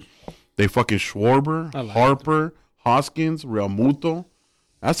whatever. They fucking Schwarber, I like Harper, Hoskins, Real Muto.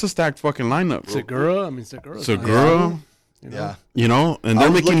 That's a stacked fucking lineup. Segura. Segura, Yeah. and they're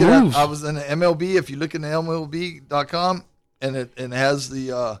making moves. I was in the MLB. If you look in the MLB.com, and it has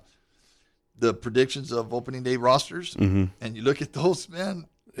the predictions of opening day rosters, Mm-hmm. and you look at those, man,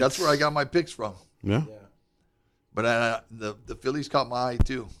 that's where I got my picks from. Yeah, But the Phillies caught my eye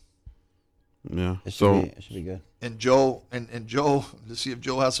too. yeah. It So should be good. And Joe, and Joe, to see if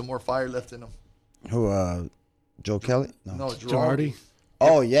Joe has some more fire left in him. Who? Joe Kelly? No, Girardi.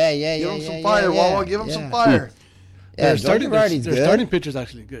 Oh yeah. Give him some fire, Wawa. Give him some fire. Yeah, Their Joe starting, Girardi's their good. starting pitcher's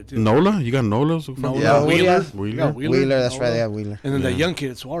actually good too. Nola, you got Nola. Nola, Yeah, Wheeler. Wheeler. You got Wheeler, that's Nola. right. Yeah, Wheeler. And then that Yeah. young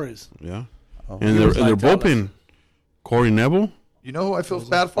kid Suarez. Yeah, Oh. and He was their like that bullpen, Corey Neville. You know who I feel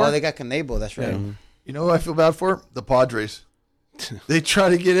bad for? Oh, they got Canable. That's right. Yeah. You know who I feel bad for? The Padres. They try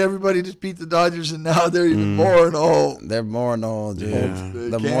to get everybody to beat the Dodgers, and now they're even more in a hole. They're more no, dude. Yeah.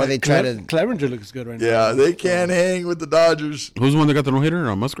 The more they try to, Clevenger looks good right now. Yeah, they can't hang with the Dodgers. Who's the one that got the no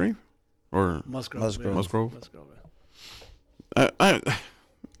hitter? Musgrave or Musgrove. Musgrove. Musgrove? Musgrove.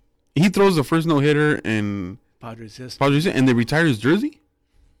 He throws the first no hitter in Padres, yes. Padres, and they retired his jersey.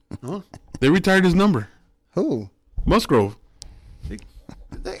 Huh? They retired his number. who? Musgrove.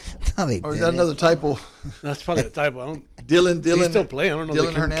 No, they Or is didn't. that another typo? That's probably the type. I don't. Dylan. He's still playing. I don't know. Dylan if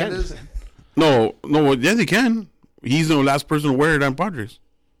they can- Hernandez. No, yeah, they can. He's the last person to wear it on Padres.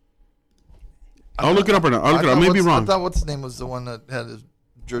 I'll look it up right now. I may be I wrong. thought what's his name was the one that had his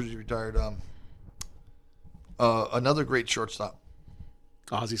jersey retired. Another great shortstop.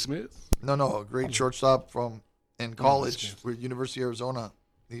 Ozzie Smith. No, a great shortstop from in college Smith. with University of Arizona.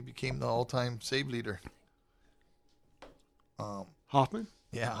 He became the all-time save leader. Hoffman.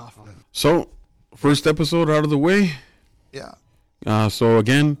 Yeah, So, first episode out of the way. yeah. So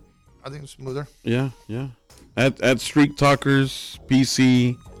again, I think it's smoother. yeah. At Streak Talkers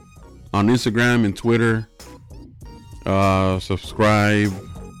PC on Instagram and Twitter. Subscribe,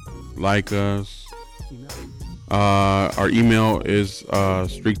 like us. Our email is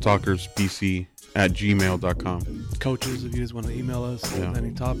streaktalkerspc@gmail.com. Coaches, if you guys want to email us with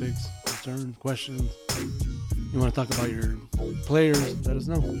any topics, concerns, questions, you want to talk about your players, let us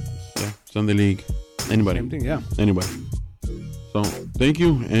know. Yeah, Sunday League. Anybody. Same thing, yeah. Anybody. So, thank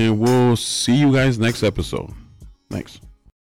you, and we'll see you guys next episode. Thanks.